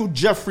Michael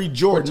Jeffrey We're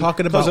Jordan?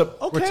 talking because about.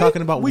 of- We're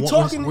talking about. We're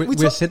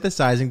We're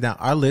synthesizing down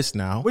our list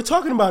now. We're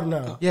talking about it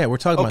now. Yeah, we're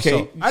talking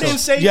Okay, about. I didn't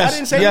say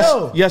yes,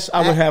 no. Yes,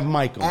 I would have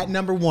Mike on. At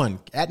number one.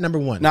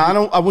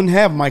 Now I wouldn't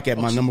have Mike at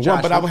my number Josh,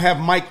 one, but I would have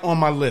Mike on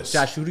my list.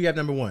 Josh, who do you have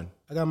number one?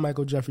 I got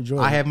Michael Jeffrey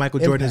Jordan. I have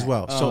Michael Jordan as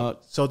Impact. well.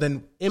 So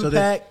then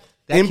Impact.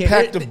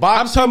 Impact of I'm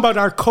boxing. talking about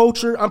our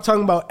culture. I'm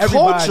talking about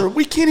everybody. Culture.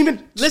 We can't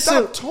even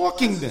Listen. stop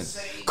talking then.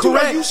 Correct. Dude,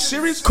 are you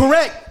serious?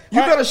 Correct. You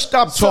better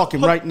stop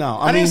talking right now.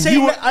 I didn't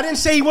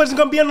say he wasn't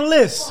gonna be on the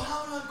list.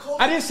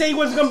 I didn't say he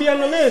wasn't gonna be on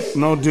the list.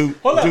 No, dude.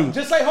 Hold up. dude.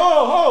 Just like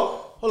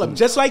hold up.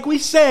 Just like we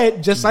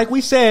said,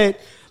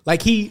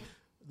 like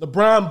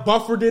LeBron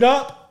buffered it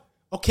up.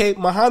 Okay,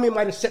 Muhammad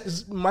might have set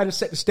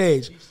the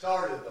stage. He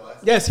started though.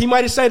 Yes, he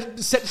might have set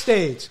the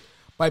stage.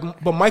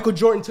 But Michael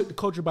Jordan took the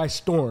culture by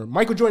storm.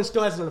 Michael Jordan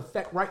still has an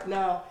effect right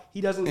now.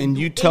 He doesn't. And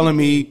do you telling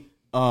anything.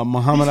 me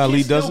Muhammad Ali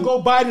These kids doesn't? still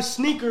go buy the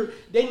sneaker.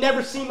 They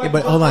never seen Michael.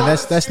 but hold on,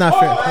 that's not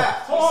fair.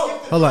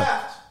 Hold on.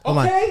 Hold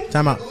on.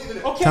 Time out.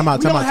 Okay, Time out.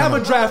 we don't have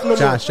a draft no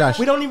more. Josh.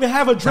 We don't even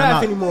have a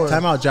draft anymore.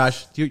 Time out,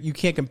 Josh. You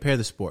can't compare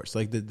the sports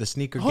like the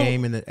sneaker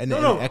game and the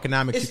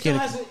economics. It You still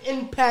can't. has an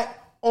impact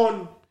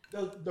on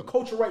the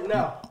culture right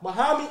now.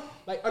 Muhammad,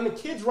 like on the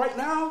kids right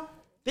now,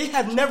 they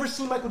have never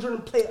seen Michael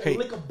Jordan play a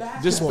lick of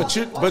basketball.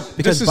 But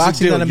Because this is boxing's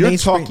the deal. not a You're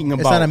mainstream- talking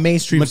it's about not a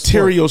mainstream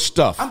material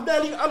stuff.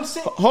 I'm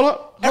saying. Hold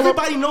up.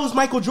 Everybody knows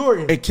Michael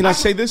Jordan. Hey, can I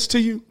say this to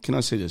you? Can I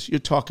say this? You're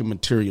talking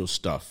material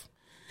stuff.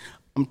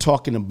 I'm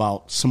talking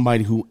about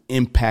somebody who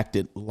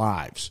impacted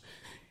lives.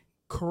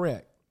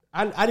 Correct.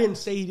 I didn't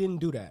say he didn't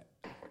do that.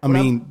 I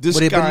mean, this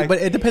But guy,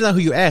 it depends on who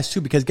you ask too.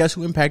 Because guess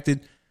who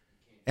impacted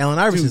Allen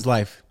Iverson's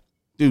life?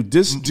 dude,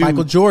 this dude,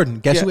 Michael Jordan.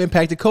 Guess Yeah. who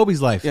impacted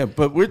Kobe's life? Yeah,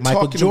 but we're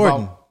Michael talking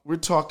Jordan. about. We're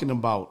talking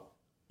about.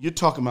 You're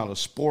talking about a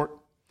sport.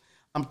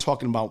 I'm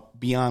talking about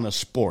beyond a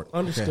sport.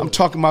 Understood. I'm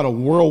talking about a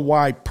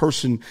worldwide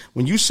person.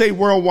 When you say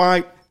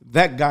worldwide,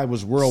 that guy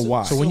was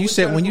worldwide. So when you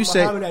say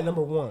Muhammad at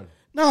number one.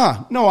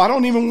 Nah, no, I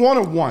don't even want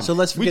a one. so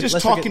let's we forget, just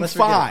let's talking forget, let's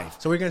forget. five.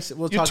 So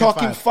we're You're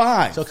talking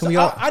five. So can we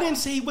all? I didn't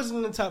say he wasn't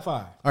in the top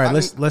 5. All right,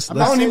 let's.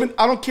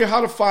 I don't care how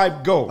the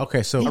 5 go.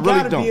 Okay, so He I really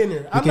gotta don't. be in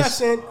there. I'm not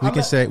saying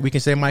we can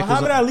say Michael's.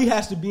 Muhammad Ali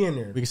has to be in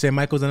there. We can say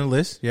Michael's on the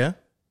list. Yeah,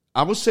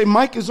 I would say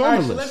Mike is on All right,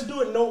 the so list. let's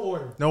do it no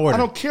order. no order. I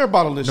don't care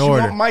about a list. No you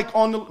order. want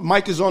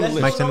Mike is on the Let's list.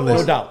 do Mike's on the no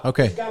list. No doubt.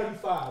 Okay. It's got to be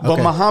 5. But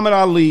Okay. Muhammad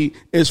Ali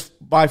is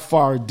by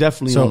far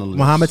definitely So on the list.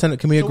 Muhammad's on.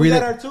 Can we So agree we got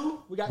that our 2?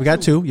 we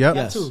got 2? Yep.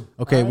 We got 2.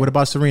 Okay. All right. What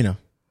about Serena?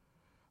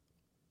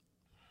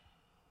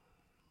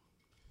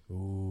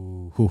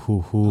 Ooh,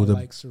 who I the?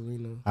 like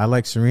Serena, I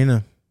like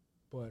Serena,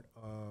 but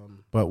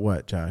but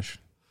what, Josh?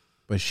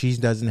 But she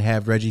doesn't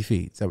have Reggie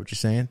feet. Is that what you're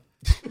saying?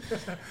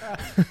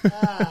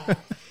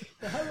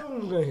 how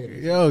long am I gonna hear?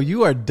 Yo,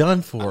 you are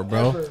done for,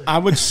 bro. I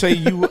would say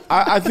you.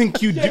 I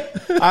think you do.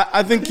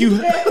 I think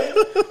you,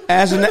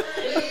 as an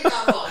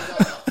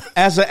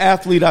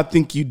athlete, I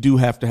think you do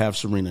have to have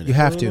Serena there. You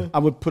have to. I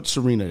would put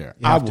Serena there.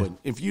 You I have to. would.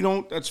 If you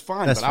don't, that's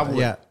fine. That's but I fine.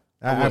 would. Yeah,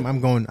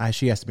 I'm going.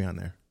 She has to be on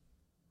there.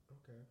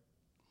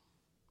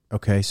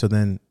 Okay. So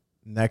then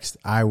next,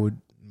 I would.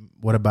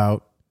 What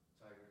about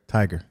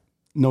Tiger?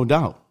 No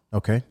doubt.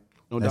 Okay,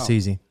 No that's doubt.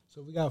 easy.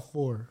 So we got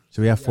 4.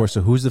 So we have 4.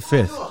 So who's the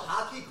 5th?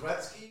 Hockey,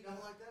 Gretzky,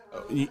 nothing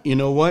like that. You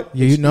know what?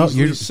 Yeah, you It's know,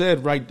 easily you're-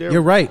 said right there.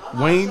 You're right.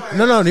 Wayne.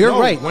 No, you're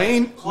right.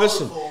 Wayne,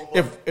 listen.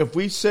 If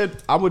we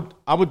said I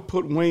would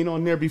put Wayne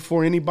on there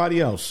before anybody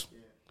else.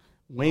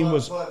 Wayne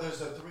was. But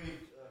there's a 3 category.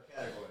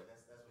 That's what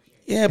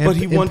you can't. Yeah, but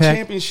he won Impact.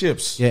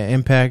 championships. Yeah,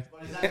 Impact.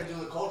 But he's not gonna do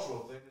the cultural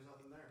thing. There's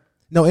nothing there.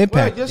 No,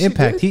 Impact. Well, yes, he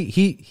Impact. did.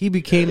 He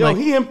became Yo, like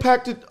he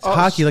impacted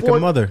hockey like a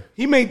sport. mother.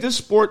 He made this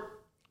sport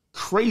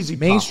crazy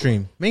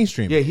mainstream. popular.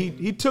 Mainstream. Yeah,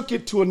 he took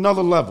it to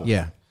another level.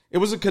 Yeah. It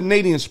was a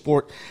Canadian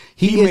sport.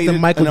 He made is the it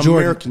Michael an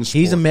Jordan. American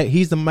sport.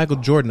 He's the Michael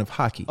Jordan of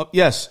hockey.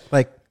 Yes.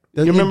 Like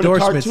the You remember the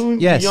endorsements. cartoon?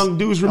 Yes. The young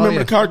dudes remember Oh, yeah.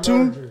 the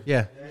cartoon?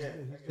 Yeah.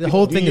 The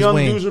whole The thing is young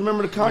Wayne. dudes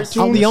remember the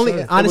cartoon? I'm the only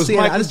It honestly.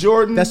 was Michael honestly,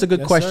 Jordan. That's a good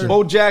Yes, question. sir.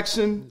 Bo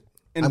Jackson,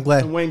 and, I'm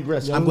glad. and Wayne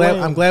Gretzky.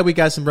 I'm glad we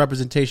got some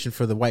representation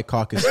for the White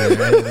Caucus here.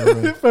 Right? In the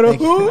room. For the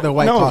Thank you. who? The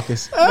White No.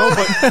 Caucus. No,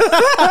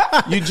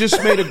 but you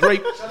just made a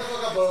great.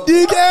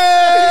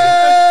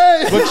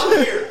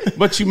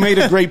 But you made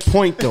a great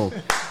point, though.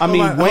 I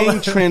mean,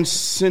 Wayne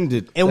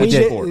transcended And we that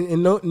didn't, sport.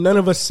 and none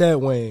of us said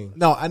Wayne.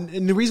 No, and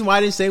the reason why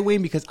I didn't say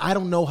Wayne because I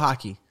don't know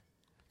hockey.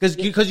 Because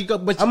you go,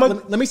 but I'm a-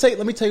 let me tell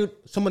you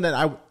someone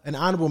that an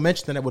honorable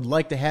mention that I would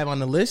like to have on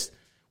the list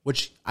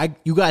which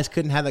you guys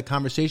couldn't have that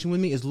conversation with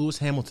me, is Lewis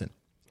Hamilton.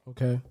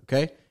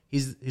 Okay,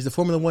 he's a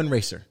Formula One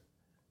racer,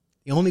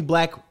 the only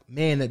black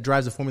man that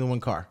drives a Formula One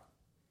car.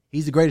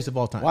 He's the greatest of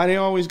all time. Why they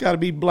always got to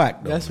be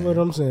black? Though, That's man? what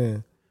I'm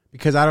saying.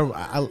 Because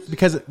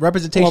because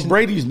representation. Well,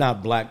 Brady's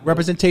not black.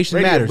 Representation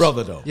Brady matters. a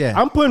brother though. Yeah.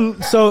 I'm putting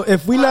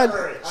if we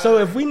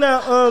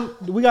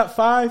not we got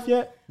 5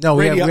 yet. No,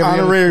 Brady, an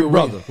honorary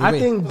brother. I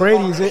think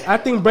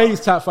Brady's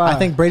top 5. I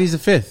think Brady's the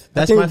fifth.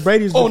 That's I think my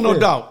Brady's. Oh, the no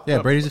fifth. doubt.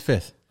 Yeah, Brady's the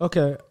fifth.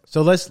 Okay,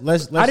 So let's I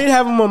didn't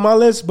have him on my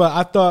list, but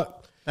I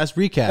thought let's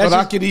recap. But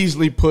I could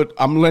easily put.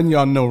 I'm letting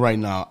y'all know right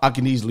now. I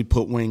can easily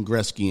put Wayne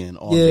Gretzky in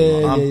all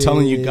day long. I'm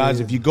telling you guys,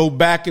 if you go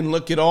back and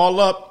look it all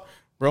up,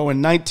 bro,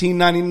 in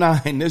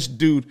 1999, this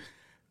dude.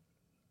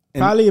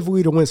 probably if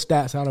we'd have went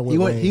stats, I'd have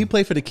went. He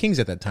played for the Kings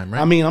at that time,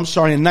 right? I mean, I'm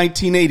sorry. In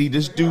 1980,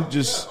 this dude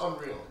just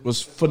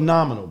was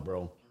phenomenal,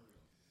 bro.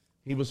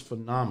 He was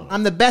phenomenal.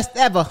 I'm the best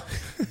ever.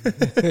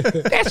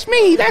 That's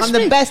me. I'm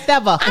the best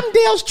ever. I'm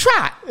Dale's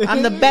Trot.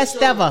 I'm the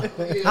best ever.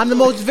 I'm the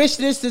most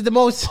vicious. Is the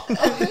most.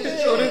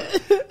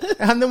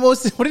 I'm the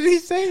most. What did he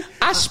say?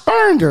 I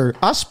spurned her.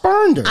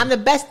 I'm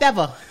the best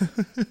ever.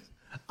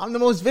 I'm the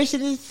most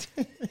vicious.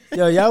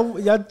 Yo,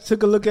 y'all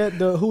took a look at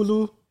the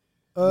Hulu.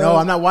 No,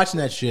 I'm not watching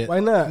that shit.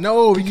 Why not?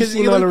 No, because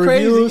seen he all looked the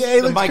crazy. reviews? Yeah, he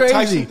The looked Mike crazy.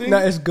 Tyson thing? No,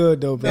 it's good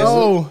though,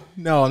 man.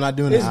 No, I'm not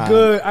doing It's it.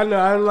 good. I know.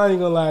 I'm not even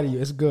gonna lie to you.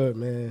 It's good,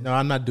 man. No,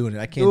 I'm not doing it.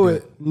 I can't Do do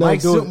it. it. No,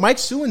 do it.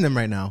 Mike's suing them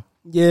right now.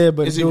 Yeah,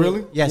 but Is he do it.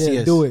 really? Yes, he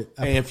is. Do it.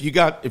 Hey, if you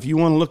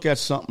want to look at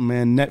something,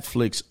 man,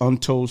 Netflix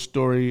Untold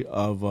Story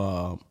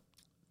of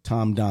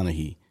Tom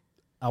Donahue.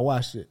 I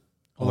watched it.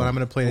 Hold on, I'm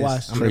gonna play this.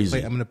 Watch. I'm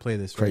gonna play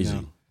this right Crazy,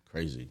 now.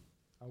 crazy.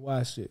 I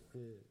watched it.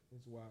 Yeah,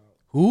 it's wild.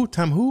 Who?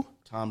 Who?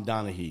 Tom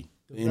Donahue,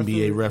 the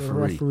NBA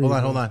referee. Hold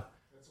on.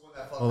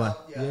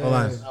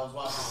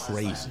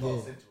 Crazy,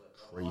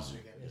 crazy.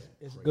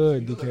 It's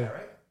good, DK.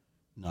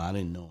 No, I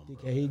didn't know him.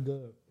 DK, he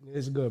good.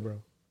 It's good,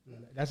 bro.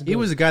 That's good. He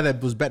was the guy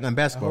that was betting on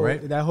basketball,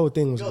 right? That whole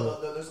thing was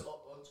good.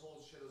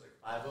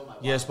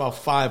 Yeah, it's about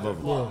 5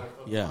 of them.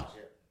 Yeah.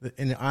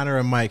 In honor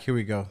of Mike, here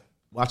we go.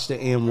 Watch the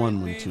and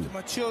one too.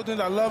 My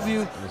children, I love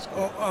you.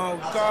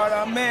 Oh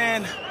God,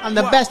 man. I'm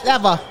the best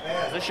ever.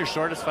 Is this your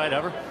shortest fight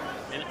ever?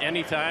 In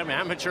any time,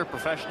 amateur,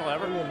 professional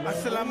ever?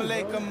 Assalamu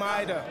alaikum,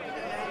 Maida.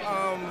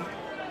 I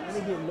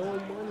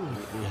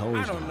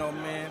don't know,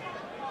 man.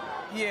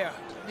 Yeah,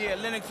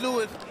 Lennox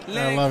Lewis.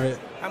 Lennox, love it.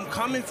 I'm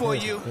coming for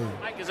you.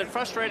 Mike, is it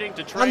frustrating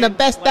to train I'm the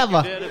best like ever.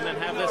 you did and then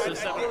have this in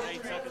 7 or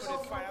 8 seconds?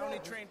 This fight, I only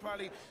trained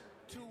probably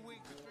 2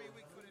 weeks or 3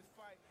 weeks for this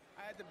fight.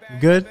 I had to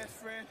bag Good? my best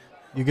friend.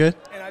 You good?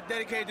 And I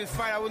dedicated this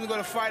fight. I wasn't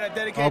going to fight. I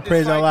dedicated All this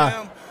praise fight Allah. to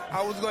him.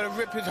 I was going to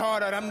rip his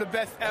heart out. I'm the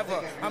best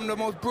ever. I'm the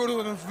most brutal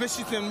and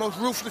vicious and most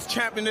ruthless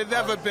champion there's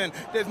ever been.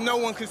 There's no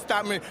one can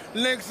stop me.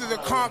 Lennox is a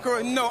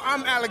conqueror. No,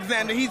 I'm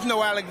Alexander. He's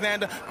no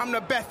Alexander. I'm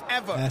the best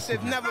ever.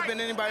 There's never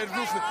been anybody as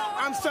ruthless.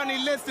 I'm Sonny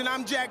Liston.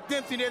 I'm Jack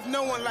Dempsey. There's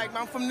no one like me.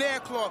 I'm from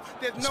Nairclaw.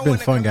 There's no been one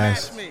that fun, can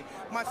guys. match me.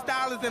 My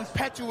style is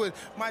impetuous.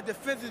 My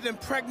defense is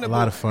impregnable. A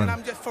lot of fun. And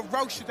I'm just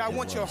ferocious. I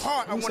want your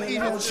heart. I want to eat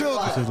your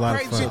children. This is a lot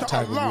of Praise fun. to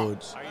Allah.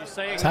 Are you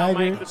saying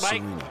Tiger.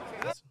 Mike?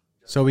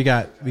 So we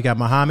got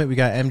Muhammad, we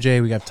got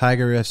MJ, we got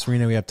Tiger, we have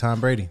Serena, we have Tom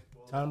Brady.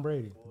 Tom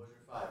Brady.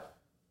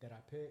 That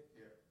I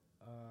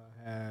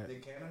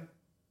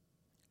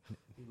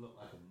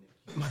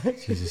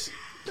picked. Jesus.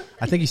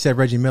 I think he said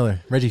Reggie Miller.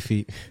 Reggie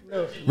feet.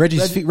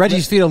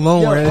 Reggie's feet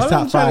alone were in his all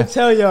top I'm trying to 5.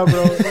 tell y'all,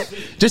 bro.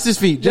 Just his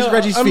feet. Just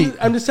Reggie's feet.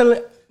 I'm just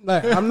telling.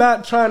 Like, I'm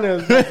not trying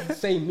to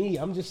say me.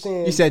 I'm just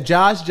saying. He said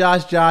Josh,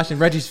 and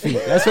Reggie's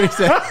feet. That's what he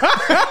said.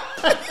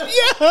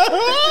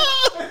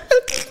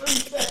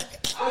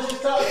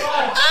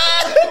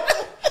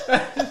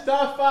 That's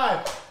top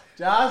 5.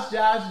 Josh,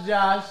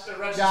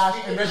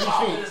 and Reggie's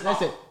feet.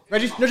 That's it.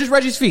 Just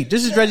Reggie's feet.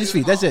 This is Reggie's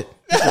feet. That's it.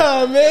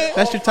 Nah, man.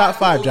 That's your top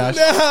 5, Josh.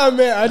 Nah,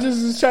 man. I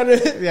just was trying to.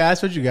 Yeah,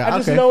 that's what you got. I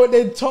just Okay. know what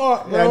they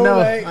taught, bro. Yeah, I know.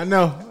 Like, I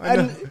know.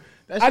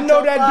 That's I your know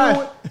top that 5.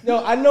 dude.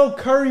 No, I know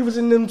Curry was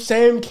in them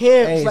same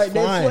camps. Hey, it's like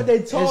that's fine. what they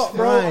taught, It's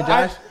bro. fine,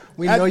 Josh.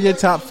 We know your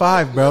top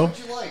 5, bro.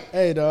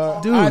 Hey,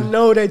 dog. Dude. I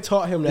know they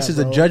taught him that. This is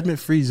a bro.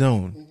 judgment-free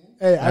zone.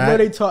 Hey, I know Alright.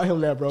 they taught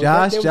him that, bro.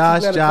 Josh, They were teaching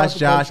that across the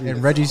Josh, country.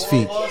 and Reggie's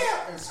feet.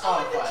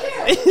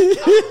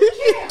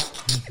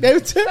 They were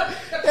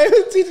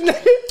teaching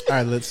that. All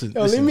right, listen.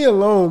 Yo, leave me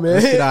alone, man.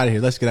 Let's get out of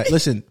here. Let's get out.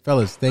 Listen,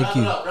 fellas, thank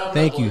you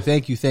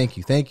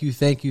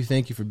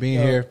for being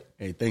here.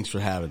 Hey, thanks for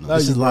having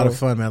us. This is a lot bro. of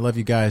fun, man. I love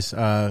you guys.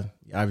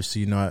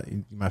 Obviously, you know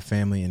my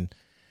family, and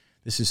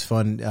this is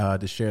fun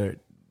to share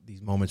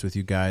these moments with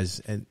you guys.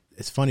 And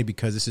it's funny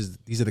because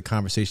these are the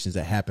conversations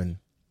that happen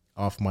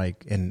off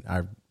mic in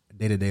our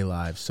day-to-day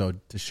lives. So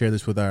to share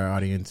this with our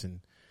audience and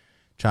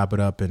chop it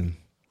up, and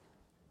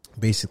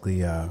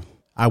basically, I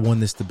won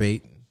this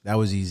debate. That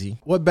was easy.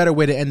 What better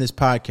way to end this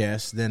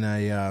podcast than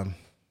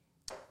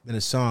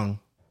a song?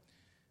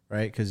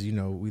 Right, because you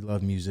know we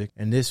love music,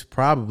 and this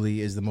probably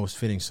is the most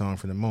fitting song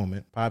for the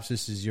moment. Pops,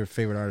 this is your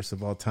favorite artist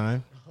of all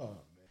time.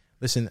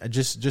 Listen,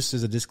 just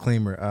as a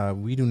disclaimer,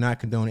 we do not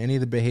condone any of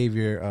the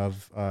behavior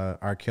of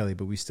R. Kelly,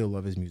 but we still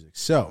love his music.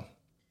 So,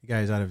 you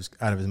guys out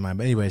of his mind.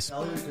 But anyways,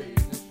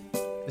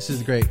 This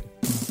is great.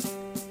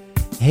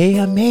 Hey,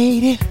 I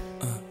made it.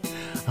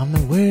 I'm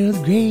the world's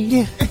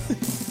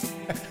greatest.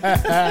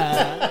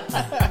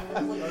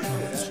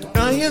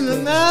 I am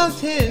the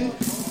mountain.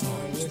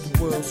 The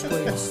world's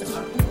greatest.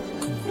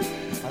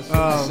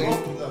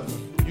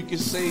 You can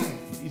say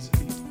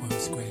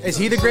Is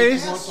he the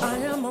greatest? I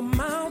am a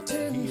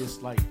mountain. he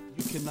is like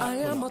you cannot. I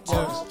am a put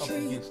tall up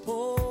tree. against him.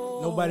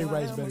 Nobody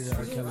writes better than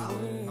R. Kelly,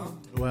 man.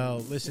 Well,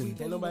 listen.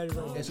 Can't nobody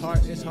write. It's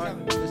hard.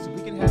 Listen,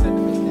 we can have that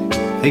debate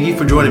next. Thank you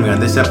for joining me on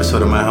this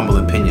episode of My Humble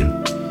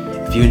Opinion.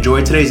 If you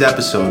enjoyed today's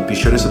episode, be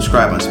sure to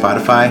subscribe on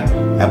Spotify,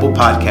 Apple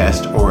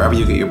Podcast, or wherever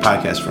you get your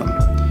podcast from.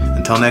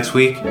 Until next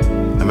week,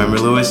 I'm Emery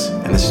Lewis,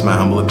 and this is My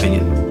Humble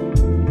Opinion.